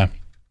in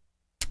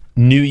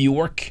New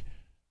York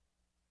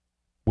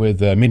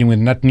with meeting with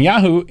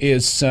Netanyahu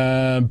is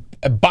a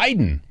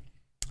Biden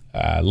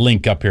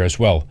link up here as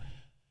well.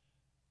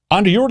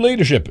 Under your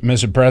leadership,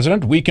 Mr.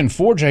 President, we can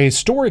forge a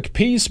historic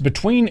peace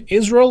between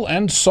Israel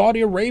and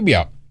Saudi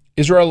Arabia.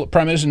 Israel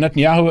Prime Minister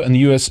Netanyahu and the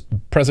U.S.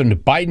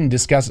 President Biden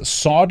discuss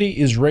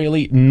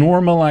Saudi-Israeli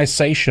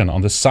normalization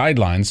on the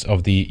sidelines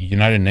of the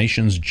United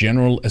Nations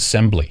General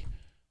Assembly.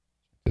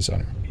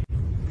 Thank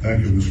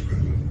you, Mr.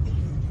 President.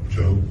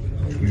 Joe,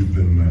 we've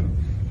been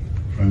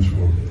friends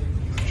for,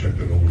 I've checked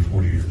it, over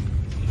 40 years.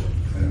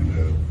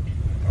 And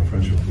our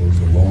friendship goes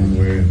a long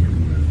way and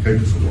can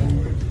take us a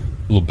long way.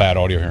 A little bad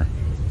audio here.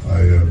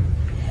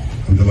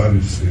 I'm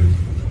delighted to see it.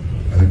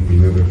 I think we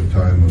live at a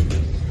time of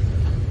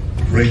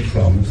great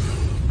promise,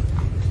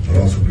 but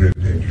also great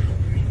danger.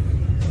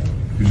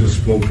 You just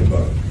spoke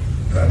about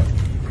that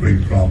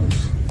great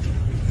promise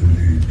in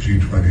the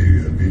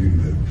G20 meeting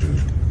that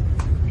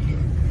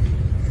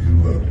you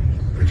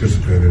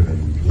participated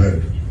and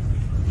led.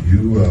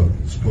 You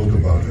spoke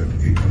about an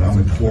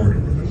economic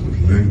corridor that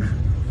would link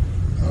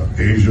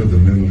Asia, the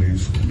Middle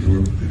East, and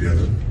Europe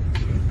together.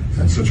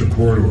 And such a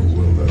corridor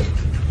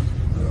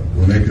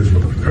will make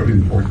Israel a very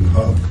important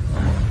hub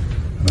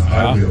and a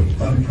highway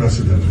of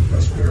unprecedented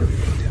prosperity.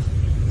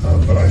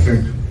 But I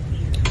think,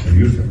 and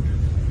you think,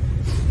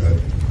 that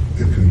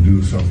it can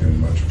do something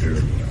much bigger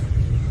than that.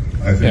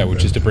 I think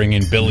which is to bring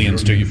in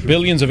billions of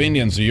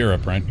Indians to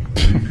Europe, right?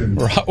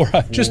 or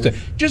just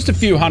a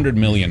few 100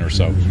 million or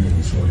so.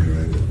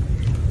 And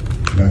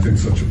I think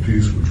such a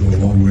peace would go a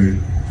long way,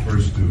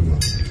 first to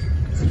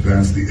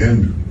advance the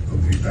end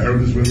of the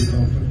Arab-Israeli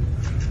conflict,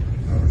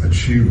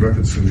 achieve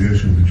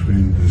reconciliation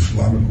between the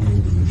Islamic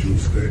world and the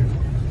Jewish state,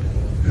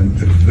 and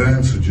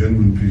advance a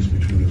genuine peace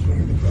between Israel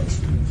and the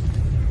Palestinians.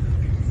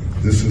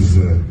 This is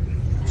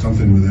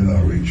something within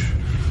our reach.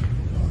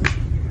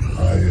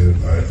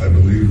 I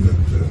believe that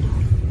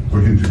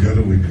working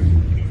together we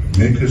can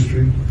make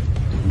history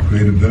and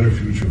create a better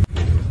future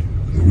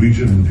for the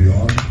region and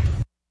beyond.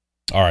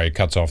 All right, it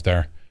cuts off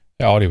there.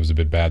 The audio was a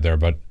bit bad there,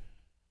 but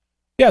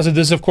yeah, so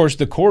this is, of course,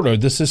 the corridor.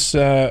 This is,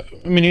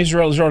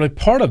 Israel is already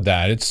part of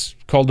that. It's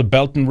called the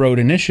Belt and Road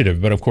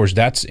Initiative, but of course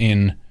that's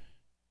in,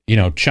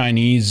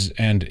 Chinese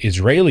and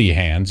Israeli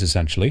hands,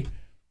 essentially.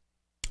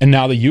 And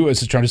now the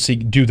U.S. is trying to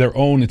do their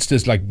own. It's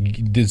just like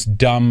this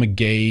dumb,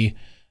 gay,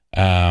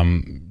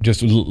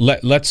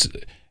 let's...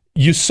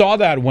 You saw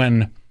that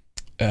when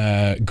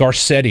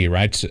Garcetti,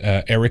 right?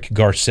 Eric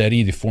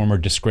Garcetti, the former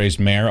disgraced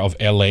mayor of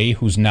L.A.,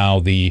 who's now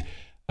the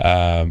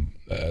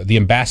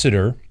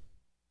ambassador,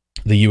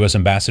 the U.S.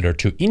 ambassador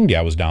to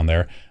India, was down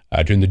there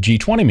during the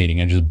G20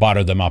 meeting and just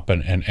buttered them up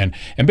and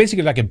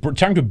basically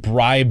trying to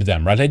bribe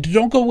them, right? Like,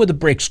 don't go with the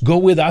BRICS, go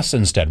with us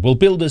instead. We'll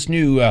build this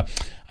new,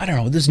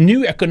 this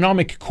new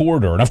economic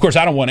corridor. And of course,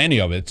 I don't want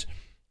any of it.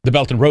 The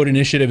Belt and Road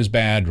Initiative is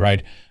bad,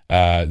 right?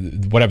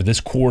 Whatever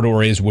this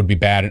corridor is would be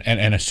bad.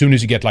 And as soon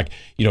as you get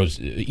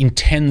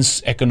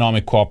intense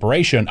economic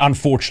cooperation,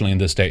 unfortunately in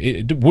this day,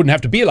 it wouldn't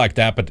have to be like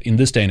that, but in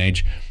this day and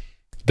age,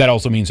 that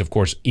also means, of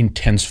course,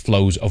 intense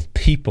flows of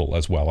people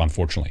as well,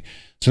 unfortunately.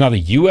 So now the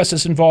U.S.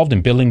 is involved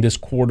in building this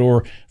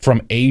corridor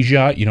from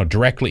Asia,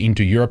 directly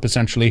into Europe,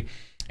 essentially.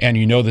 And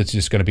that it's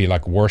just going to be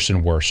worse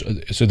and worse.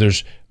 So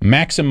there's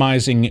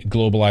maximizing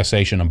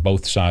globalization on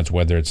both sides,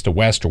 whether it's the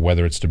West or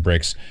whether it's the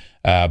BRICS.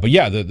 But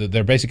yeah,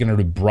 they're basically going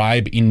to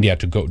bribe India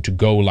to go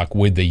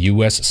with the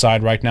U.S.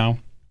 side right now,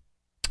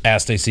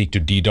 as they seek to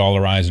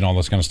de-dollarize and all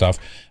this kind of stuff.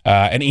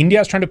 And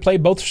India is trying to play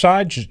both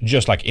sides,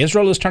 just like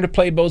Israel is trying to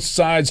play both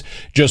sides,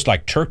 just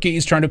like Turkey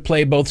is trying to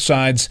play both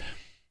sides.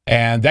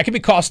 And that could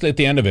be costly at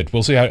the end of it.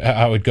 We'll see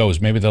how it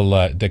goes. Maybe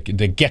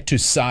they get to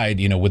side,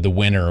 with the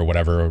winner or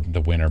whatever,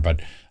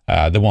 but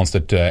the ones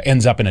that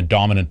ends up in a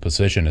dominant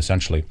position,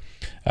 essentially.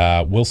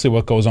 We'll see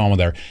what goes on with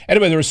there.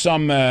 Anyway, there were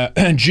some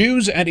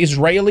Jews and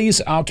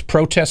Israelis out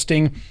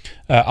protesting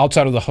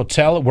outside of the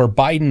hotel where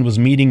Biden was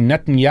meeting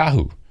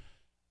Netanyahu.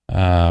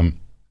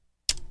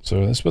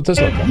 So that's what this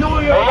looked like.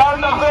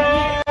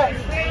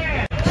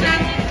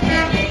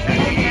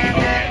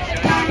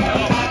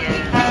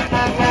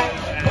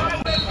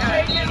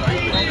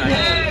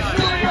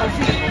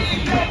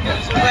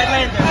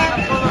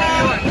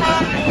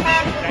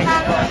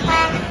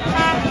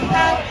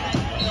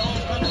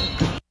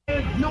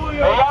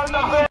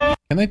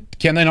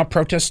 Can they not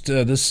protest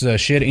this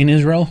shit in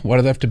Israel? Why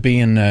do they have to be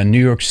in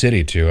New York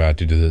City to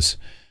do this?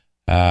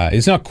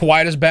 It's not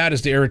quite as bad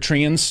as the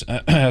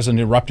Eritreans. Hasn't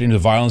erupted into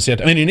violence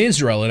yet. I mean, in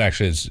Israel, it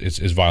actually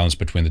is violence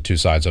between the two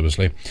sides,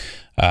 obviously,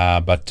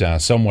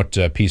 but somewhat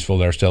peaceful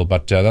there still.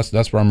 But that's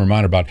what I'm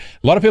reminded about.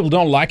 A lot of people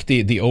don't like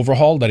the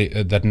overhaul that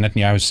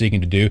Netanyahu is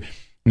seeking to do.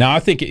 Now, I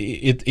think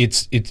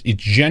it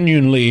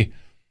genuinely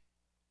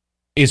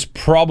is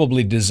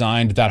probably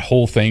designed, that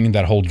whole thing,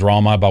 that whole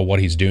drama about what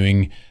he's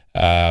doing.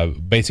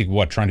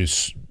 Basically, trying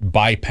to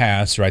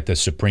bypass, right, the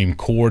Supreme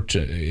Court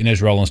in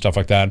Israel and stuff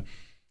like that.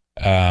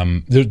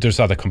 There's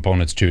other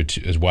components to it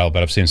as well,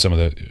 but I've seen some of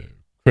the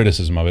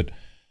criticism of it.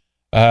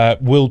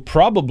 Will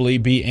probably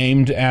be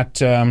aimed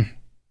at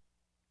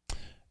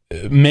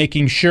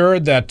making sure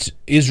that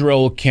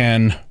Israel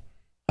can,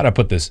 how do I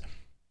put this,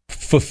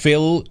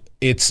 fulfill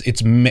its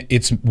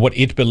what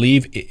it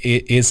believes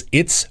is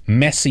its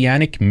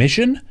messianic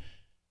mission.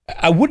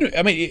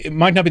 It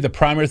might not be the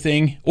primary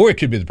thing, or it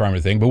could be the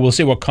primary thing, but we'll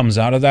see what comes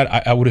out of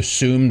that. I would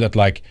assume that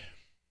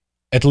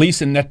at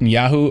least in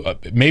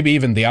Netanyahu, maybe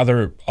even the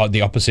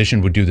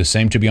opposition would do the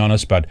same, to be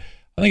honest. But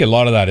I think a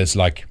lot of that is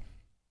like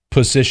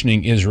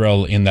positioning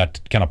Israel in that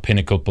kind of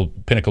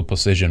pinnacle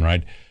position,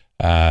 right?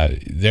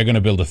 They're going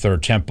to build a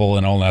third temple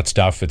and all that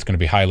stuff. It's going to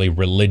be highly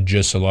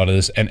religious, a lot of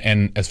this.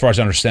 And as far as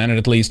I understand it,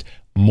 at least,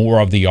 more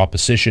of the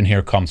opposition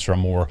here comes from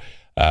more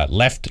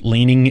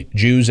left-leaning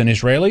Jews and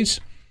Israelis.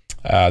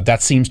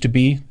 That seems to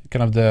be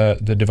kind of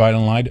the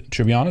dividing line,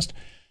 to be honest.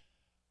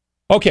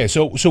 Okay,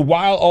 so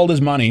while all this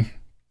money,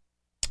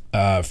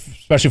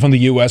 especially from the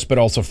U.S., but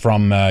also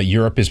from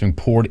Europe, is being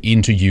poured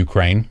into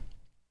Ukraine,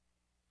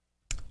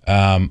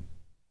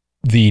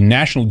 the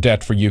national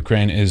debt for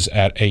Ukraine is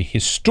at a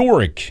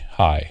historic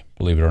high,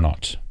 believe it or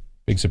not.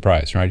 Big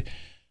surprise, right?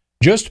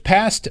 Just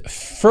past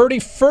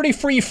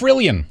 33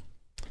 trillion.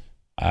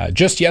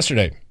 Just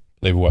yesterday, I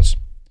believe it was.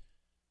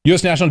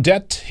 U.S. national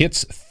debt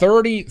hits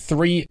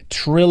 $33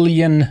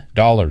 trillion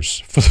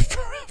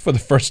for the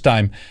first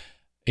time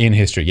in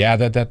history. Yeah,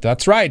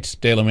 that's right,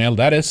 Daily Mail.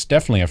 That is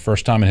definitely a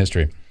first time in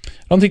history.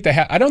 I don't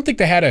think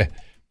they had a,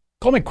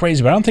 call me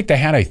crazy, but I don't think they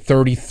had a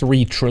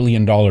 $33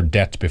 trillion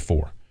debt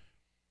before.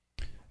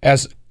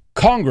 As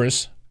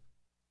Congress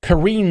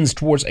careens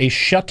towards a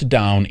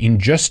shutdown in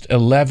just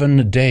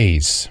 11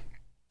 days.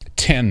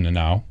 10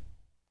 now,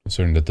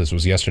 considering that this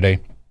was yesterday.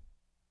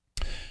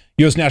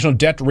 U.S. national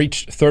debt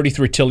reached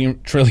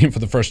 $33 trillion for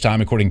the first time,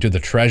 according to the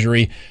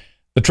Treasury.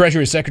 The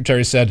Treasury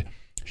Secretary said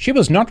she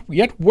was not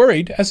yet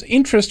worried as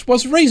interest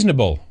was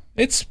reasonable.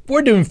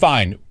 We're doing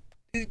fine.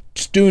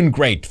 It's doing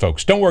great,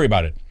 folks. Don't worry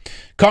about it.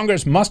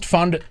 Congress must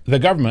fund the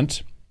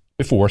government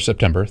before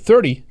September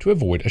 30 to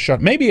avoid a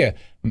shut. Maybe a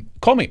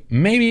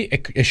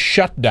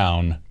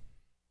shutdown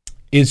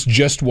is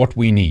just what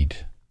we need.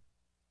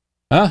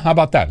 Huh? How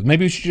about that?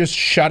 Maybe we should just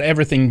shut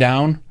everything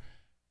down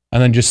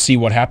and then just see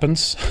what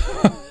happens.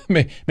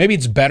 Maybe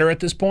it's better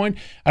at this point.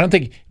 I don't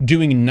think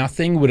doing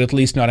nothing would at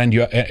least not end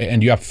you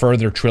up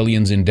further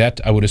trillions in debt,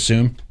 I would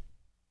assume.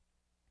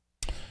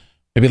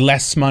 Maybe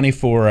less money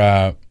for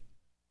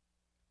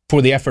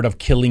the effort of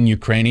killing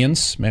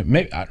Ukrainians.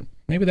 Maybe that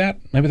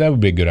would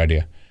be a good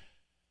idea.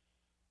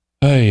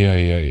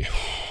 The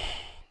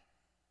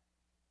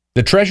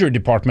Treasury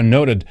Department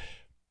noted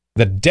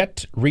that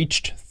debt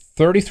reached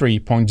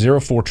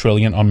 $33.04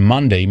 trillion on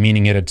Monday,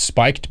 meaning it had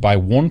spiked by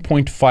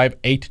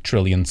 $1.58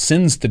 trillion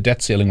since the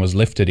debt ceiling was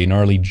lifted in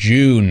early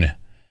June.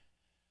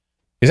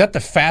 Is that the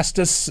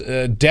fastest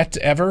debt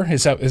ever?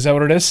 Is that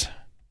what it is?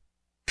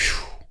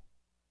 Whew.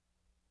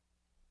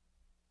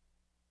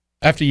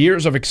 After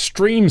years of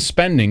extreme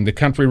spending, the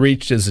country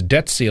reached its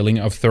debt ceiling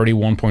of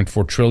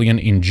 $31.4 trillion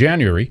in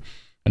January,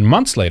 and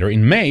months later,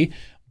 in May,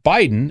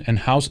 Biden and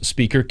House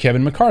Speaker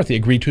Kevin McCarthy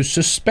agreed to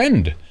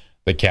suspend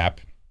the cap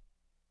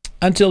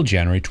until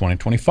January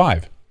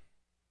 2025.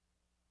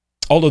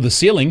 Although the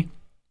ceiling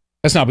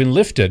has now been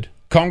lifted,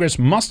 Congress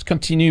must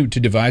continue to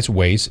devise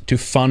ways to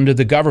fund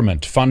the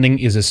government. Funding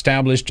is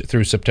established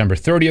through September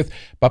 30th,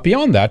 but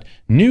beyond that,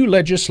 new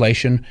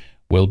legislation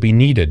will be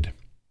needed.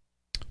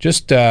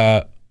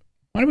 Why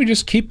don't we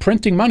just keep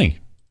printing money?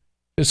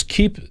 Just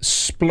keep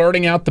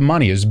splurting out the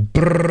money.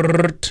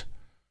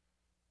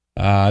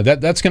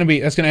 That's going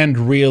to end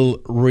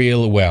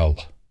real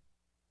well.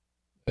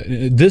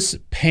 This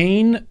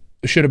pain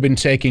should have been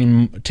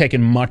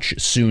taken much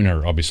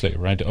sooner, obviously,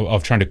 right?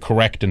 Of trying to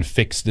correct and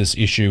fix this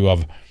issue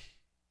of,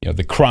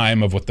 the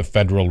crime of what the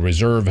Federal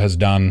Reserve has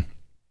done.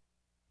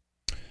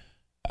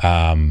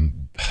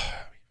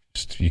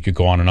 You could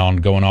go on and on,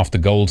 going off the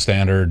gold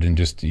standard and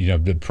just,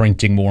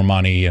 printing more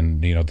money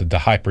and,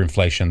 the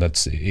hyperinflation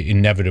that's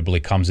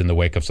inevitably comes in the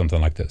wake of something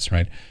like this,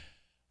 right?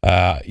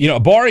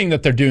 Barring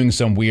that they're doing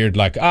some weird,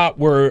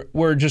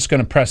 we're just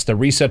going to press the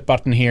reset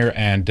button here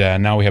and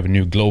now we have a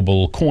new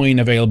global coin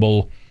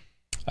available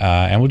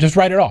and we'll just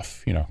write it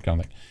off, kind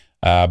of thing.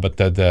 But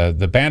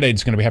the Band-Aid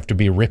is going to have to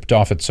be ripped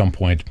off at some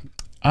point.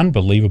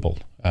 Unbelievable.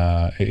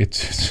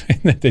 It's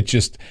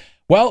just,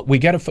 well, we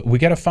got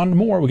to fund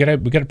more. We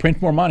got to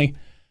print more money.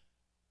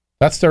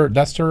 That's their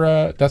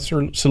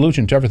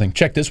solution to everything.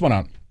 Check this one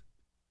out.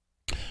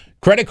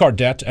 Credit card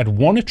debt at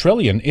 $1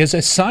 trillion is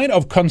a sign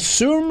of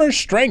consumer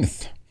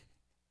strength,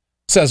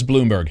 says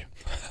Bloomberg.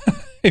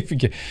 if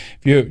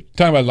you're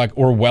talking about like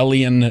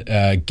Orwellian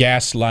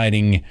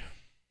gaslighting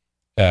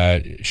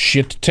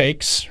shit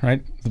takes,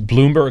 right?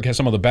 Bloomberg has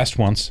some of the best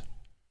ones.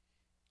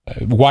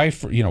 Why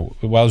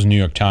it was New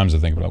York Times, I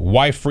think, about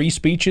why free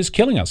speech is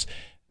killing us.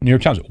 New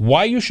York Times,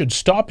 why you should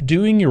stop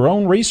doing your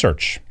own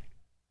research.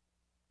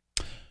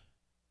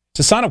 It's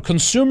a sign of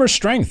consumer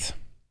strength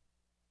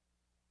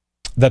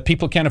that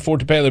people can't afford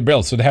to pay their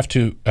bills, so they have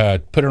to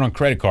put it on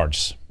credit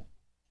cards.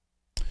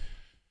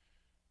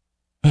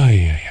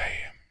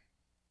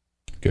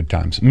 Good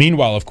times.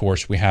 Meanwhile, of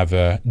course, we have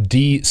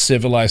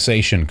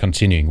de-civilization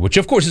continuing, which,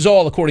 of course, is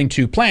all according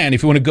to plan.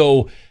 If you want to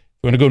go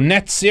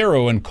net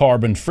zero and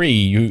carbon free,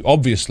 you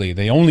obviously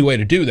the only way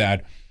to do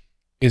that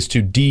is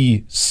to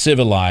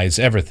de-civilize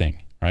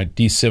everything, right?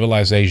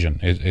 De-civilization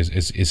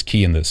is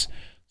key in this.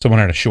 Someone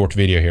had a short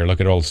video here.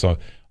 Look at all the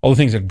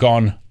things that have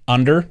gone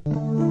under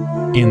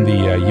in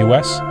the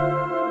U.S.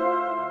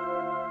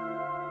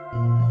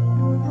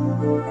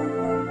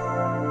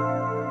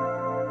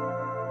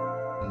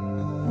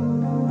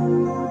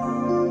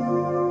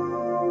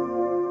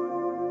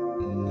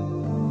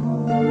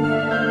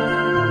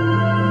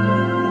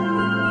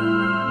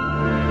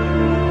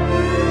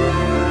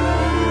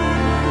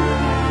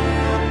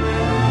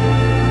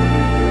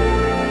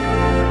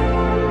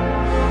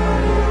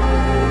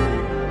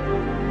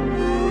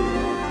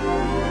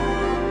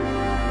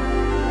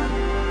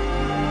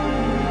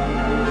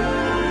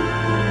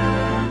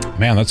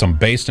 Man, that's some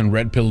based and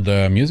red-pilled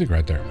music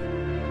right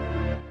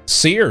there.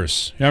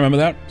 Sears. You remember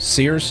that?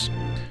 Sears.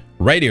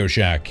 Radio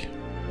Shack.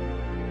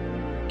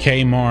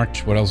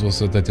 Kmart. What else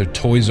was it? The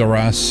Toys R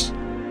Us.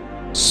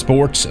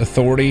 Sports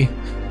Authority.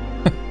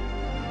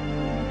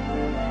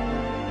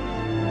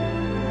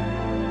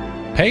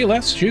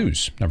 Payless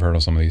Shoes. Never heard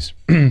of some of these.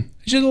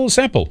 It's just a little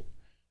sample.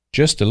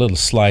 Just a little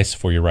slice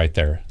for you right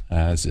there.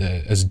 As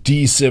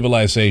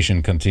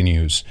de-civilization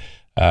continues.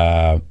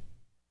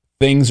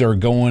 Things are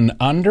going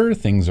under.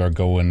 Things are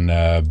going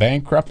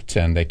bankrupt,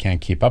 and they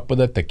can't keep up with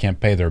it. They can't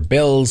pay their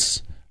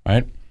bills,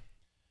 right?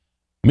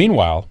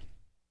 Meanwhile,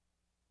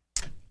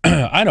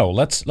 I know.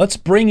 Let's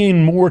bring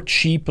in more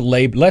cheap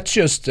labor. Let's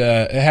just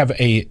have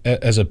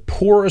as a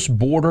porous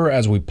border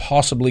as we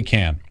possibly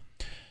can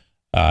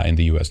in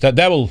the U.S.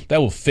 That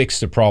will fix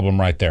the problem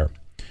right there.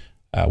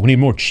 We need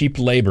more cheap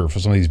labor for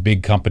some of these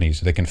big companies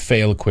so they can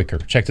fail quicker.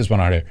 Check this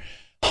one out here.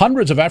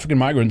 Hundreds of African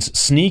migrants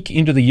sneak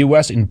into the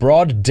U.S. in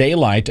broad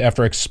daylight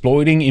after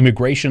exploiting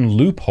immigration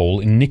loophole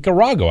in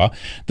Nicaragua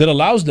that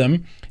allows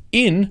them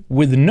in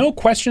with no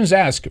questions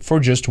asked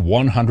for just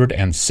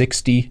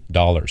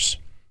 $160.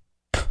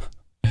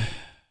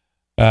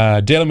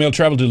 Daily Mail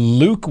traveled to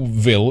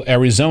Lukeville,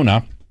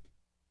 Arizona,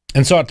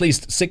 and saw at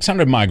least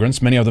 600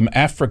 migrants, many of them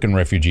African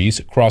refugees,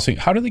 crossing.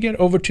 How did they get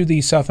over to the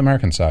South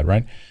American side,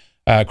 right?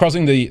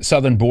 Crossing the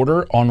southern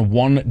border on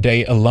one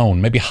day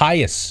alone. Maybe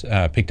Hayes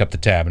picked up the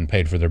tab and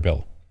paid for their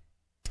bill.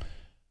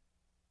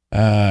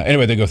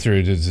 Anyway, they go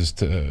through just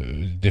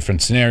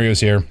different scenarios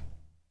here.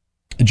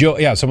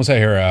 Someone said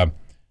here,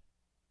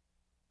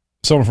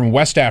 someone from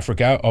West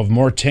Africa of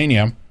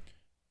Mauritania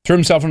threw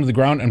himself into the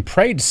ground and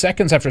prayed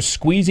seconds after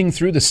squeezing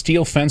through the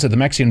steel fence at the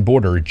Mexican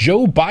border.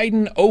 Joe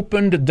Biden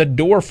opened the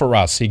door for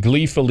us, he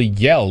gleefully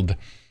yelled,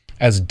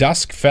 as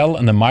dusk fell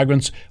and the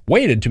migrants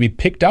waited to be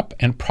picked up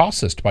and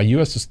processed by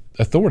U.S.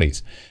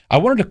 authorities. I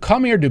wanted to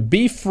come here to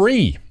be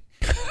free.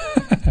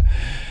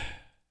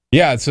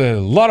 Yeah, it's a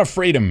lot of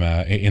freedom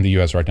in the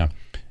U.S. right now.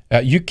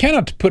 You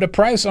cannot put a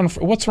price on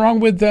what's wrong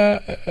with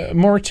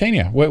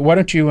Mauritania. Why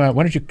don't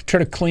you try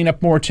to clean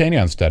up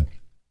Mauritania instead?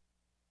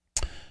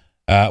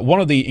 One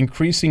of the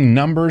increasing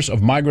numbers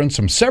of migrants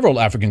from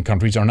several African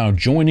countries are now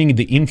joining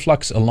the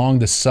influx along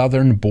the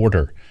southern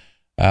border.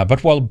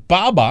 But while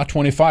Baba,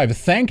 25,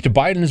 thanked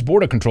Biden's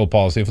border control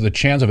policy for the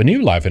chance of a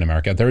new life in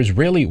America, there is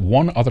really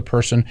one other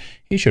person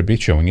he should be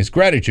showing his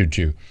gratitude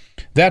to.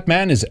 That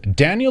man is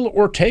Daniel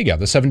Ortega,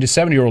 the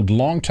 77-year-old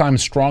longtime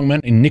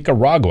strongman in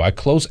Nicaragua, a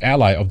close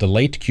ally of the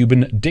late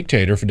Cuban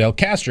dictator Fidel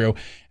Castro,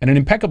 and an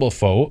impeccable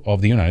foe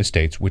of the United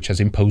States, which has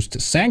imposed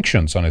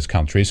sanctions on his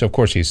country. So, of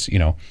course, he's,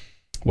 Gaddafi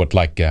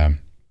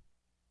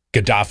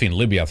in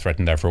Libya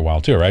threatened there for a while,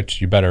 too,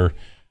 right? You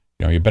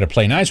better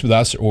play nice with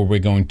us or we're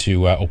going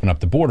to open up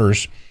the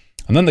borders.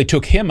 And then they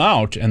took him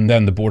out and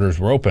then the borders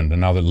were opened.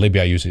 And now that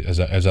Libya uses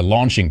it as a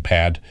launching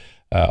pad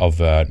of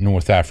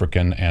North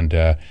African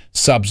and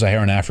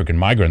sub-Saharan African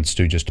migrants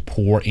to just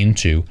pour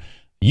into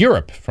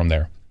Europe from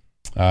there.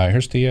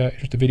 Here's the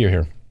video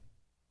here.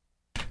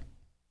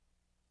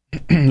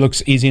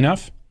 Looks easy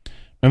enough.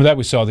 Remember that?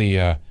 We saw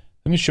let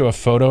me show a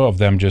photo of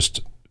them just,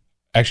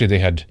 actually they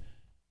had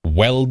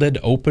welded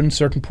open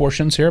certain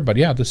portions here. But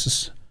yeah, this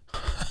is...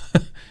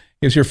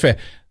 Here's your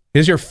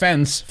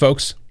fence,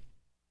 folks.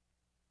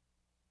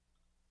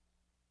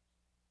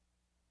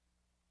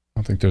 I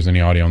don't think there's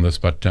any audio on this,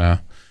 but yeah.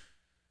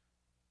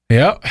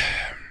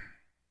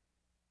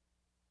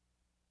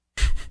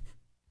 This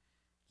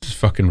is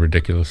fucking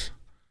ridiculous.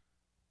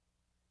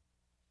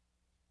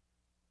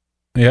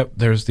 Yep,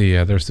 there's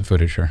the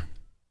footage here.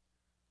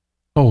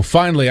 Oh,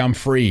 finally I'm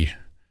free.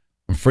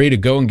 I'm free to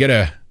go and get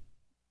a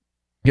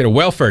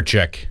welfare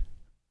check.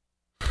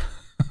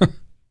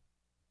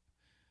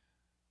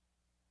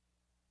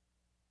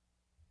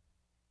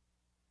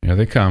 Here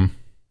they come.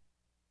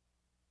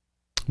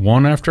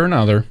 One after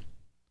another.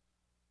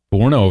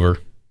 Born over.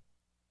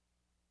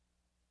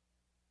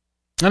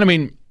 And I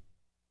mean,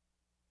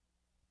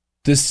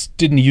 this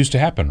didn't used to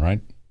happen, right?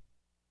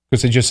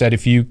 Because they just said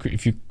if you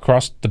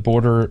cross the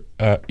border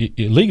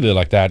illegally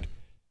like that,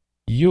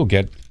 you'll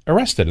get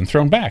arrested and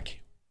thrown back.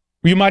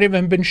 You might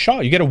even have been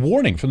shot. You get a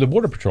warning from the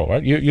Border Patrol,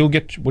 right? You'll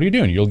get, what are you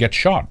doing? You'll get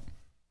shot.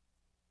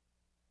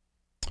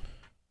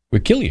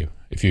 We'll kill you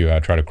if you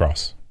try to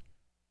cross.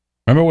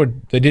 Remember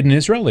what they did in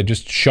Israel? They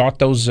just shot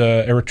those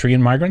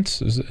Eritrean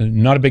migrants. It's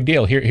not a big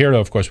deal. Here,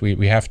 of course,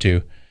 we have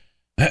to.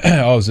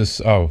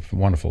 Oh,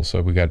 wonderful.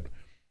 So we got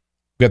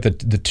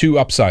the two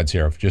upsides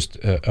here of just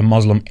a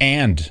Muslim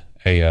and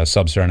a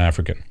sub-Saharan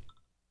African.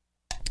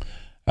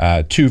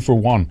 2 for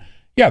 1.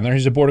 Yeah,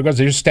 there's the border guards.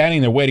 They're just standing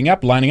there, waiting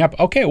up, lining up.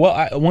 Okay, well,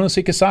 I want to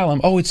seek asylum.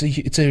 Oh, it's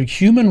a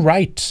human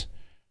right.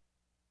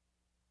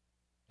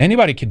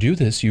 Anybody can do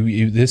this.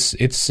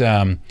 It's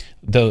the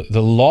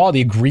law, the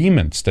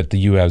agreements that the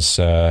U.S.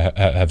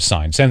 have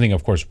signed. Same thing,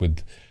 of course,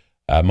 with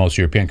most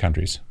European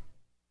countries.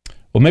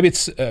 Well, maybe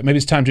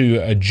it's time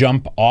to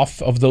jump off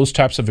of those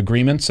types of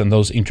agreements and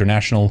those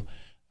international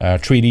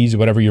treaties,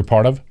 whatever you're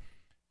part of.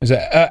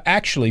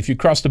 Actually, if you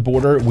cross the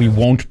border, we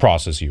won't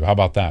process you. How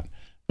about that?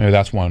 Maybe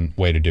that's one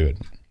way to do it.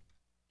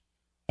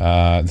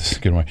 This is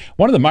a good one.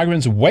 One of the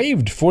migrants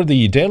waved for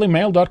the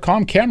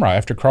dailymail.com camera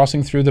after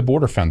crossing through the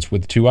border fence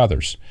with 2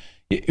 others.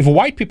 If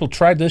white people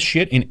tried this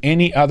shit in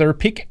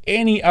pick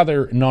any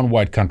other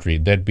non-white country,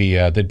 they'd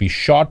be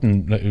shot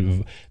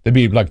and they'd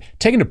be like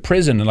taken to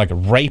prison and like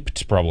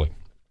raped probably.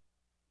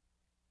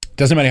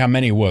 Doesn't matter how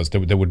many it was, they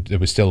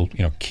would still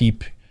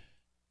keep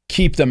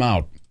them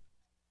out.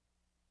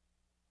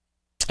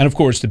 And of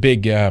course, the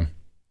big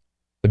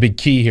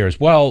key here is,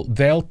 well,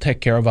 they'll take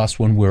care of us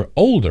when we're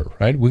older,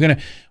 right? We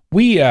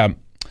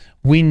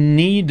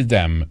need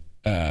them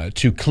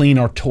to clean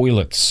our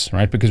toilets,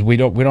 right? Because we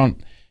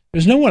don't.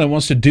 There's no one that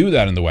wants to do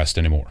that in the West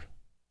anymore,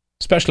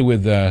 especially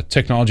with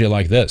technology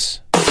like this.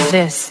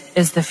 This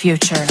is the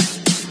future.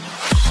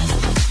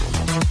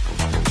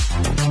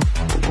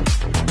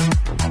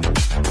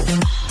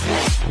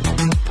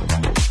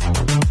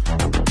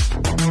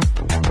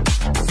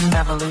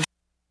 Evolution.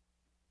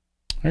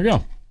 There you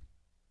go.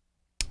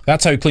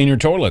 That's how you clean your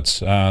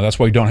toilets. That's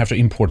why you don't have to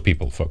import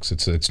people, folks.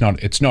 It's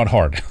not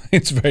hard.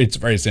 It's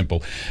very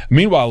simple.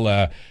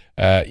 Meanwhile,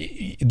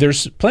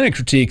 there's plenty of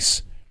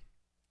critiques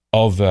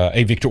of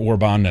Viktor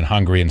Orban and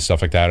Hungary and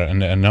stuff like that.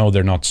 And I know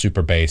they're not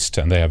super based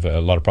and they have a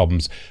lot of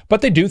problems,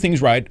 but they do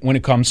things right when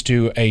it comes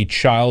to a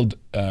child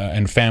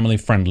and family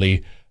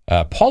friendly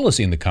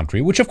policy in the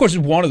country, which of course is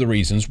one of the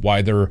reasons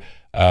why they're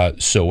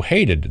so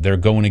hated. They're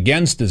going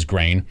against this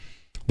grain.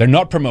 They're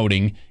not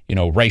promoting,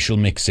 racial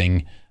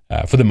mixing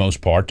for the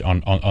most part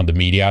on the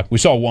media. We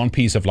saw one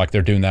piece of like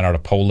they're doing that out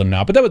of Poland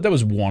now, but that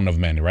was one of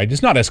many, right?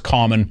 It's not as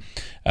common.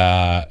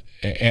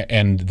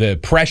 And the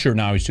pressure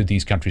now is to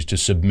these countries to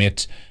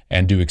submit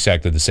and do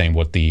exactly the same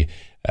what the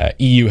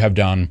EU have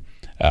done,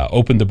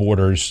 open the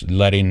borders,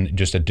 letting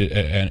just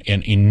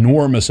an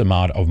enormous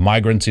amount of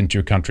migrants into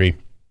your country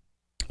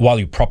while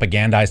you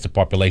propagandize the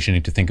population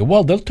into thinking,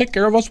 well, they'll take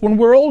care of us when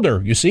we're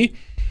older, you see?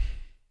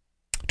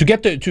 To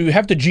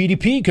have the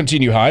GDP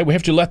continue high, we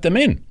have to let them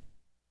in.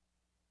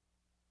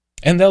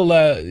 And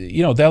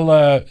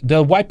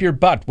they'll wipe your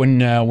butt when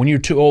you're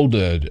too old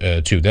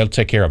to. They'll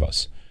take care of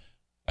us.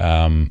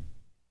 And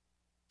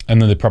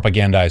then they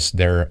propagandize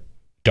their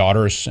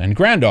daughters and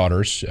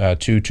granddaughters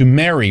to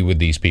marry with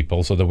these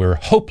people so that we're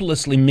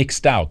hopelessly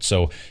mixed out.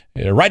 So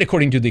right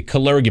according to the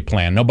Kalergi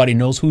plan, nobody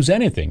knows who's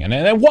anything. And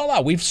then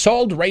voila, we've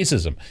solved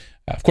racism.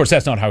 Of course,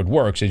 that's not how it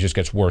works. It just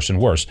gets worse and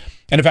worse.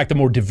 And in fact, the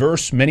more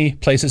diverse many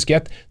places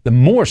get, the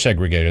more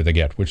segregated they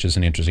get, which is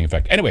an interesting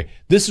effect. Anyway,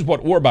 this is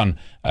what Orban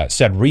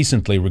said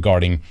recently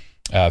regarding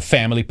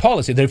family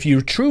policy, that if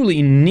you're truly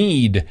in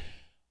need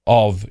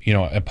of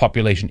a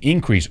population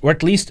increase, or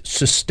at least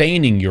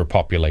sustaining your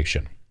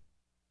population.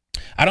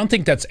 I don't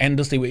think that's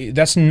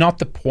that's not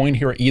the point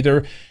here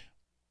either.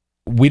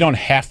 We don't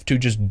have to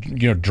just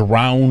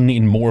drown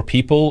in more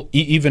people.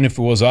 Even if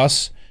it was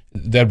us,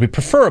 that'd be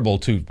preferable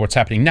to what's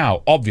happening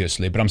now,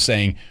 obviously. But I'm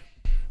saying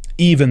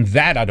even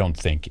that I don't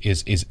think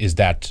is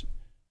that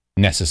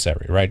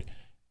necessary, right?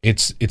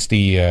 It's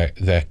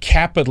the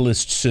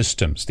capitalist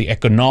systems, the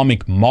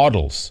economic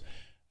models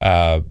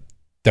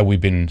that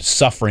we've been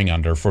suffering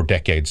under for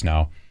decades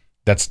now,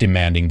 that's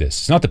demanding this.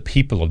 It's not the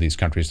people of these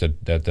countries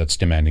that's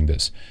demanding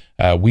this.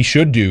 We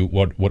should do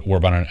what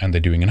Orban and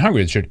they're doing in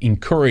Hungary. They should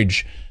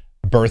encourage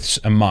births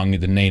among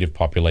the native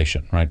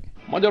population, right?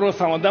 In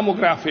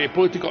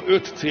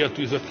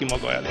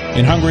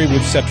Hungary,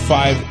 we've set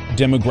 5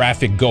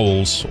 demographic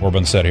goals,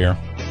 Orban said here.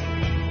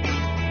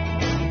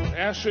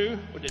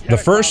 The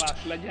first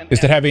is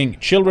that having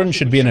children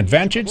should be an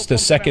advantage. The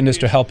second is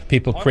to help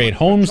people create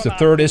homes. The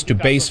third is to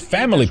base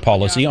family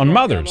policy on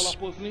mothers.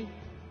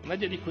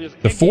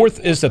 The fourth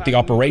is that the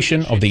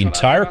operation of the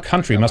entire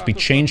country must be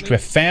changed to a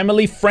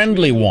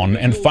family-friendly one.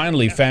 And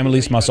finally,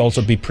 families must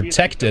also be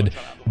protected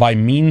by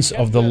means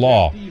of the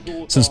law.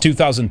 Since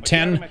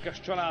 2010,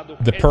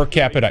 the per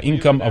capita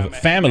income of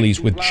families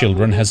with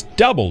children has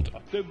doubled,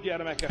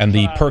 and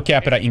the per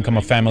capita income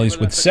of families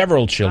with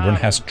several children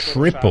has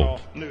tripled.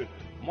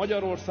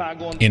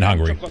 In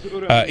Hungary.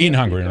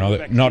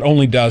 Not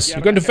only does...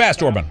 You're going too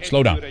fast, Orban.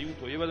 Slow down.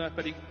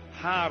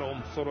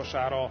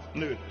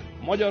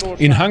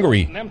 In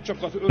Hungary,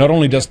 not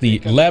only does the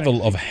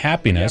level of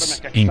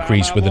happiness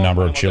increase with the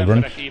number of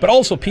children, but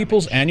also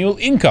people's annual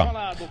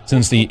income.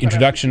 Since the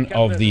introduction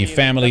of the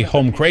Family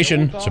Home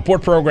Creation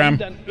Support Program,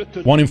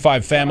 1 in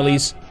 5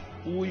 families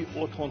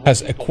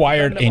has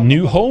acquired a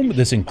new home.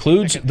 This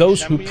includes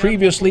those who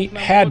previously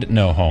had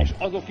no home.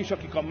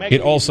 It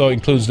also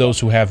includes those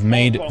who have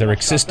made their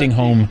existing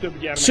home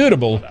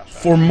suitable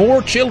for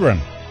more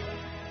children.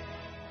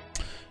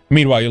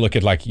 Meanwhile, you look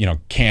at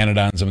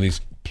Canada and some of these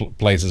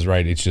places,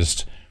 right? It's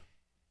just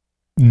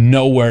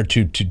nowhere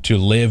to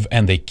live,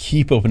 and they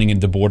keep opening in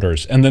the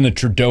borders. And then I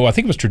think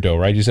it was Trudeau,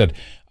 right? He said,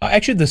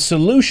 actually the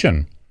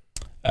solution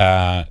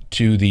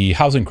to the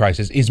housing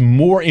crisis is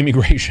more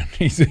immigration.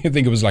 I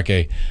think it was like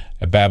a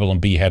Babylon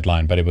Bee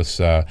headline, but it was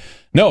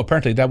no.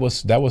 Apparently, that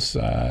was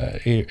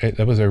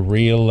a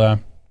real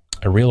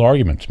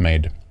argument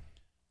made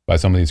by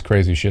some of these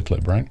crazy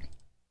shitlib, right?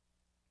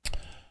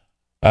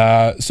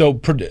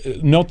 So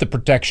note the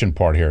protection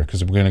part here,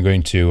 because we're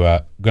going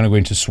to go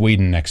into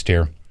Sweden next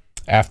year,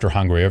 after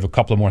Hungary. I have a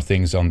couple of more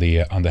things on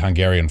the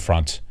Hungarian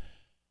front.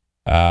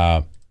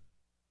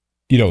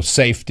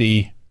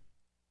 Safety,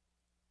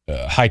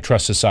 high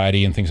trust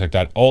society, and things like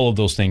that. All of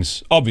those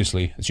things,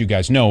 obviously, as you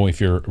guys know, if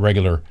you're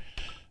regular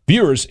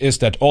viewers, is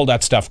that all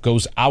that stuff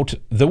goes out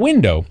the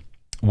window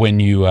when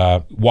you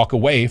walk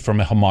away from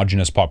a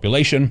homogenous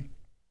population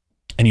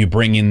and you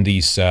bring in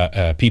these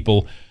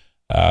people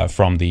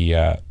from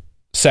the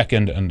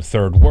second and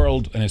third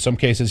world. And in some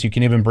cases, you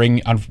can even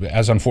bring,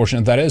 as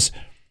unfortunate that is,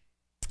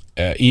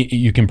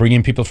 you can bring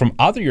in people from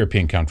other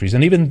European countries.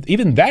 And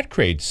even that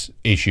creates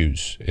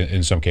issues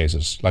in some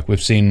cases, like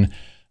we've seen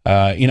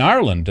in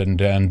Ireland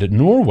and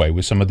Norway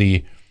with some of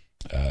the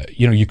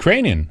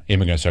Ukrainian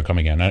immigrants that are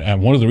coming in.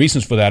 And one of the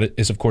reasons for that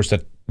is, of course,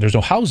 that there's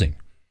no housing.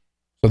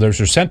 So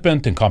there's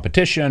resentment and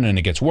competition, and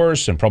it gets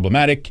worse and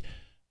problematic,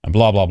 and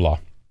blah, blah, blah.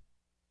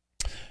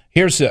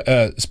 Here's,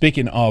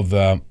 speaking of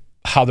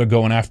how they're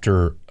going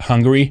after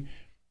Hungary.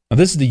 Now,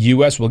 this is the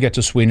U.S. We'll get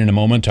to Sweden in a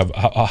moment, of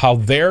how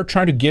they're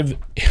trying to give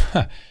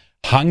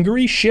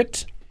Hungary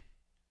shit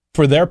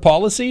for their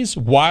policies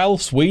while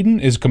Sweden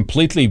is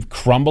completely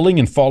crumbling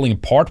and falling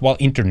apart, while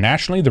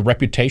internationally the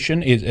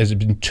reputation has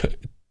been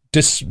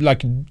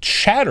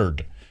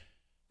shattered.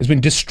 It's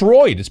been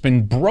destroyed. It's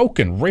been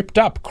broken, ripped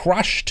up,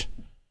 crushed.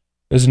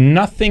 There's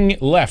nothing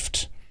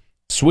left.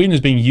 Sweden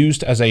is being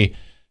used as a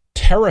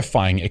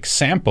terrifying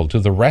example to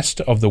the rest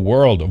of the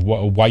world of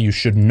why you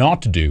should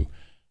not do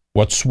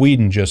what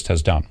Sweden just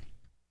has done.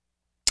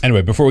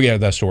 Anyway, before we get to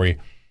that story,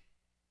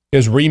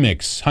 here's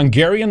Remix.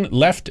 Hungarian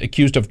left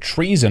accused of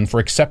treason for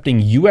accepting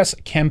U.S.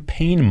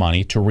 campaign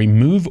money to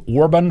remove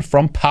Orban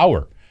from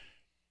power.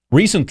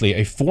 Recently,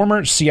 a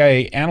former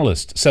CIA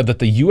analyst said that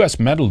the U.S.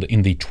 meddled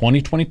in the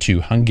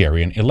 2022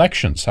 Hungarian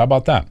elections. How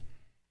about that?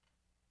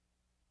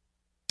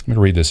 I'm going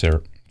to read this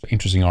here. It's an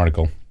interesting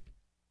article.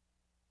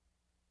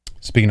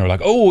 Speaking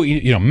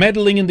of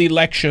meddling in the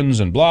elections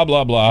and blah,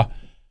 blah, blah.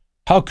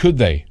 How could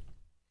they?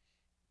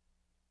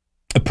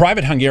 A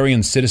private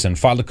Hungarian citizen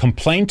filed a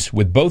complaint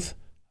with both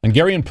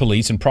Hungarian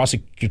police and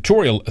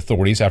prosecutorial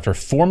authorities after a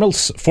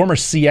former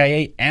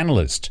CIA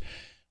analyst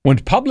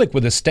went public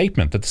with a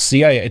statement that the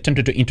CIA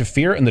attempted to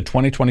interfere in the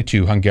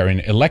 2022 Hungarian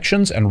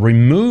elections and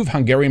remove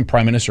Hungarian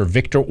Prime Minister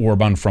Viktor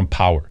Orban from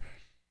power.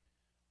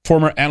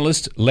 Former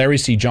analyst Larry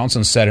C.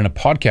 Johnson said in a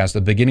podcast at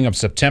the beginning of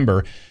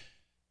September,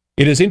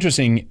 "It is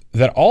interesting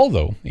that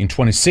although in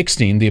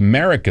 2016 the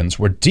Americans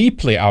were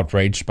deeply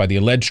outraged by the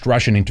alleged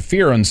Russian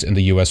interference in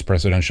the U.S.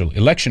 presidential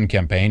election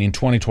campaign, in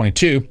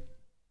 2022,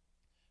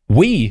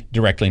 we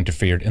directly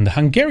interfered in the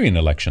Hungarian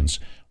elections,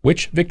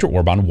 which Viktor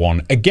Orban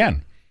won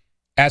again."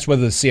 Asked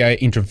whether the CIA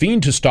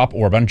intervened to stop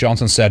Orban,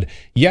 Johnson said,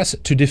 "Yes,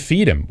 to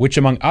defeat him, which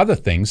among other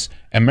things,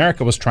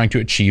 America was trying to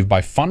achieve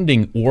by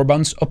funding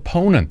Orban's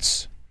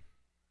opponents."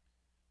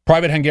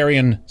 Private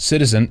Hungarian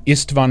citizen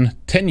Istvan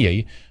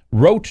Tenyi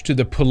wrote to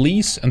the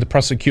police and the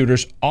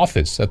prosecutor's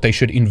office that they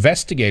should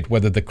investigate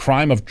whether the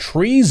crime of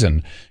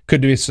treason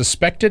could be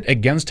suspected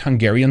against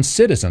Hungarian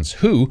citizens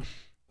who,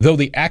 though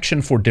the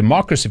Action for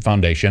Democracy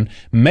Foundation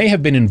may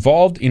have been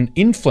involved in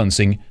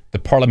influencing the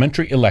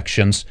parliamentary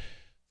elections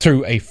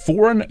through a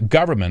foreign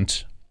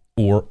government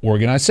or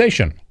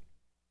organization.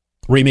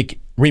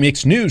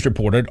 Remix News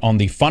reported on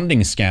the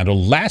funding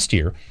scandal last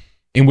year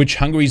in which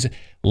Hungary's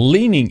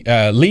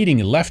leading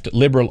left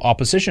liberal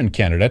opposition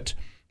candidate,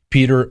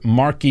 Peter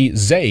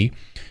Marki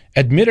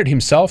admitted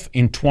himself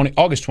in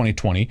August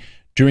 2020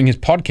 during his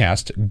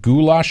podcast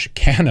Goulash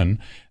Cannon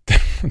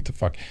what the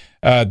fuck,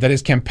 that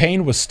his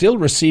campaign was still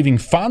receiving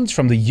funds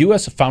from the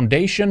U.S.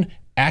 Foundation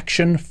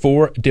Action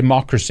for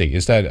Democracy.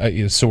 Is that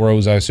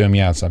Soros, I assume?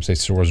 Yes, I'm saying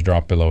Soros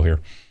drop below here.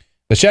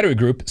 The shadowy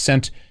group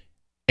sent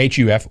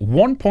HUF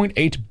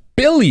 1.8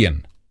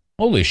 billion,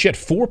 holy shit,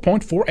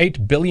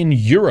 4.48 billion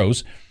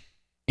euros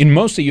in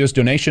mostly U.S.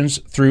 donations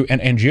through an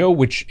NGO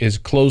which is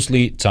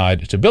closely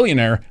tied to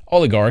billionaire,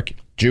 oligarch,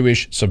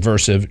 Jewish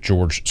subversive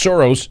George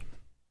Soros.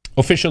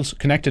 Officials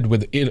connected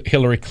with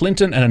Hillary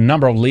Clinton and a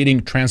number of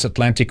leading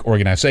transatlantic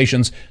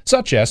organizations,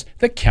 such as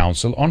the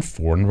Council on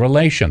Foreign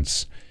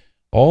Relations.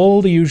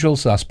 All the usual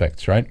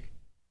suspects, right?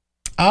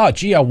 I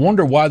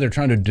wonder why they're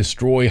trying to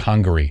destroy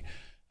Hungary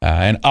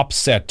and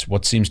upset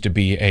what seems to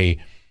be a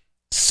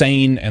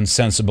sane and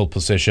sensible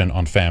position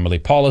on family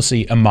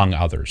policy, among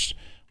others,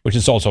 which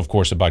is also, of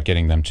course, about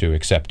getting them to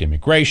accept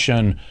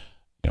immigration,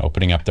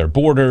 opening up their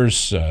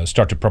borders,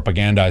 start to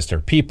propagandize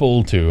their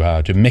people,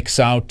 to mix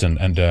out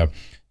and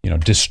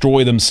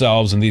destroy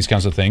themselves and these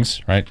kinds of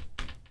things, right?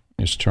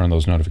 Just turn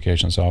those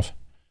notifications off.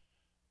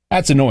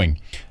 That's annoying.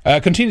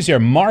 Continues here.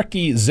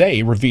 Marki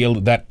Zay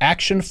revealed that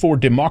Action for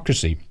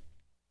Democracy,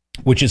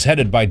 which is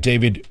headed by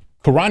David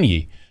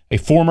Koranyi, a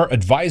former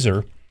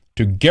advisor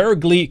to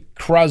Gergely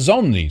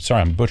Krazoni,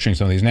 sorry, I'm butchering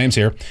some of these names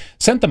here,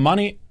 sent the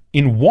money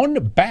in one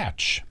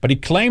batch, but he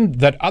claimed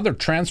that other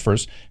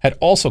transfers had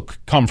also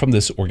come from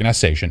this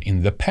organization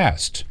in the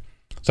past.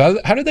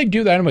 So how did they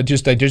do that?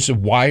 They just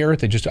wire.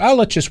 Let's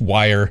just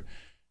wire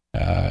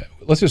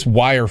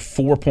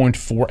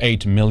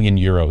 4.48 million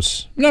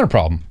euros. Not a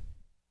problem.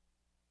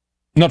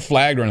 Not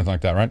flagged or anything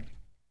like that, right?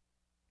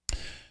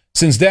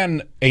 Since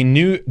then, a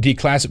new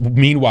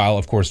meanwhile,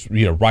 of course,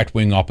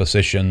 right-wing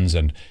oppositions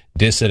and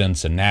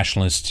dissidents and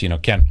nationalists,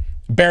 can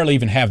barely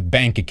even have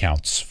bank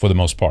accounts for the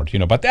most part,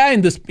 but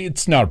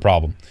it's not a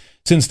problem.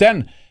 Since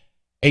then,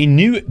 a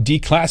new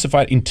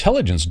declassified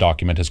intelligence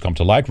document has come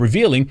to light,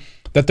 revealing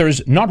that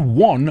there's not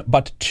one,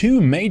 but two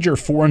major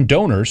foreign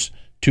donors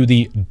to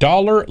the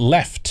dollar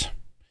left,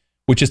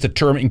 which is the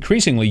term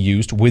increasingly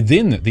used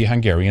within the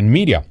Hungarian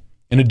media.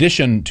 In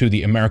addition to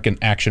the American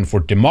Action for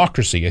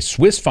Democracy, a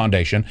Swiss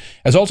foundation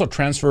has also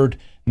transferred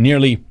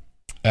nearly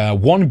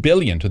 1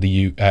 billion to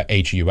the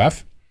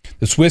HUF.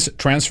 The Swiss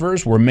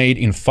transfers were made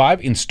in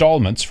 5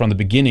 installments from the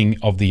beginning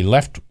of the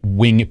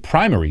left-wing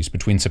primaries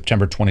between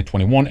September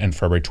 2021 and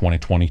February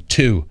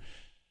 2022.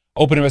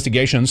 Open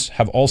investigations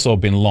have also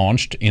been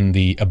launched in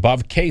the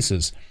above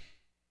cases,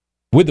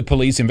 with the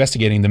police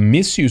investigating the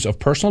misuse of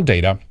personal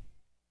data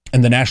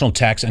and the National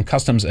Tax and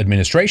Customs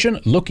Administration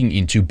looking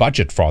into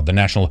budget fraud. The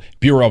National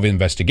Bureau of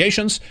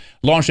Investigations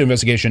launched an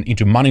investigation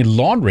into money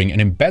laundering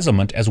and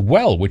embezzlement as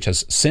well, which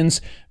has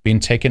since been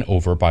taken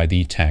over by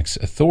the tax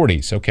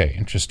authorities. Okay,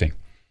 interesting.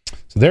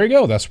 So there you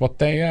go. That's what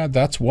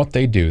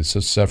they do. So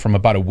it's from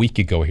about a week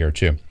ago here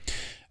too.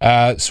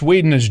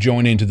 Sweden has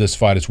joined into this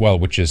fight as well,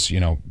 which is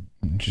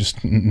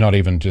just not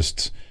even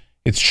just.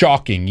 It's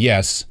shocking,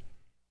 yes,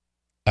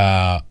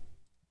 but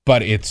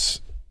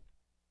it's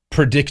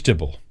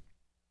predictable.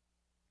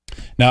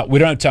 Now, we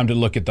don't have time to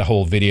look at the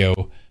whole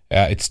video.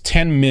 It's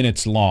 10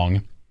 minutes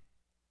long.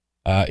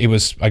 I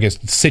guess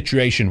the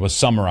situation was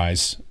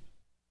summarized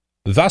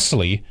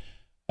thusly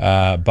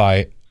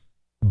by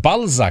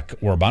Balzak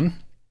Orban,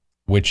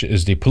 which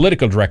is the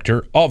political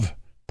director of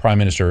Prime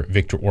Minister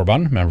Viktor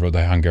Orban, member of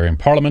the Hungarian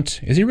parliament.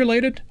 Is he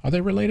related? Are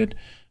they related?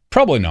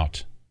 Probably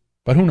not.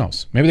 But who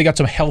knows? Maybe they got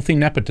some healthy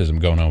nepotism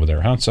going over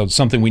there, huh? So it's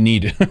something we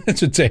need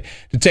to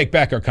take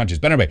back our countries.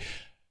 But anyway,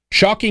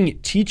 shocking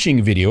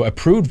teaching video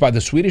approved by the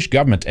Swedish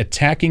government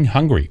attacking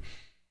Hungary.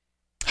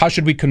 How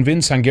should we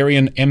convince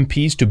Hungarian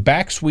MPs to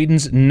back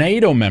Sweden's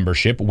NATO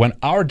membership when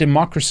our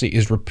democracy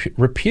is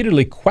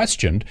repeatedly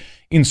questioned,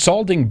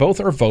 insulting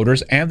both our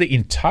voters and the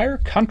entire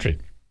country?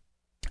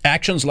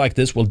 Actions like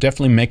this will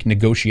definitely make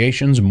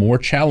negotiations more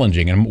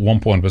challenging. And at one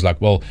point was like,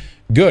 well,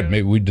 good,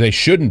 maybe they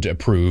shouldn't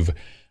approve.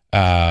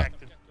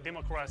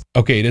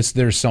 Okay,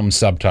 there's some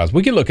subtitles.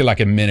 We can look at like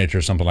a minute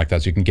or something like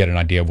that so you can get an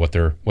idea of what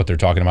they're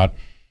talking about.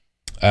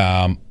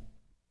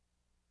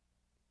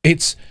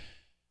 It's,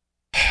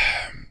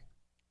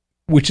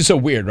 which is so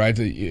weird, right?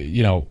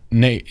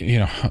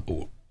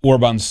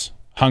 Orban's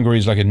Hungary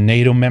is like a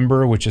NATO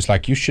member, which is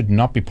like you should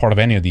not be part of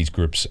any of these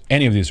groups,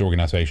 any of these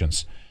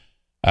organizations.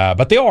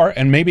 But they are,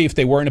 and maybe if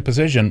they were in a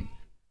position,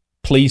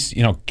 please,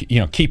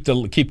 keep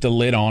the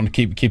lid on,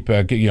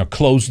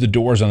 close the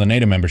doors on the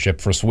NATO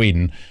membership for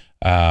Sweden.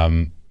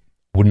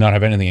 Would not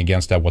have anything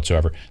against that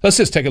whatsoever. Let's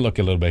just take a look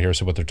a little bit here,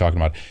 see what they're talking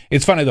about.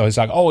 It's funny though. It's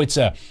like,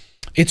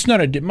 it's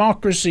not a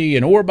democracy,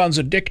 and Orban's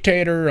a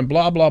dictator, and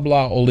blah blah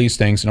blah, all these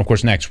things. And of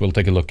course, next we'll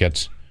take a look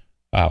at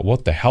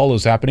what the hell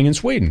is happening in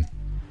Sweden.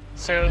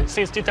 So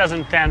since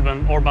 2010,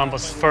 when Orban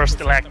was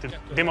first elected,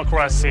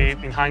 democracy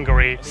in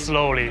Hungary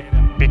slowly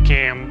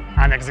became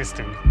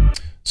non-existent.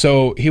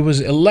 So he was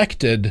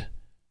elected,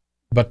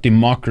 but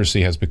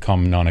democracy has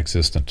become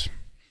non-existent.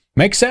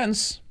 Makes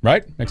sense,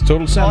 right? Makes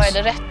total sense. Vad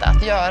är det rätta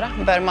att göra?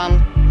 Bör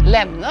man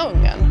lämna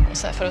Ungern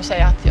för att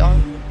säga att jag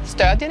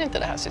stödjer inte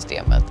det här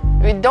systemet?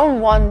 We don't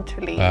want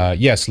to leave.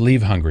 Yes,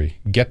 leave Hungary.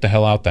 Get the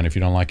hell out then if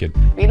you don't like it.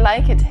 We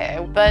like it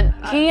here, but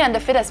he and the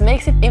Fidesz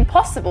makes it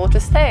impossible to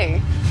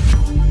stay.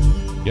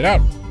 Get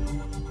out.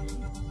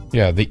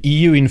 Yeah, the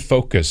EU in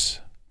focus.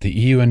 The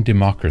EU and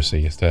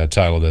democracy is the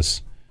title of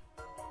this.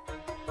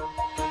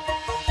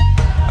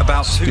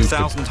 About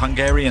 2,000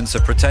 Hungarians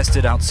have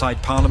protested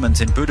outside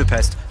Parliament in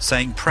Budapest,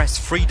 saying press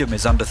freedom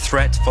is under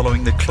threat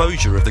following the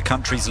closure of the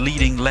country's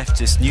leading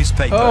leftist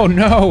newspaper. Oh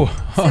no!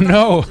 Oh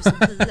no!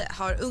 2010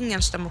 har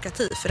Ungerns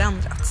demokrati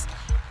förändrats.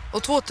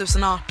 Och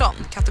 2018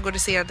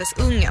 kategoriserades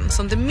Ungern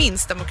som det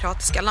minst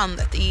demokratiska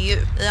landet i EU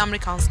i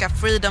amerikanska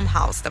Freedom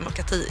House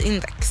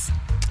Demokratiindex.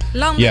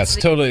 Yes,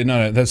 totally.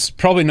 No, that's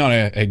probably not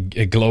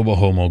a global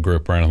homo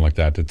group or anything like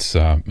that. It's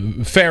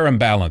fair and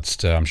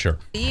balanced, I'm sure.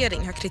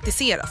 Regering har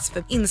kritiserats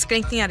för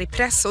inskränkningar i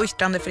press- och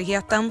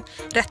yttrandefriheten,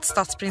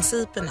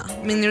 rättsstatsprinciperna,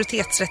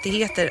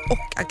 minoritetsrättigheter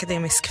och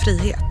akademisk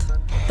frihet.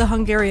 The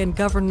Hungarian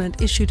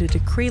government issued a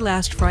decree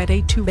last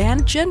Friday to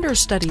ban gender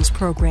studies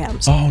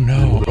programs. Oh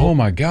no! Oh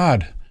my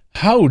God!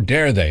 How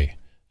dare they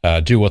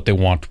do what they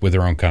want with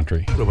their own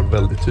country?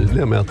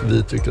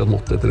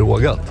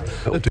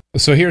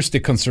 So here's the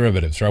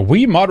conservatives, right?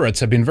 We moderates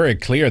have been very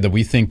clear that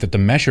we think that the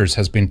measures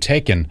has been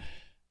taken,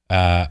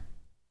 and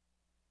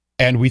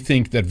we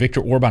think that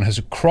Viktor Orban has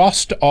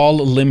crossed all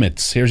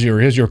limits. Here's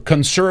your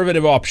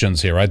conservative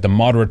options here, right? The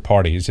moderate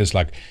party is just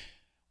like,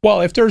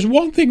 well, if there's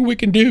one thing we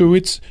can do,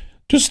 it's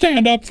to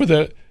stand up for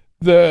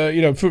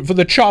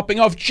the chopping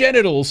off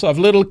genitals of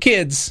little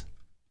kids.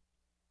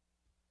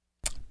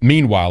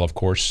 Meanwhile, of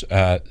course,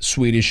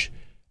 Swedish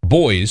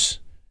boys,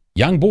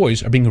 young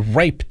boys, are being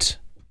raped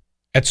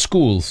at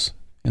schools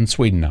in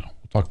Sweden now.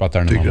 We'll talk about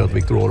that in a moment. Tycker att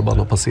Viktor Orbán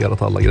har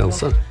passerat alla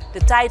gränser. De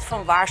tijd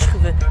van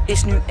waarschuwen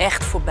is nu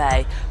echt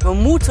voorbij. We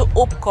moeten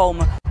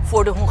opkomen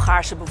voor de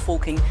Hongaarse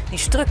bevolking die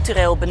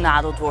structureel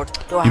benadeld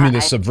wordt door You mean the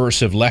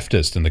subversive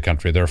leftists in the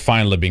country? They're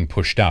finally being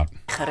pushed out.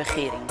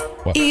 regering.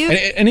 Well,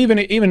 and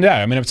even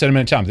that, I mean, I've said it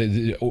many times.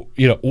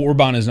 You know,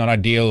 Orban is not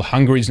ideal.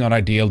 Hungary's not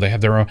ideal. They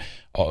have their own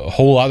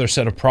whole other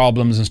set of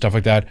problems and stuff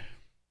like that.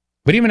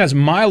 But even as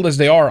mild as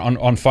they are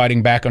on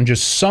fighting back on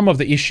just some of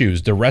the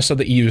issues, the rest of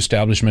the EU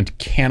establishment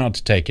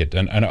cannot take it.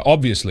 And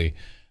obviously,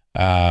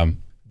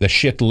 the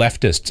shit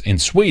leftists in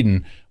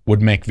Sweden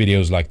would make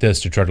videos like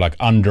this to try to like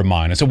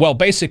undermine. And so,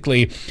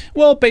 basically,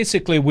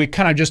 we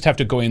kind of just have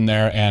to go in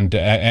there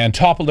and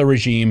topple the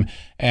regime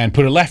and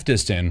put a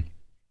leftist in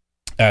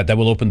that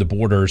will open the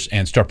borders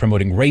and start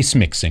promoting race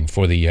mixing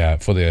for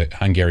the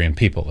Hungarian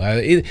people.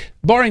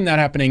 Barring that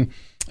happening,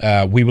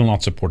 we will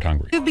not support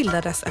Hungary. EU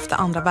bildades efter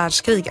andra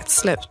världskrigets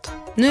slut.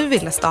 Nu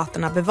ville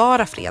staterna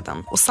bevara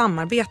freden och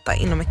samarbeta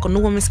inom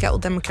ekonomiska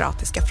och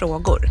demokratiska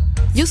frågor.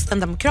 Just den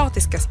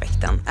demokratiska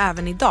aspekten är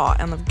även idag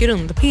en av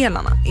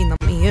grundpelarna inom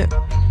EU.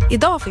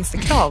 Idag finns det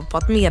krav på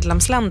att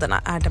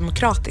medlemsländerna är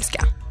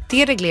demokratiska.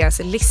 Det regleras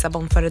i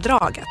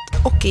Lissabonfördraget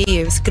och i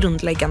EUs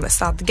grundläggande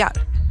stadgar.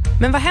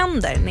 Men vad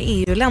händer när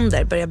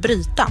EU-länder börjar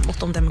bryta mot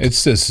de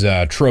demokratiska... It's this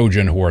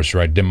Trojan horse,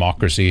 right?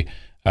 Democracy.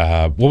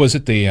 What was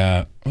it?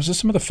 Was it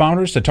some of the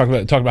founders that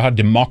talked about how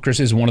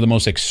democracy is one of the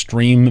most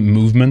extreme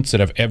movements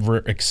that have ever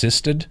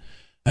existed?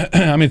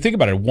 I mean, think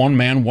about it. One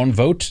man, one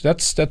vote.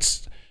 That's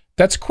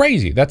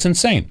crazy. That's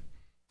insane.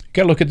 You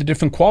got to look at the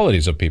different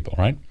qualities of people,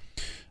 right?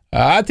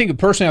 I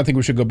think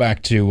we should go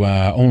back to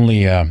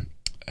only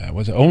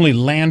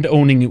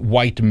land-owning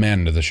white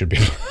men that should be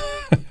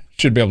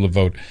able to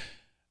vote.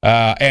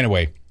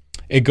 Anyway.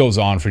 It goes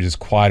on for just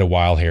quite a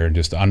while here and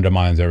just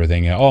undermines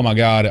everything. Oh my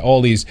God,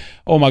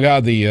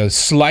 the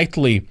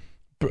slightly,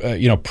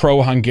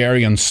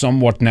 pro-Hungarian,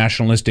 somewhat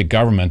nationalistic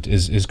government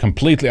is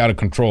completely out of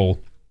control.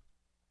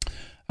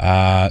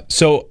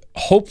 So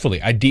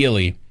hopefully,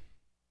 ideally,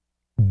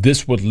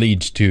 this would lead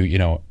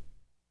to,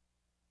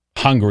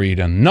 Hungary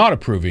to not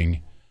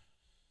approving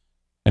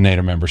a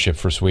NATO membership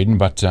for Sweden,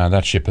 but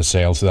that ship has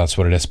sailed, so that's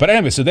what it is. But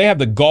anyway, so they have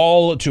the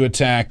gall to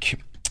attack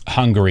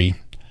Hungary.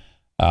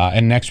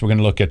 And next, we're going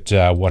to look at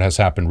what has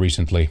happened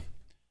recently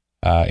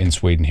in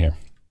Sweden here.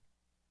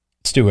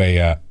 Let's do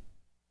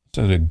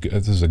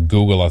this is a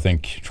Google, I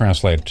think,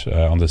 translate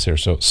on this here.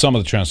 So some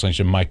of the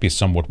translation might be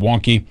somewhat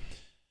wonky.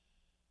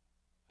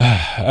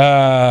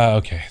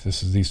 Okay,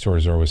 these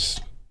stories are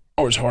always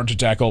hard to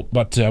tackle,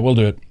 but we'll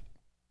do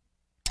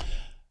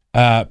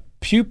it.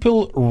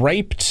 Pupil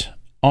raped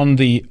on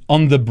the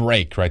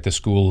break, right? The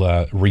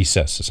school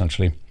recess,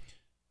 essentially.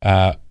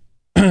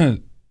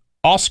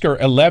 Oscar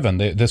 11,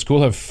 the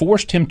school have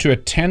forced him to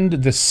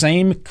attend the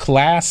same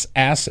class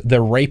as the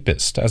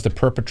rapist, as the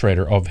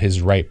perpetrator of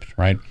his rape,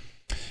 right?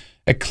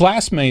 A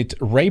classmate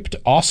raped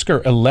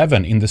Oscar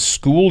 11 in the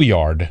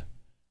schoolyard.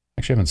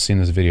 Actually, I haven't seen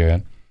this video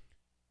yet.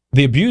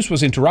 The abuse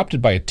was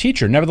interrupted by a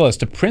teacher. Nevertheless,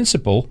 the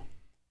principal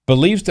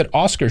believes that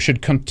Oscar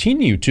should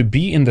continue to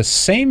be in the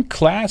same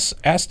class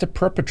as the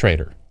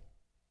perpetrator.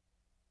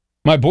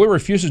 My boy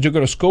refuses to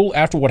go to school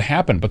after what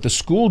happened, but the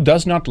school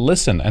does not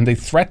listen, and they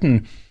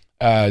threaten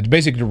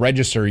basically to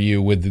register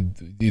you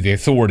with the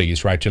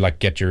authorities, right, to like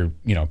get your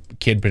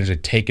kid potentially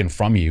taken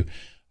from you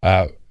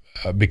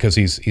because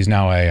he's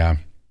now a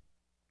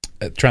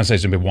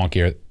translation a bit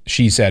wonky.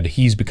 She said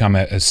he's become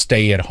a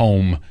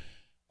stay-at-home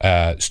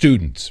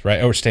student,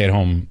 right, or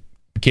stay-at-home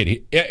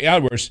kid. In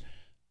other words,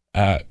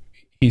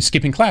 he's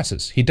skipping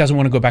classes. He doesn't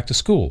want to go back to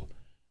school.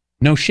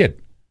 No shit.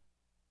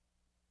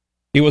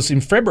 It was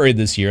in February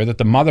this year that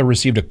the mother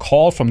received a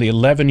call from the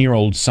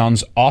 11-year-old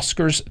son's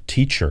Oscar's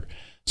teacher.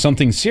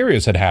 Something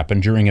serious had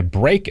happened during a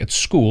break at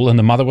school, and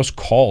the mother was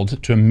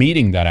called to a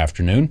meeting that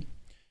afternoon.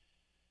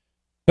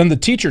 Then the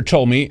teacher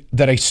told me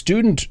that a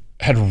student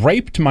had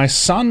raped my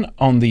son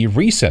on the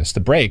recess, the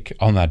break,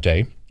 on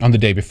the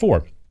day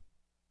before.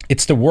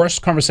 It's the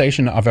worst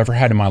conversation I've ever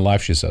had in my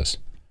life, she says.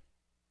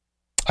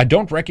 I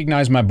don't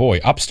recognize my boy.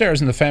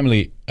 Upstairs in the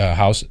family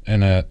house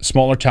in a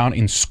smaller town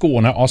in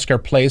Skåne, Oscar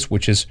Place,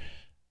 which is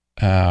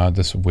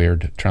this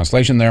weird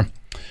translation there.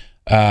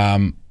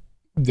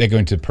 They go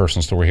into the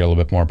personal story here a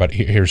little bit more, but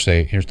here's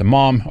the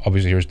mom.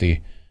 Obviously, here's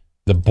the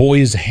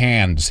boy's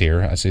hands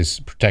here as he's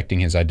protecting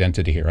his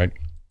identity here, right?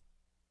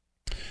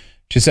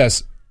 She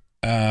says,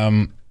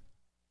 the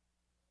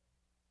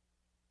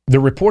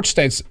report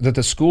states that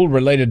the school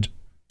related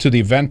to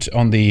the event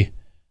on the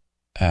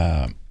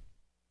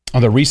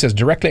recess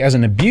directly as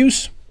an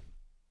abuse,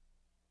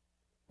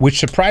 which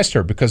surprised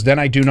her because then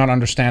I do not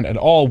understand at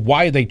all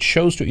why they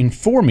chose to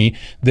inform me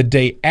the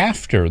day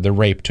after the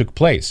rape took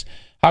place.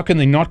 How can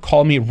they not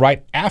call me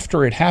right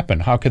after it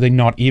happened? How could they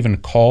not even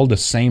call the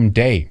same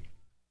day?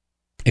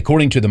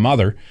 According to the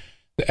mother,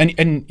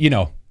 and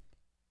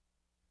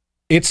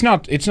it's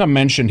not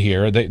mentioned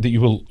here that you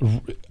will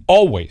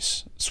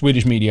always,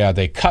 Swedish media,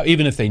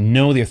 even if they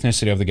know the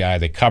ethnicity of the guy,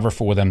 they cover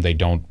for them. They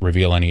don't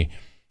reveal any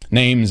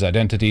names,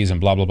 identities, and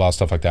blah, blah, blah,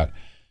 stuff like that.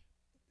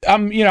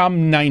 I'm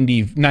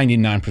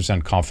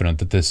 99% confident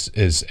that this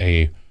is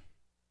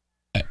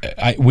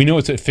we know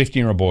it's a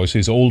 15-year-old boy, so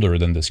he's older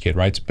than this kid,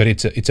 right? But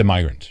it's a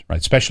migrant, right?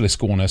 Especially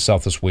Skåne,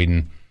 south of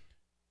Sweden.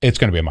 It's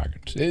going to be a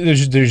migrant.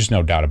 There's just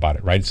no doubt about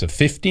it, right? It's a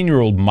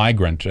 15-year-old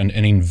migrant, an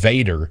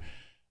invader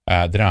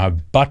that now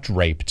have butt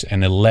raped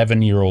an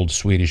 11-year-old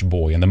Swedish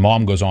boy. And the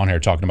mom goes on here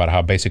talking about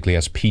how basically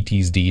has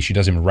PTSD. She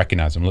doesn't even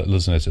recognize him.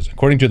 Listen to this.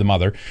 According to the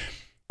mother,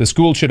 the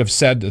school should have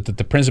said that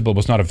the principal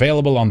was not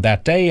available on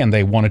that day, and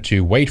they wanted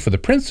to wait for the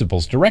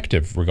principal's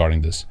directive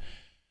regarding this.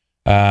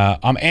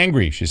 I'm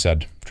angry, she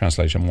said.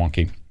 Translation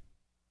wonky.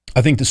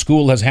 I think the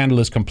school has handled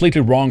this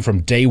completely wrong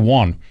from day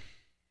one.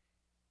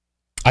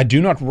 I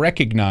do not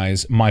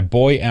recognize my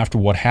boy after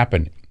what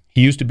happened. He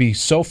used to be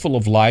so full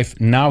of life.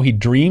 Now he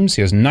dreams,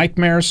 he has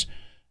nightmares,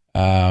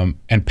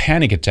 and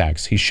panic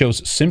attacks. He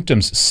shows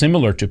symptoms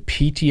similar to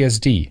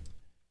PTSD.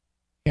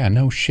 Yeah,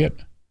 no shit.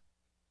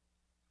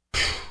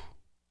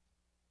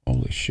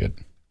 Holy shit.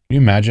 Can you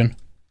imagine?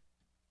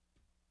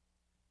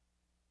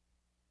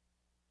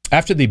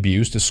 After the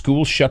abuse, the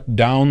school shut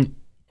down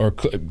or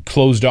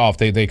closed off.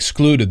 They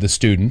excluded the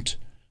student,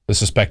 the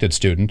suspected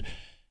student.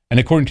 And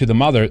according to the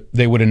mother,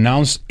 they would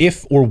announce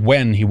if or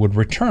when he would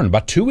return.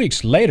 But 2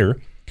 weeks later,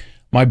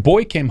 my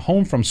boy came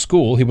home from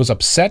school. He was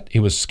upset. He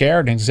was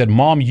scared. And he said,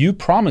 Mom, you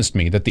promised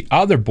me that the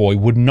other boy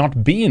would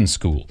not be in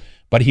school.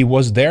 But he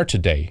was there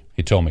today,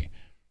 he told me.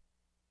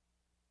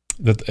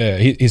 That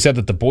he said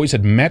that the boys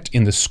had met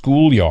in the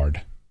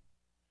schoolyard.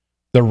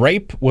 The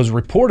rape was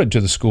reported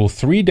to the school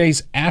 3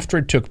 days after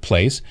it took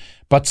place.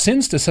 But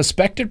since the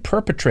suspected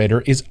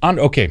perpetrator is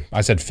okay,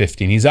 I said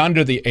 15. He's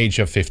under the age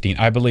of 15.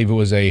 I believe it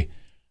was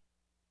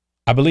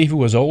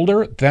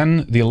older than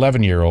the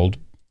 11-year-old.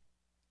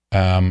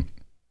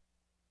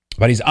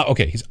 But he's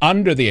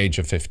under the age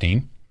of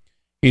 15.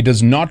 He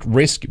does not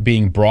risk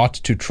being brought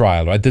to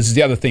trial, right? This is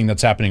the other thing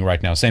that's happening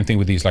right now. Same thing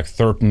with these like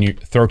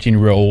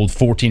 13-year-old,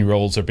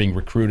 14-year-olds are being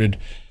recruited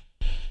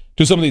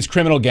to some of these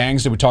criminal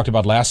gangs that we talked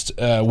about last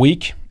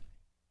week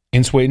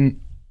in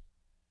Sweden.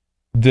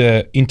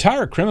 The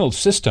entire criminal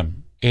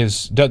system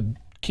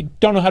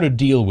don't know how to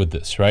deal with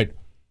this, right?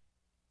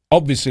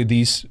 Obviously,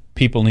 these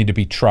people need to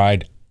be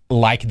tried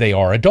like they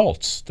are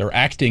adults. They're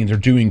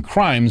doing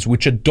crimes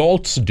which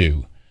adults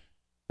do.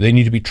 They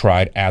need to be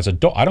tried as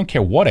adults. I don't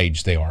care what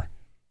age they are.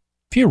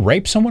 If you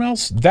rape someone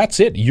else, that's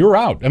it. You're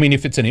out. I mean,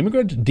 if it's an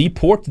immigrant,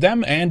 deport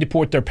them and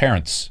deport their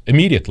parents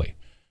immediately.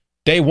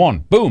 Day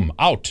one, boom,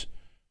 out.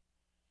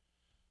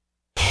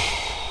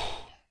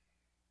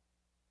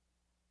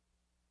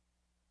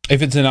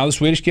 If it's another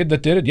Swedish kid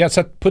that did it, yes,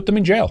 put them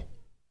in jail.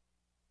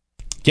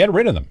 Get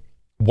rid of them.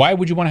 Why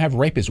would you want to have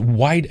rapists?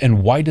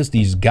 Why does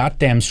these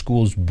goddamn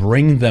schools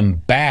bring them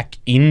back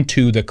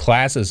into the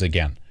classes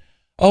again?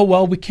 Oh,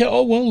 well,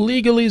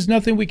 legally is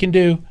nothing we can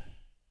do.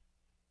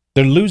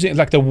 They're losing,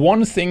 like the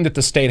one thing that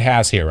the state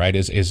has here, right,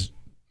 is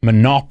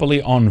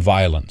monopoly on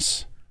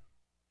violence.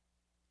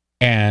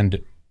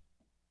 And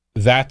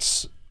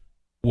that's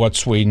what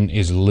Sweden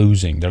is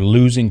losing. They're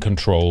losing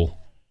control.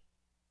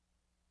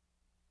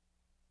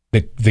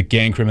 The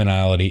gang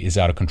criminality is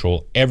out of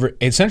control.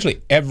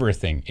 Essentially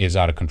everything is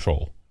out of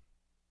control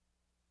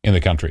in the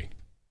country.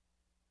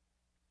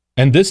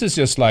 And this is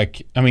just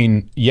like, I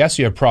mean, yes,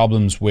 you have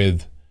problems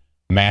with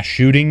mass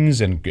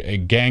shootings and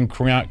gang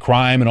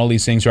crime and all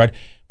these things, right?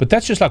 But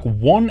that's just like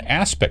one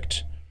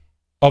aspect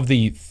of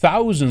the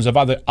thousands of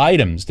other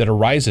items that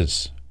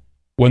arises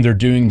when they're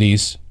doing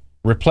these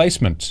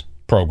replacement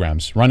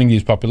programs, running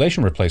these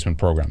population replacement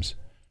programs.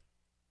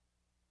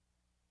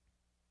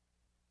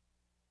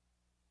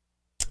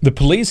 The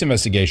police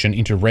investigation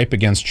into rape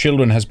against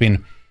children has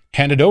been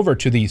handed over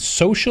to the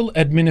social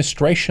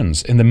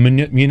administrations in the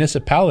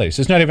municipalities.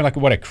 It's not even like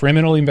a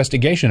criminal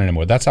investigation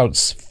anymore. That's how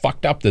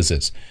fucked up this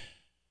is.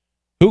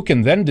 Who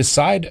can then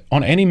decide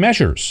on any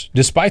measures.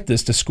 Despite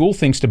this, the school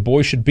thinks the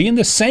boy should be in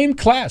the same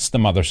class, the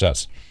mother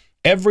says.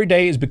 Every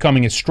day is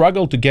becoming a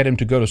struggle to get him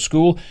to go to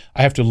school.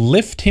 I have to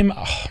lift him.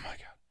 Oh my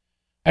God.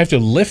 I have to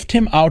lift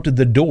him out of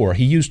the door.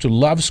 He used to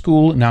love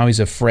school. Now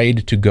he's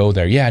afraid to go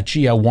there. Yeah,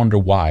 gee, I wonder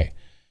why.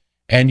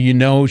 And you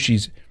know,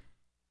 she's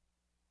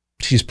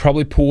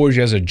probably poor. She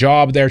has a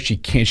job there. She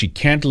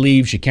can't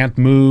leave. She can't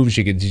move.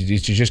 She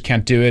just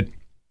can't do it.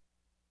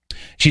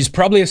 She's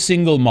probably a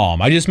single mom.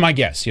 My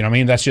guess. You know what I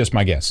mean? That's just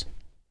my guess.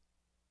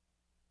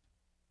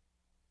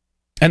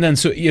 And then,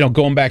 so, you know,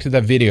 going back to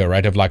that video,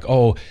 right, of like,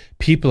 oh,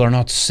 people are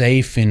not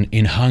safe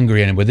in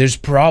Hungary anymore. There's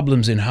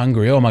problems in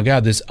Hungary. Oh my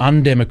God, this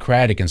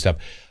undemocratic and stuff.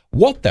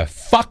 What the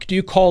fuck do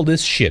you call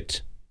this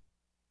shit?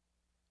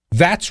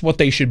 That's what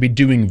they should be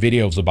doing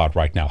videos about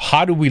right now.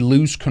 How do we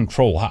lose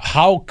control?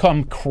 How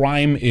come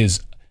crime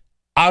is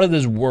out of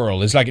this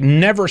world? It's like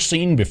never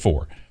seen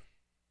before.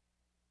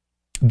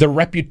 The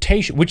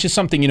reputation, which is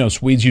something, you know,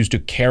 Swedes used to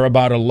care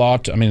about a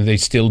lot. I mean, they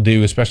still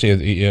do, especially,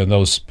 you know,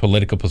 those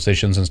political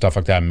positions and stuff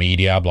like that,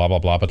 media, blah, blah,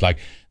 blah. But like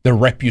the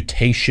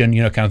reputation,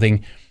 you know, kind of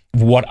thing,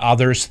 what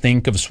others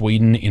think of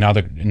Sweden in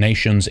other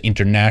nations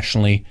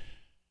internationally.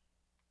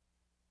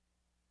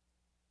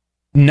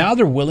 Now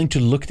they're willing to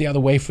look the other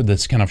way for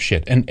this kind of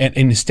shit and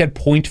instead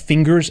point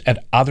fingers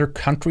at other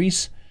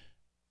countries.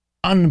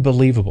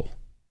 Unbelievable.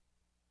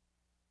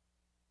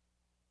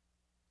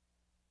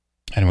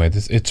 Anyway,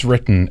 it's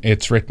written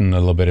a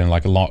little bit in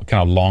like a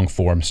kind of long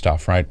form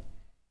stuff, right?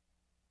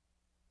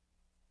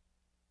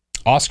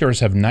 Oscars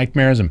have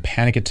nightmares and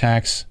panic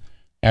attacks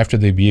after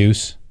the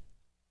abuse.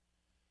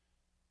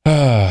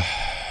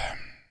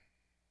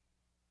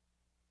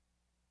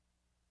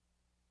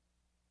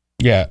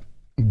 Yeah,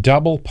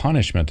 double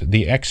punishment.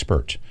 The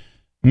expert,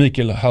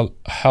 Mikael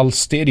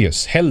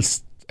Hellstadius,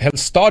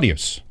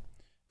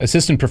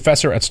 assistant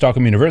professor at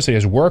Stockholm University,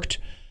 has worked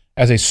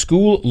as a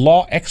school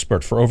law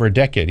expert for over a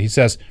decade. He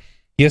says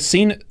he has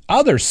seen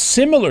other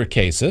similar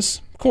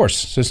cases, of course.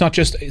 So it's not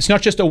just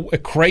a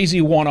crazy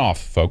one-off,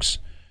 folks.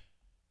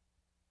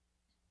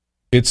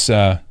 It's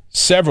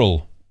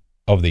several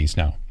of these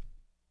now,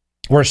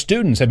 where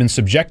students have been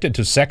subjected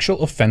to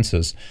sexual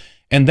offenses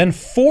and then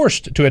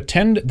forced to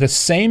attend the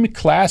same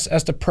class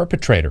as the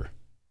perpetrator.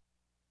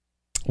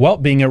 Well,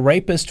 being a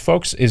rapist,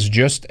 folks, is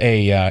just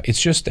a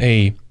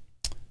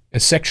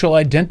sexual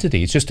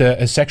identity. It's just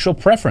a sexual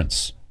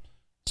preference.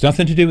 It's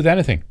nothing to do with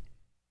anything.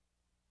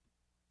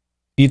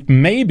 It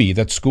may be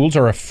that schools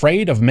are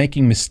afraid of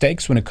making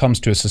mistakes when it comes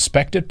to a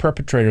suspected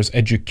perpetrator's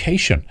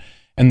education,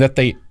 and that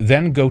they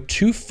then go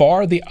too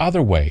far the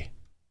other way.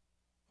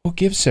 Who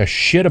gives a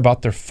shit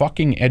about their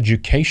fucking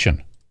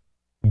education?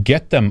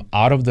 Get them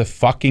out of the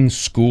fucking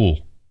school.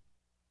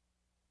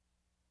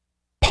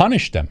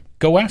 Punish them.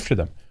 Go after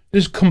them.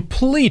 There's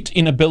complete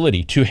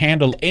inability to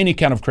handle any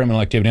kind of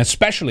criminal activity,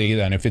 especially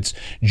then if it's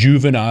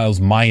juveniles,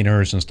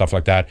 minors, and stuff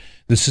like that.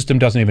 The system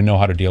doesn't even know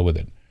how to deal with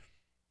it.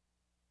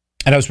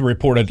 And as we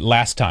reported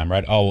last time,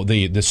 right? Oh,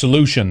 the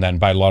solution then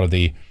by a lot of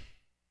the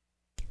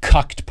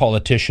cucked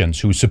politicians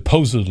who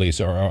supposedly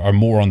are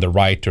more on the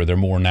right, or they're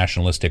more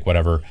nationalistic,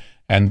 whatever,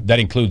 and that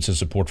includes the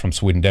support from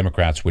Sweden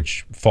Democrats,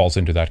 which falls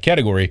into that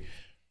category,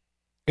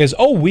 is,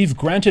 we've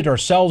granted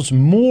ourselves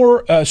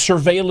more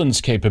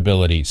surveillance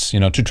capabilities,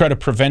 to try to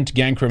prevent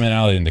gang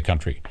criminality in the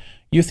country.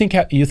 You think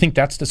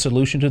that's the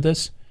solution to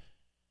this?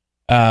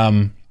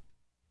 Have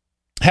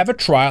a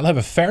trial, have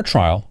a fair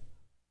trial.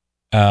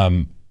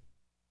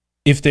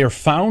 If they're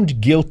found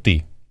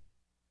guilty,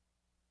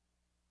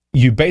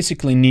 you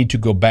basically need to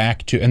go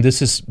back to, and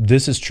this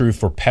is true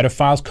for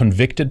pedophiles,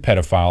 convicted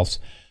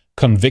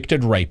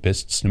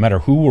rapists, no matter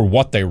who or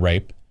what they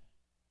rape,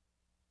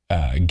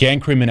 gang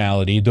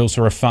criminality, those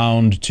who are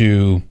found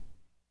to,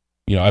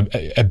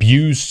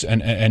 abuse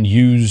and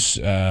use,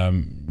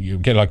 you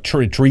get like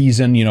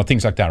treason,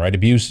 things like that, right?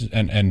 Abuse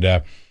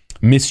and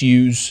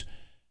misuse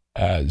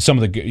some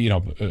of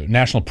the,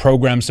 national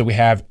programs that we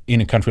have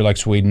in a country like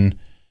Sweden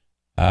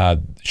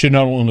should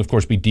not only, of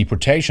course, be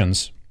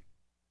deportations.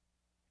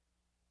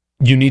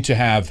 You need to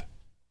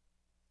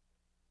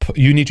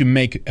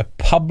make a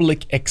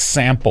public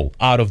example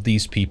out of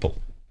these people.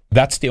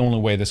 That's the only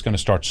way that's going to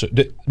start. So,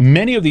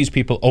 many of these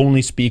people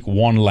only speak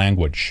one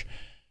language,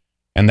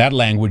 and that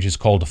language is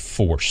called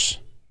force.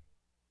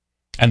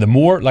 And the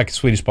more, like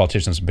Swedish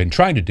politicians have been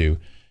trying to do,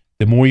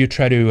 the more you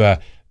try to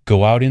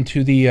go out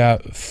into the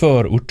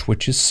förort,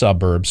 which is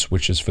suburbs,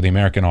 which is for the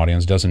American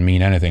audience, doesn't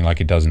mean anything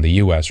like it does in the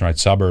U.S., right?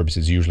 Suburbs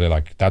is usually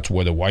like, that's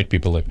where the white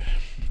people live.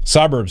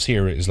 Suburbs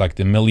here is like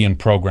the million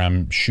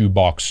program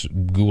shoebox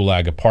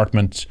gulag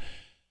apartment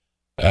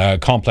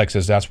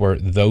complexes. That's where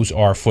those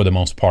are for the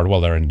most part. Well,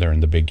 they're in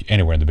the big,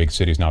 anywhere in the big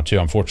cities now too,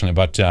 unfortunately.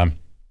 But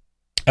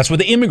that's where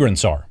the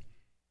immigrants are.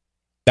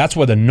 That's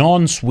where the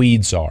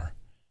non-Swedes are.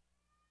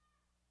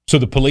 So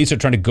the police are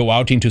trying to go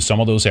out into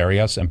some of those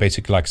areas and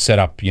basically like set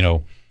up,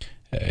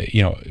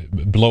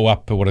 blow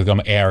up what are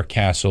called air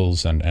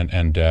castles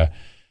and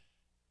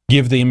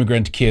give the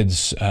immigrant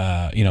kids,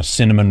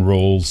 cinnamon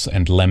rolls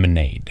and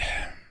lemonade.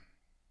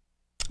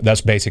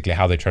 That's basically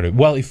how they try to.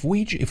 Well, if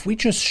we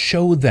just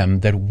show them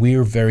that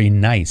we're very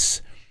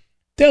nice,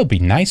 they'll be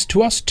nice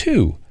to us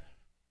too.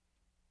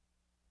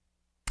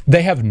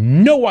 They have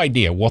no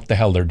idea what the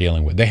hell they're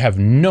dealing with. They have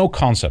no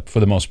concept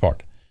for the most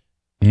part.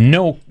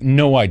 No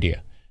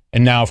idea.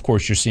 And now, of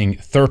course, you're seeing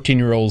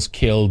 13-year-olds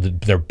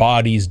killed, their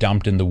bodies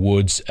dumped in the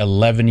woods,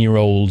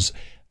 11-year-olds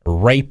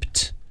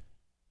raped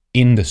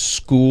in the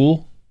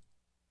school.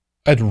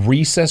 At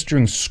recess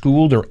during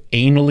school, they're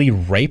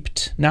anally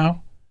raped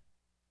now.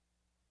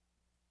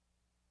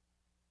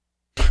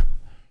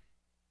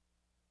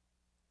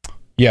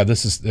 Yeah,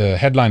 this is the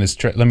headline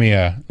is. Let me.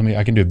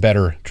 I can do a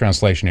better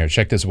translation here.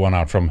 Check this one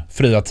out from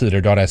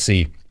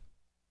friatider.se.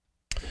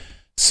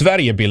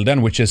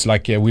 Sverigebilden, which is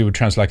like we would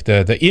translate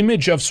the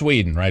image of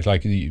Sweden, right?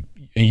 Like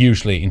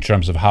usually in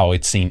terms of how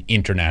it's seen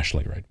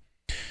internationally, right?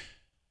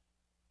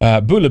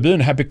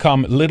 Bullerbyn had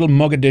become Little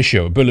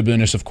Mogadishu.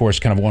 Bullerbyn is, of course,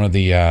 kind of one of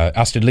the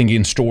Astrid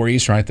Lindgren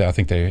stories, right? I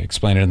think they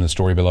explain it in the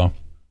story below.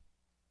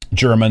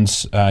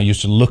 Germans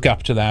used to look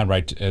up to that,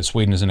 right?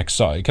 Sweden is an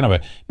exotic, kind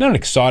of not an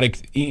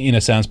exotic in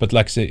a sense, but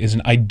like is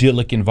an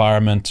idyllic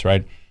environment,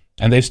 right?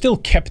 And they've still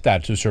kept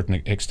that to a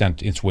certain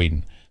extent in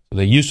Sweden. So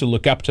they used to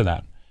look up to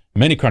that.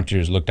 Many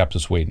countries looked up to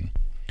Sweden.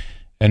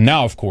 And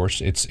now, of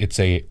course, it's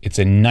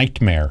a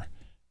nightmare.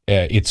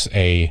 It's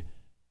a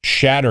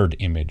shattered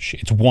image.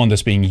 It's one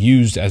that's being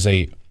used as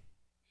a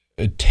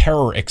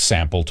terror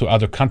example to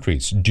other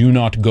countries. Do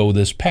not go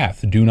this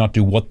path. Do not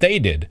do what they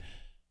did,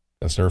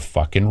 because they're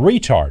fucking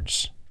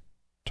retards.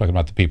 Talking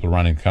about the people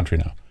running the country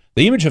now.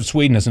 The image of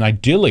Sweden as an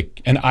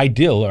idyllic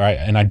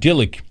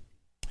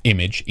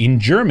image in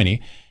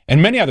Germany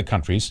and many other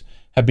countries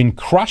have been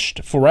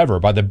crushed forever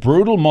by the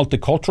brutal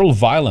multicultural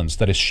violence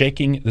that is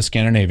shaking the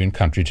Scandinavian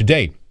country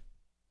today.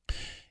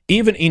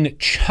 Even in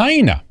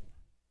China,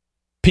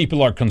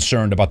 people are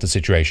concerned about the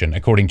situation,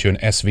 according to an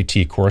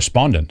SVT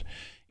correspondent.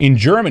 In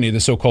Germany,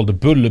 the so-called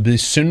Bullerby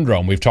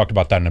syndrome, we've talked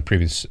about that in a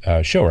previous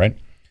show, right?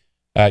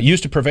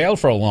 Used to prevail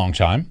for a long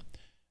time.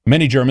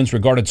 Many Germans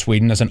regarded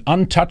Sweden as an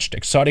untouched,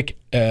 exotic,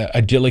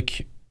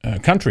 idyllic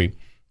country,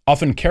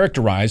 often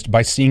characterized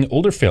by seeing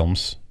older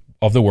films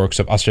of the works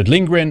of Astrid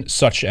Lindgren,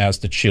 such as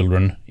The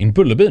Children in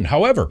Bullerbyn.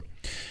 However,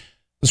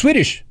 the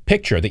Swedish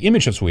picture, the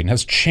image of Sweden,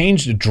 has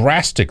changed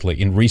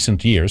drastically in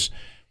recent years.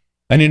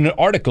 And in an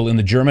article in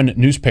the German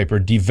newspaper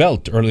Die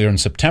Welt earlier in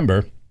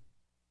September,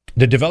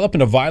 the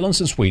development of violence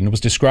in Sweden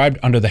was described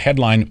under the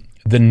headline,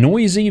 "The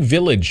noisy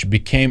village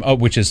became,"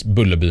 which is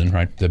Bullerbyn,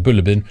 right? The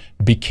Bullerbyn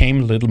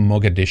became Little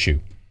Mogadishu.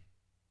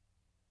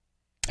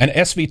 An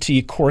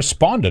SVT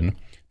correspondent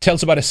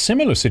tells about a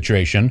similar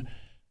situation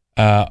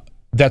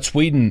that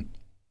Sweden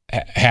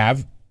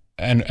have,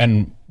 and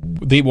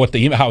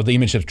how the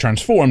image has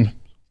transformed.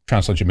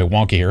 Translation a bit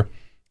wonky here.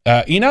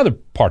 In other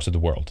parts of the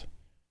world,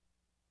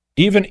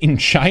 even in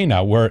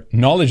China, where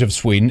knowledge of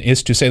Sweden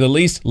is, to say the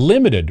least,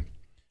 limited.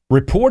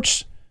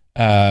 Reports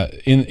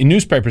in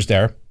newspapers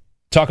there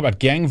talk about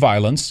gang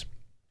violence,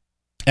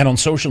 and on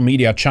social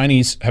media,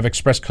 Chinese have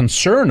expressed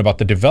concern about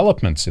the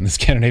developments in the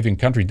Scandinavian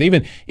country.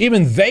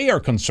 Even they are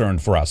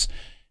concerned for us,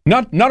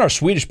 not our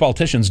Swedish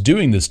politicians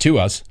doing this to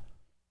us.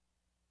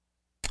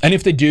 And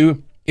if they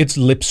do, it's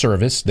lip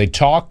service. They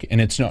talk,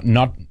 and it's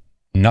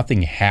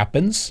nothing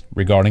happens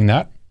regarding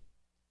that,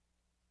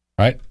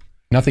 right?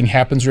 Nothing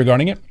happens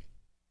regarding it,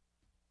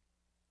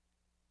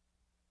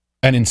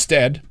 and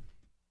instead,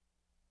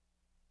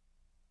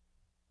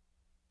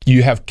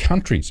 you have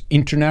countries,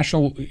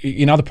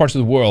 in other parts of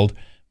the world,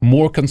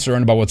 more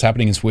concerned about what's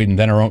happening in Sweden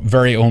than our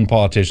very own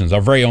politicians,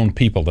 our very own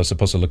people that's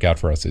supposed to look out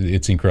for us.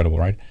 It's incredible,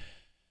 right?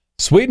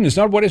 Sweden is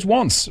not what it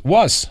once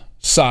was,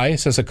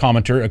 says a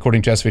commenter,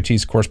 according to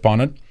SVT's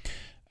correspondent.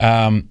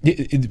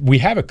 We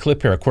have a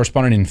clip here. A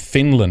correspondent in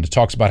Finland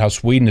talks about how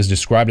Sweden is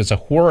described as a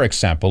horror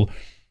example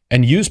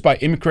and used by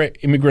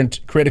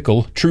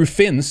immigrant-critical true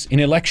Finns in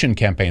election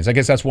campaigns. I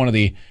guess that's one of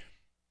the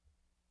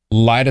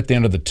light at the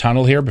end of the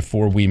tunnel here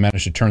before we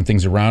manage to turn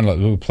things around.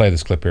 We'll play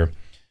this clip here.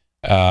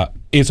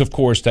 Is, of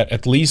course, that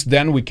at least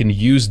then we can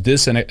use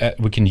this, and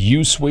we can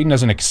use Sweden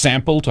as an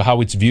example to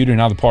how it's viewed in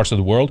other parts of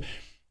the world.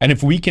 And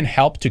if we can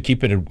help to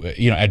keep it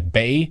at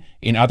bay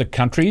in other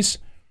countries,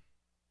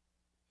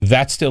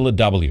 that's still a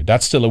W.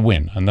 That's still a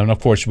win. And then, of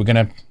course, we're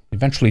going to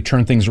eventually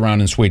turn things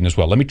around in Sweden as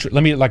well.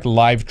 Let me like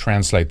live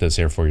translate this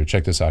here for you.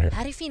 Check this out here.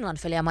 Här i Finland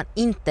följer man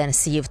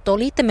intensivt och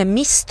lite med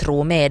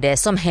misstro med det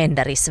som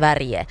händer i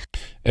Sverige.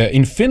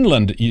 In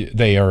Finland,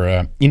 they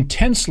are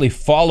intensely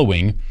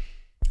following,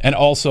 and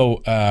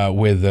also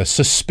with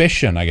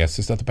suspicion, I guess.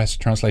 Is that the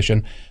best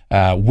translation?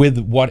 With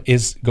what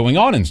is going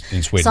on in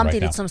Sweden right now.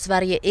 Samtidigt som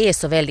Sverige är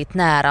så väldigt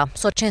nära,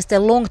 så känns det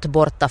långt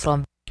borta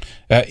från.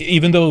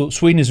 Even though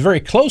Sweden is very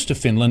close to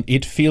Finland,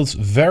 it feels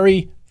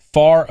very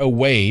far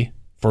away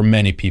for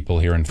many people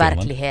here in Finland.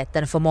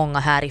 Verkligheten för många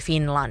här i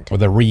Finland. Or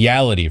the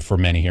reality for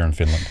many here in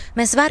Finland.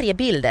 Men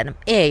Sverigebilden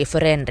är i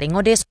förändring,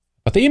 och det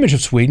But the image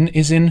of Sweden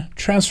is in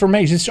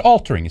transformation. It's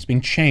altering. It's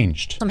being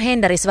changed. som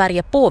händer i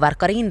Sverige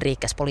påverkar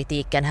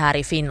inrikespolitiken här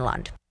i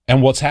Finland.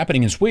 And what's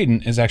happening in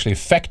Sweden is actually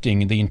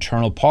affecting the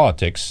internal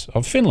politics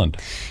of Finland.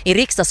 I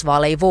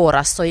riksdagsvalet i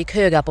våras så gick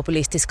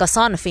högerpopulistiska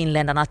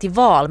Sannfinländarna till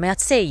val med att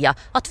säga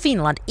att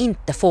Finland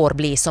inte får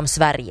bli som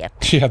Sverige.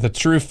 Yeah, the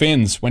true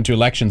Finns went to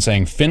election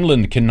saying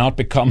Finland cannot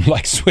become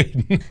like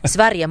Sweden.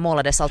 Sverige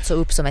målades alltså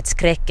upp som ett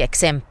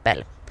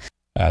skräckexempel.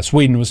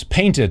 Sweden was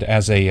painted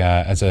as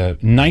a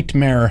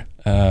nightmare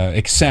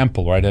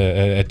example, right?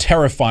 A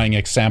terrifying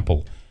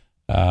example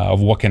of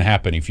what can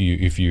happen if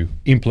you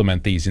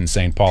implement these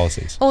insane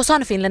policies. Och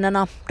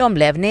Sannfinländarna, de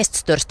blev näst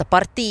största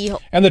parti.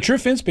 And the true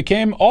Finns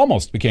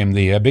almost became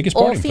the biggest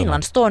party. Och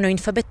Finland står nu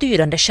inför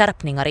betydande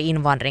skärpningar i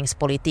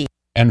invandringspolitik.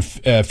 And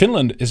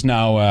Finland is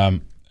now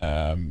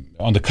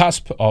on the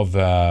cusp of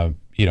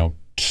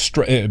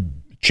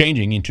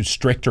changing into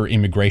stricter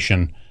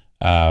immigration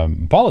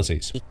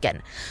policies.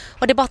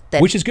 Och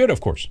debatten, which is good, of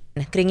course,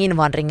 kring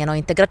invandringen och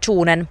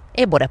integrationen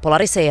är både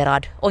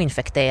polariserad och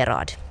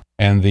infekterad.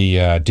 And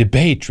the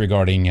debate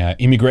regarding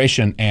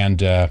immigration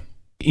and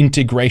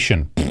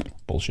integration,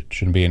 bullshit,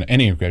 shouldn't be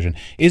any integration,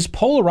 is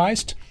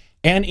polarized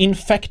and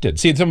infected.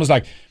 See, it's almost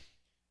like,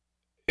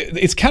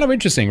 it's kind of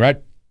interesting, right?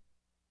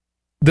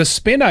 The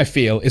spin I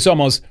feel is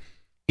almost,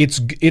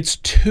 it's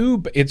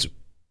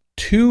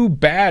too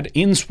bad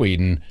in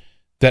Sweden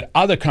that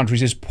other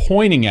countries is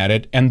pointing at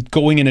it and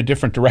going in a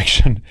different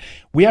direction.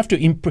 We have to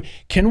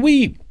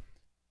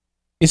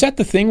is that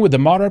the thing with the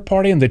moderate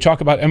party? And they talk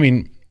about, I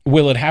mean,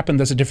 will it happen?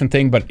 That's a different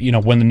thing. But,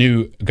 when the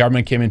new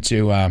government came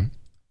into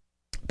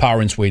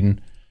power in Sweden,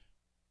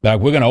 we're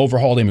going to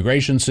overhaul the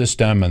immigration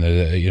system and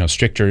the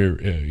stricter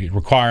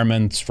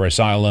requirements for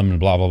asylum and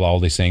blah, blah, blah,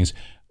 all these things.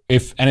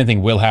 If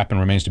anything will happen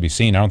remains to be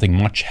seen. I don't think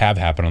much have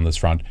happened on this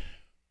front.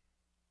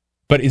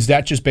 But is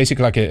that just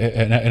basically like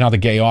another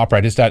gay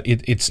opera? Is that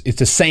it's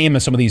the same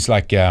as some of these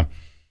like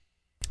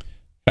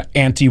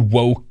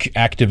anti-woke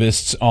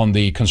activists on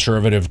the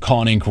conservative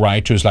Con Inc.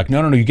 right, who's like,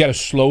 no, you got to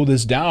slow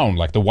this down.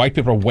 Like the white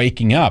people are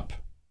waking up.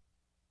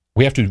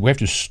 We have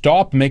to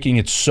stop making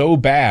it so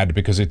bad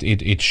because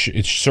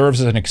it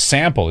serves as an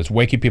example. It's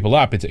waking people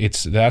up.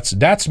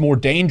 That's more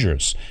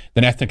dangerous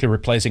than ethnically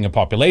replacing a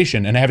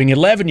population and having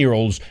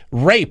 11-year-olds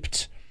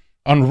raped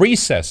on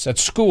recess at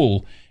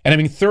school and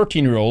having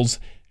 13-year-olds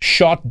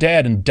shot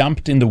dead and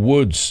dumped in the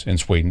woods in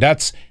Sweden.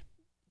 That's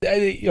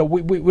we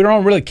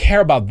don't really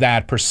care about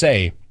that per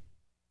se,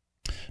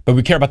 but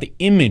we care about the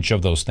image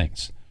of those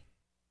things,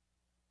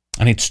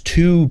 and it's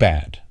too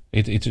bad.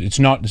 It's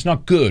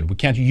not good. We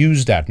can't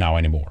use that now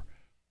anymore.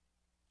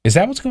 Is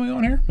that what's going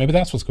on here? Maybe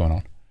that's what's going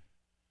on.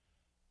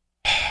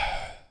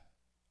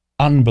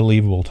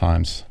 Unbelievable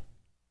times.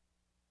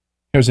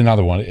 Here's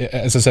another one.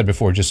 As I said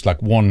before, just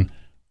like one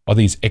of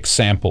these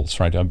examples,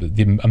 right?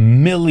 A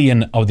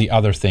million of the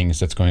other things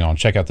that's going on.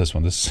 Check out this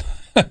one. This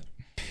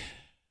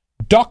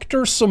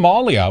Dr.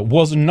 Somalia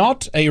was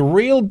not a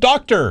real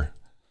doctor.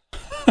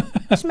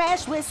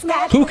 Smash with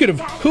smash. Who could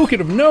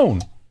have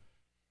known?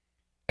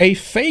 A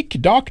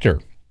fake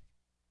doctor.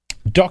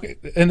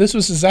 And this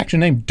was his actual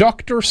name,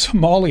 Dr.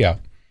 Somalia,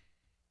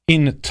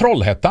 in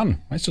Trollhättan.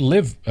 I used to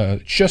live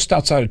just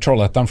outside of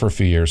Trollhättan for a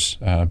few years,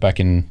 back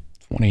in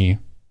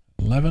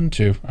 2011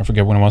 to, I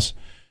forget when it was,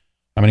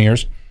 how many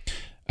years.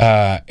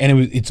 And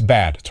it's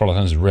bad.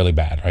 Trollhättan is really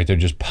bad, right? They're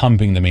just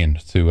pumping them in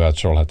to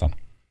Trollhättan.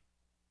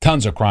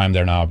 Tons of crime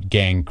there now,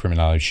 gang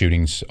criminality,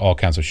 shootings, all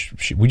kinds of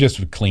we just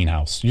have a clean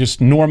house. You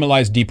just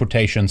normalize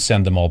deportation,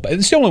 send them all. But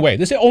it's the only way.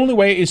 The only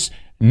way is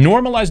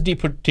normalize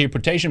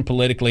deportation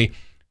politically,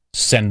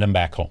 send them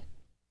back home.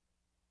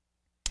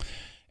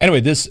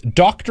 Anyway, this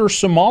Dr.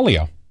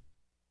 Somalia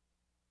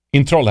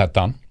in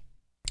Trollhättan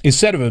is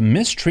said to have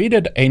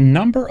mistreated a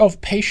number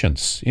of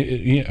patients.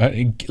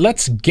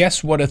 Let's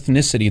guess what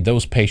ethnicity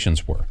those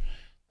patients were.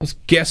 Let's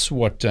guess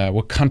what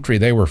country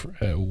they are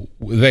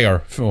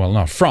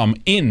from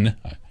in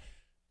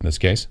this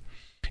case.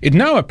 It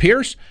now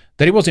appears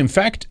that he was in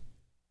fact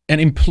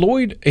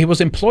employed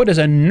as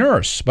a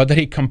nurse, but that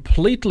he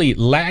completely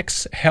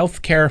lacks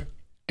healthcare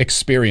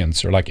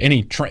experience or like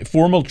any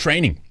formal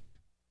training.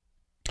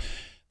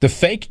 The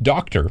fake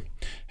doctor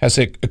has,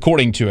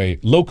 according to a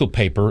local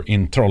paper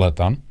in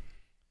Trollhättan,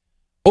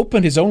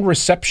 opened his own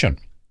reception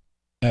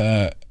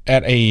at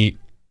a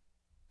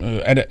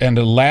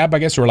lab, I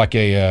guess, or like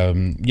a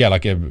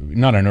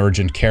not an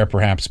urgent care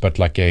perhaps, but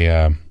like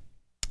a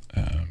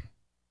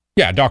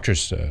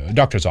doctor's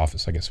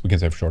office, I guess we can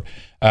say for short,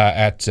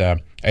 at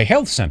a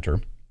health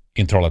center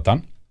in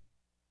Trollhättan.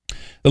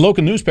 The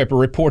local newspaper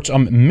reports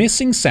on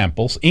missing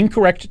samples,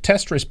 incorrect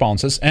test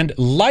responses, and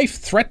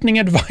life-threatening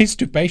advice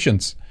to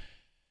patients.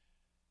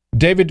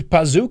 David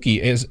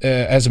Pazuki,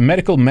 as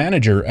medical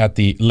manager at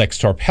the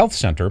Lextorp Health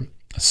Center,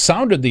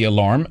 sounded the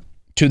alarm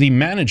to the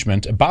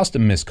management about the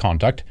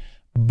misconduct,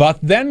 but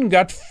then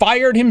got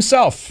fired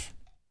himself.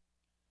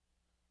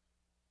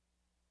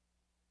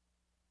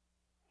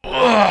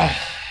 Ugh.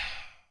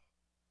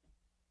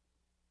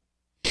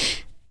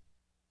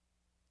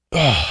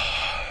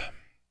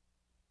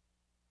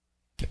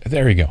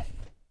 There you go.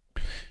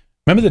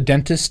 Remember the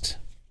dentist?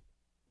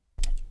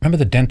 Remember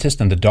the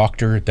dentist and the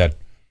doctor that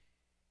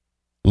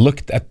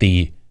looked at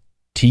the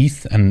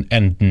teeth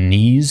and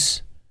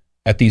knees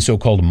at these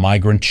so-called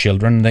migrant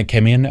children that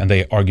came in, and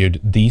they argued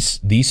these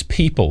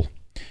people,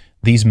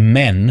 these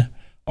men,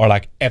 are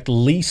like at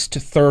least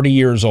 30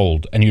 years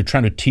old, and you're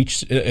trying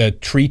to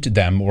treat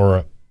them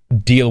or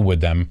deal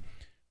with them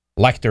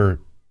like they're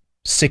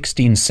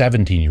 16,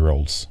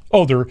 17-year-olds.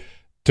 Oh, they're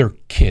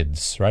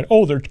kids, right?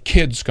 Oh, they're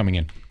kids coming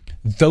in.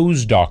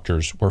 Those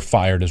doctors were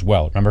fired as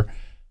well, remember?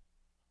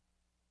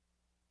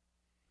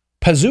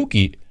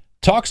 Pazuki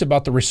talks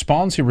about the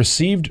response he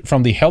received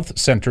from the health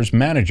center's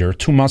manager,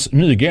 Thomas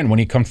Nygren, when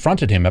he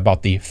confronted him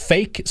about the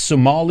fake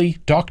Somali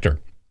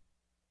doctor.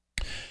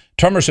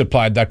 Thomas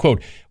replied that,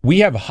 quote, "We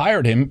have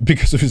hired him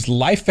because of his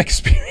life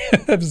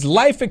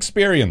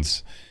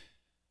experience.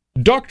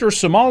 Dr.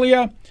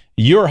 Somalia,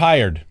 you're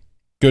hired.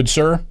 Good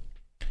sir.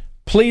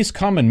 Please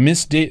come and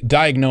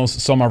misdiagnose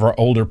some of our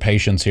older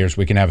patients here so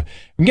we can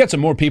get some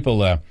more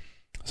people,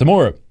 some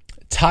more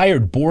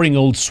tired, boring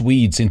old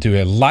Swedes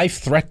into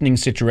life-threatening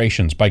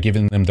situations by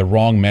giving them the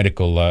wrong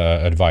medical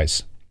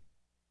advice."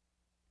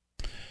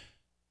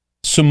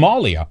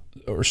 Somali,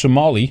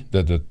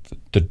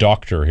 the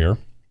doctor here,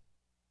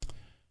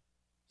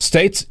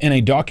 states in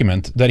a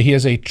document that he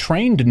is a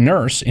trained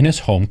nurse in his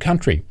home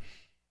country.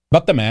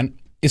 But the man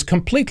is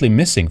completely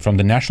missing from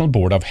the National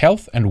Board of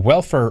Health and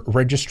Welfare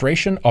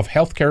Registration of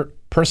Healthcare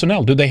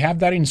Personnel. Do they have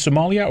that in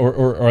Somalia,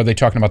 or are they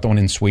talking about the one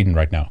in Sweden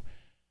right now?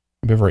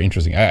 It'd be very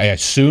interesting. I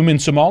assume in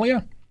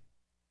Somalia.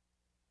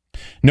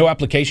 No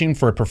application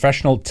for a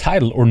professional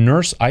title or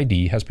nurse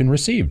ID has been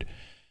received.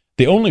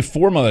 The only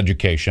formal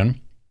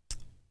education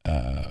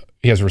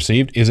he has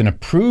received is an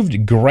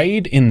approved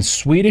grade in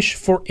Swedish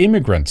for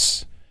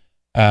immigrants.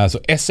 So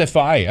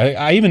SFI.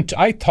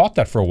 I taught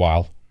that for a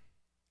while.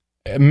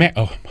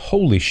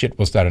 Holy shit,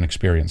 was that an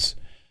experience.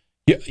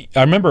 Yeah,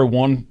 I remember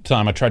one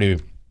time I tried to,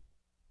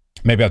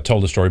 maybe I've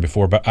told the story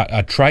before, but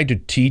I tried to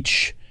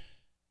teach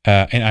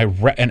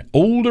an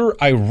older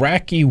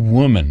Iraqi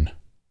woman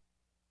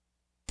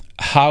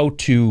how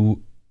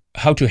to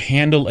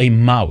handle a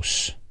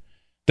mouse.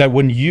 That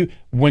when you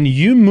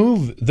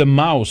move the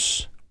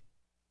mouse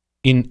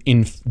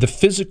in the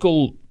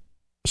physical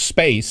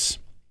space,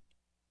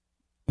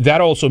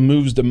 that also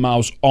moves the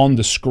mouse on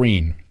the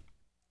screen.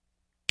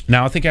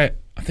 Now I think I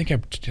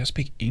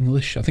speak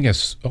English.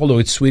 Although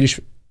it's Swedish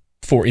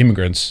for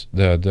immigrants,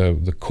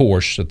 the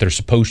course that they're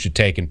supposed to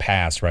take and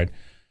pass, right?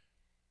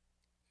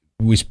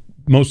 We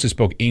mostly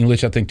spoke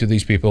English, I think, to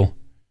these people.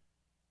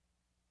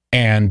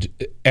 And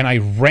I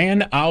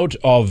ran out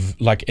of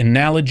like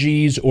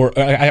analogies, or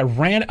I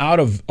ran out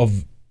of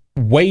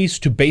ways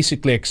to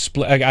basically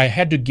explain. I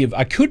had to give.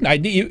 I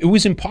couldn't. It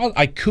was impossible.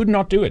 I could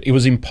not do it. It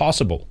was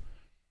impossible.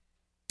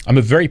 I'm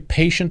a very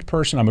patient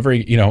person. I'm a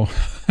very,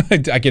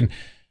 I can.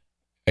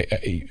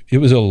 It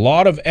was a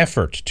lot of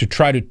effort to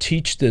try to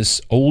teach this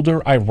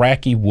older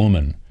Iraqi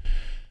woman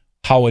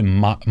how a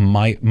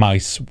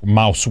mouse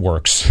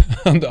works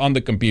on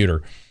the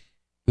computer.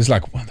 It's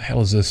like, what the hell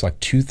is this? Like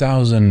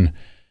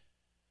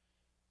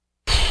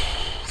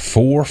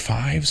 2004,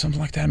 5,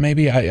 something like that,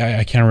 maybe.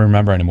 I can't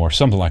remember anymore.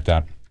 Something like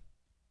that.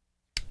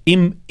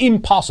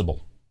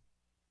 Impossible.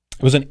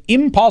 It was an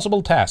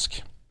impossible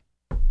task.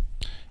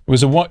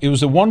 It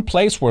was the one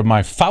place where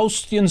my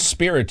Faustian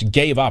spirit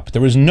gave up.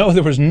 There was no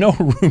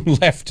room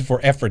left for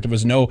effort. There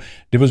was no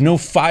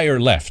fire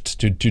left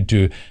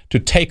to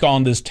take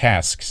on this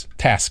task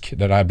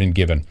that I've been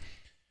given.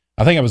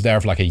 I think I was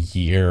there for like a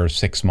year or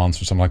 6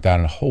 months or something like that,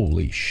 and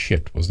holy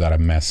shit, was that a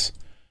mess.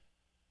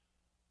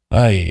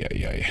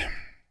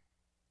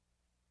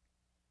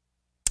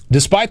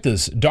 Despite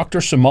this, Dr.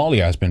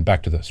 Somalia has been,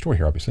 back to the story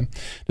here obviously.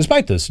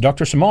 Despite this,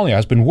 Dr. Somalia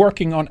has been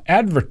working on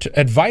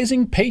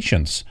advising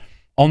patients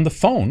on the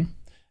phone,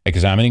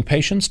 examining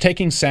patients,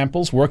 taking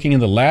samples, working in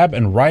the lab,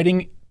 and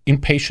writing in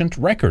patient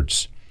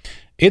records.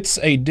 It's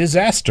a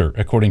disaster,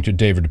 according to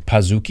David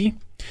Pazuki.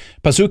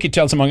 Pazuki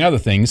tells, among other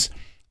things,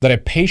 that a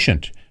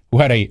patient who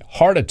had a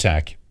heart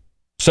attack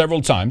several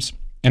times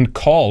and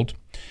called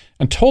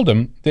and told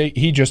him that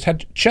he just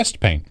had chest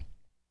pain.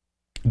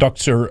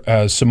 Dr.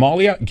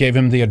 Somalia gave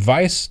him the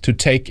advice to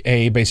take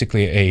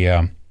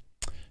Alvedon,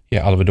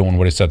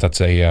 what is that?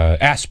 That's a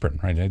aspirin,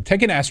 right?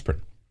 Take an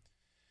aspirin.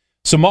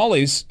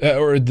 Somalis,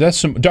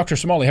 Dr.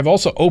 Somali, have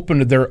also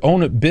opened their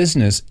own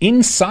business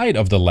inside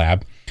of the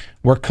lab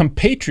where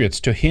compatriots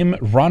to him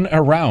run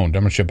around.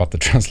 I'm not sure about the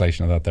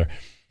translation of that there.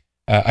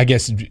 I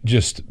guess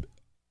just,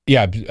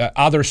 I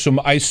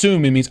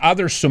assume it means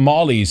other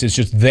Somalis is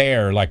just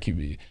there, like,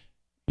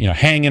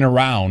 hanging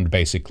around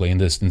basically in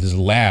this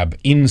lab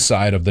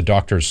inside of the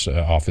doctor's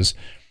office.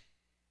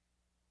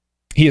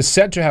 He is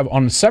said to have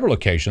on several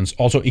occasions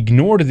also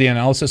ignored the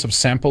analysis of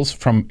samples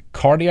from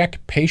cardiac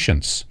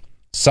patients,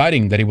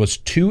 citing that it was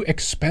too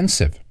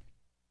expensive.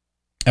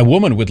 A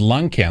woman with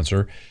lung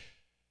cancer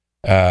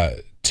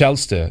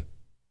tells the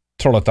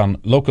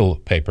Trollhättan local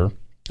paper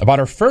about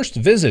her first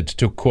visit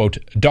to, quote,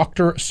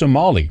 Dr.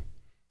 Somali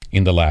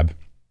in the lab.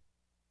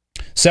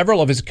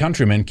 Several of his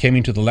countrymen came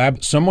into the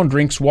lab. Someone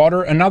drinks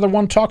water, another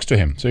one talks to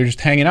him. So you're just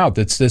hanging out.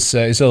 It's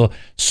a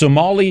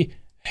Somali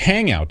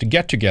hangout,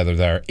 get-together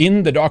there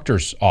in the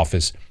doctor's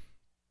office,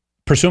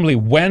 presumably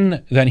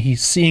when then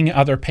he's seeing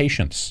other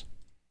patients.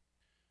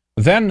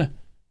 Then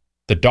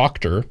the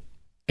doctor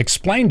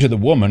explained to the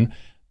woman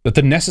that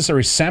the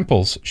necessary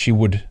samples she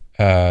would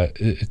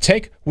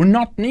take were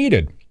not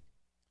needed.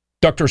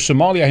 Dr.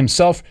 Somalia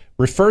himself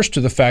refers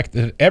to the fact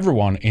that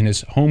everyone in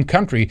his home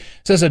country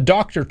says a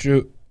doctor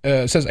to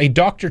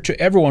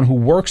everyone who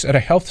works at a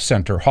health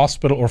center,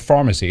 hospital, or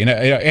pharmacy. And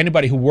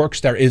anybody who works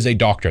there is a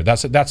doctor.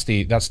 That's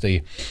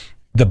the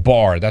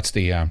bar. That's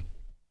the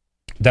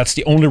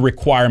only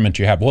requirement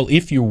you have. Well,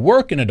 if you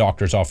work in a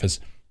doctor's office,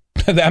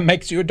 that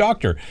makes you a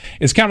doctor.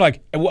 It's kind of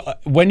like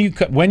when you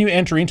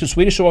enter into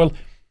Swedish soil,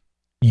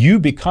 you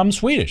become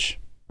Swedish.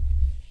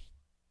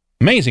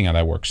 Amazing how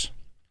that works.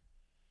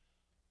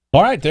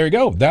 All right, there you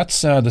go.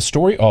 That's the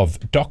story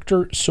of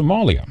Dr.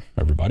 Somalia,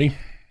 everybody.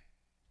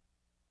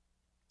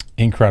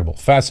 Incredible.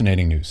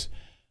 Fascinating news.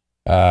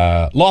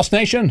 Lost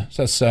Nation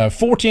says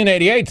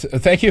 1488.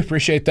 Thank you.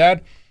 Appreciate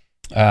that.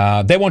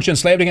 They Want You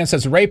Enslaved Again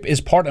says rape is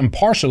part and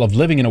parcel of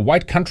living in a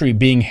white country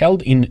being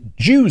held in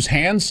Jews'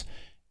 hands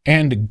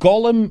and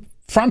Golem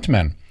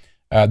frontmen.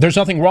 There's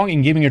nothing wrong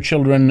in giving your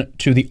children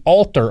to the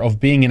altar of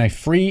being in a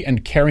free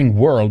and caring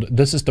world.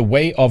 This is the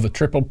way of,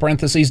 triple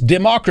parentheses,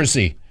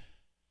 democracy.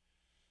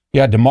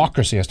 Yeah,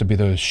 democracy has to be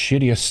the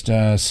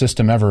shittiest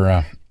system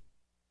ever.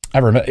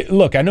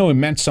 Look, I know it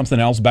meant something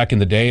else back in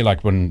the day,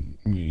 like when,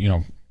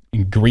 in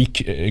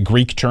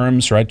Greek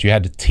terms, right? You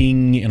had the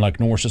ting in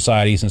like Norse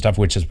societies and stuff,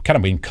 which has kind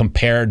of been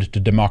compared to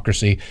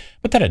democracy,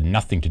 but that had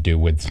nothing to do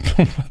with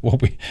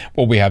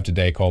what we have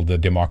today called the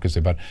democracy.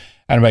 But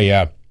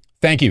anyway,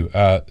 thank you.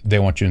 They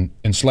want you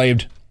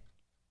enslaved.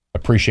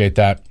 Appreciate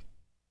that.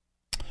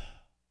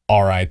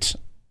 All right.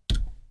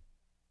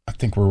 I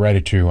think we're ready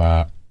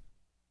to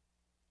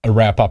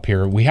wrap up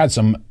here. We had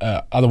some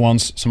other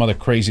ones, some other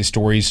crazy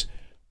stories.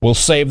 We'll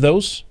save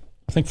those,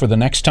 I think, for the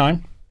next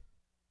time.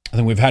 I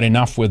think we've had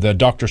enough with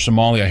Dr.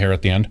 Somalia here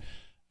at the end,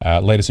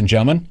 ladies and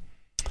gentlemen.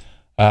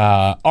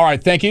 All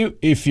right, thank you.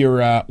 If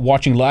you're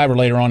watching live or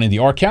later on in the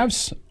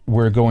archives,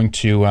 we're going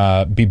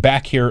to be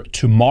back here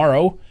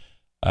tomorrow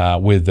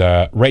with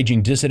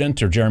Raging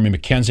Dissident or Jeremy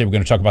McKenzie. We're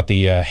going to talk about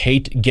the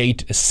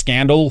Hate-Gate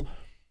scandal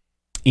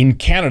in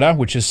Canada,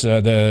 which is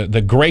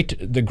the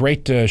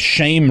great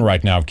shame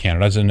right now of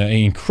Canada. It's an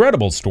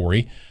incredible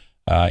story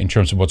in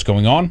terms of what's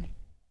going on.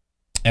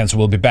 And so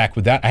we'll be back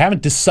with that. I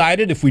haven't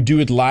decided if we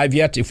do it live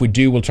yet. If we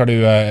do, we'll try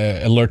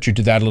to alert you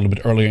to that a little bit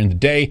earlier in the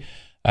day.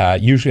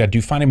 Usually I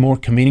do find it more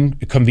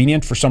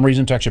convenient for some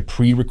reason to actually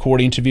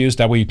pre-record interviews.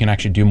 That way you can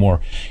actually do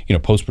more,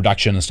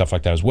 post-production and stuff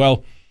like that as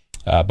well.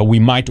 But we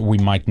might or we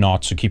might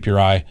not. So keep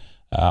your eye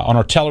on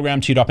our Telegram,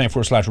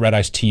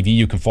 t.me/RedIceTV.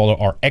 You can follow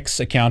our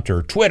X account,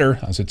 or Twitter,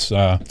 as it's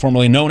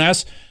formerly known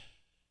as.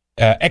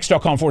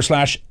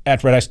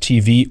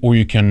 x.com/@RedIceTV, or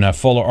you can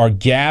follow our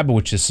Gab,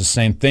 which is the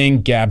same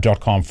thing,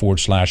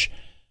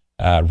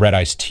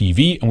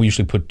 gab.com/RedIceTV, and we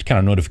usually put kind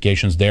of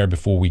notifications there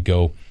before we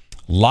go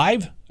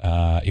live,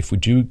 if we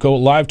do go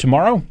live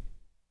tomorrow.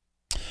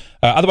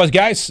 Otherwise,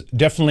 guys,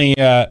 definitely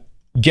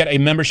get a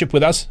membership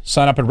with us.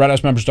 Sign up at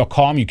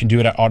redicemembers.com. You can do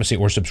it at Odyssey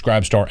or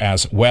Subscribestar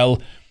as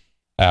well.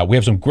 We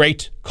have some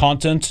great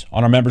content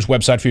on our members'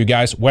 website for you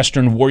guys.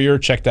 Western Warrior,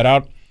 check that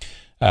out.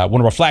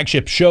 One of our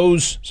flagship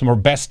shows, some of our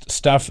best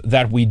stuff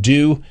that we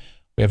do.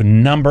 We have a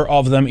number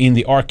of them in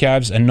the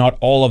archives, and not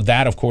all of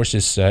that, of course,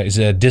 is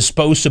a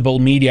disposable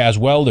media as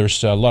well.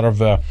 There's a lot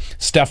of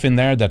stuff in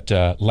there that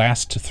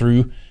lasts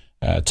through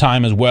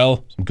time as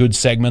well. Some good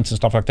segments and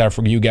stuff like that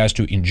for you guys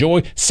to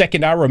enjoy.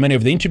 Second hour of many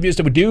of the interviews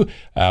that we do.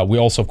 We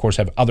also, of course,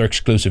 have other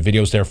exclusive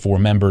videos there for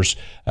members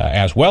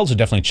as well, so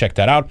definitely check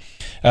that out.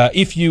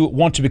 If you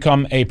want to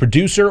become a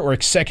producer or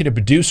executive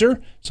producer,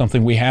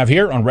 something we have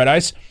here on Red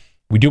Ice,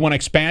 we do want to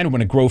expand, we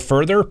want to grow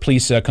further.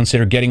 Please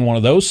consider getting one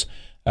of those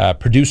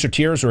producer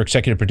tiers or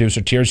executive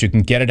producer tiers. You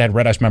can get it at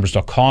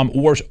redicemembers.com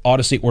or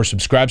Odyssey or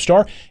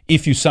Subscribestar.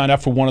 If you sign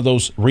up for one of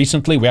those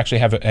recently, we actually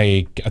have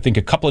I think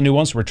a couple of new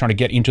ones we're trying to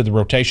get into the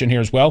rotation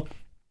here as well.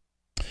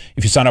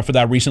 If you sign up for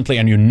that recently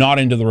and you're not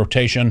into the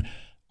rotation,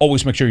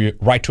 always make sure you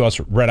write to us,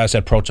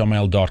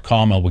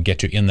 redice@protonmail.com, and we'll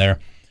get you in there.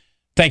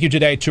 Thank you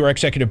today to our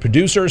executive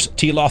producers,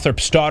 T. Lothrop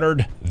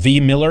Stoddard, V.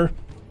 Miller,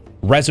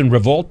 Resin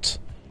Revolt,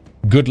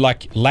 Good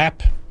Luck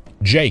Lap,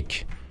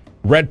 Jake,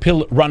 Red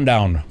Pill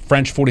Rundown,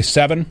 French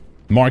 47,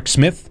 Mark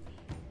Smith,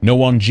 No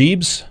One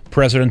Jeebs,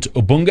 President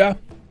Ubunga,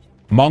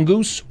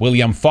 Mongoose,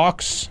 William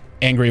Fox,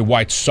 Angry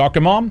White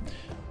Soccer Mom,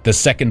 The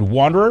Second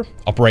Wanderer,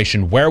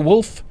 Operation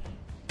Werewolf,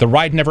 The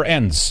Ride Never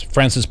Ends,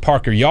 Francis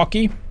Parker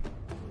Yockey,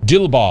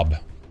 Dillbob,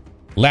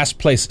 Last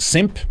Place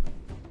Simp,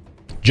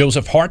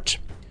 Joseph Hart,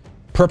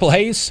 Purple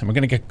Haze, and we're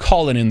going to get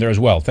Colin in there as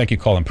well. Thank you,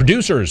 Colin.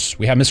 Producers,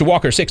 we have Mr.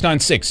 Walker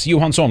 696,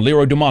 Johansson,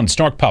 Leroy Dumont,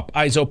 Snark Pup,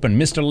 Eyes Open,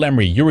 Mr.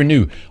 Lemry,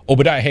 Urinu,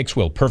 Obadiah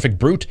Hickswill, Perfect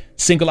Brute,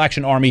 Single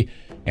Action Army,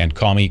 and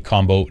Kami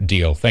Combo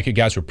Deal. Thank you,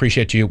 guys. We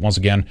appreciate you. Once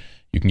again,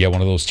 you can get one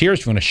of those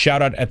tiers. If you want a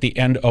shout out at the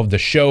end of the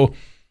show,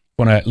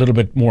 want a little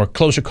bit more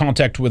closer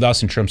contact with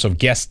us in terms of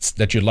guests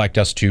that you'd like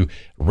us to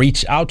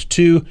reach out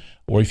to,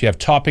 or if you have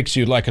topics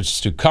you'd like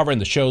us to cover in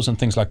the shows and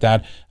things like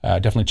that,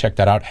 definitely check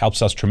that out.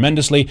 Helps us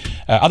tremendously.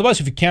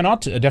 Otherwise, if you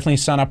cannot, definitely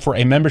sign up for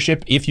a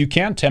membership if you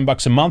can.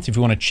 $10 a month. If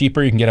you want it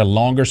cheaper, you can get a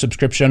longer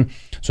subscription.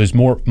 So it's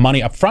more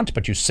money up front,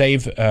 but you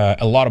save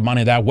a lot of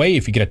money that way.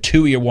 If you get a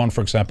 2-year one,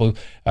 for example,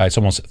 it's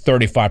almost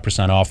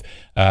 35% off.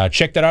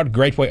 Check that out.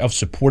 Great way of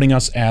supporting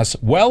us as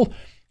well.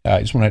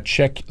 I just want to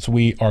check so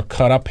we are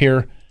caught up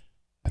here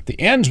at the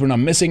end. We're not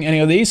missing any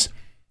of these.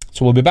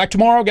 So we'll be back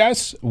tomorrow,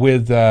 guys,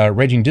 with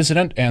Raging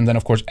Dissident. And then,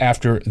 of course,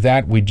 after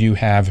that, we do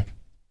have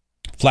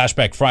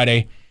Flashback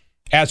Friday.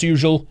 As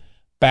usual,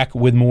 back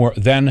with more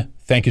then.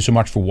 Thank you so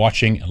much for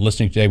watching and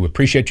listening today. We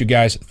appreciate you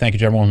guys. Thank you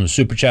to everyone who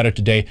super chatted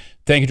today.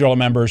 Thank you to all our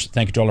members.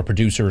 Thank you to all our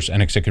producers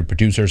and executive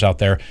producers out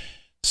there.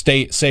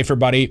 Stay safe,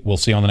 everybody. We'll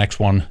see you on the next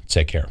one.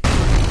 Take care.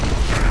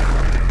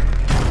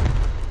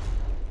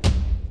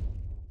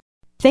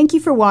 Thank you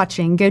for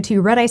watching. Go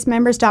to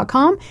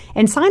redicemembers.com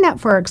and sign up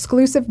for our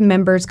exclusive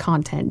members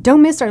content.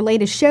 Don't miss our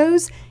latest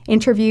shows,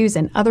 interviews,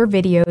 and other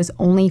videos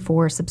only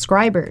for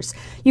subscribers.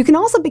 You can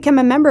also become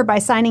a member by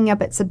signing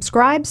up at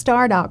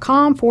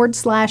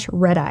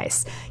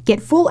subscribestar.com/redice.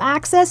 Get full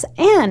access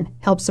and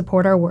help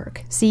support our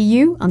work. See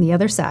you on the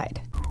other side.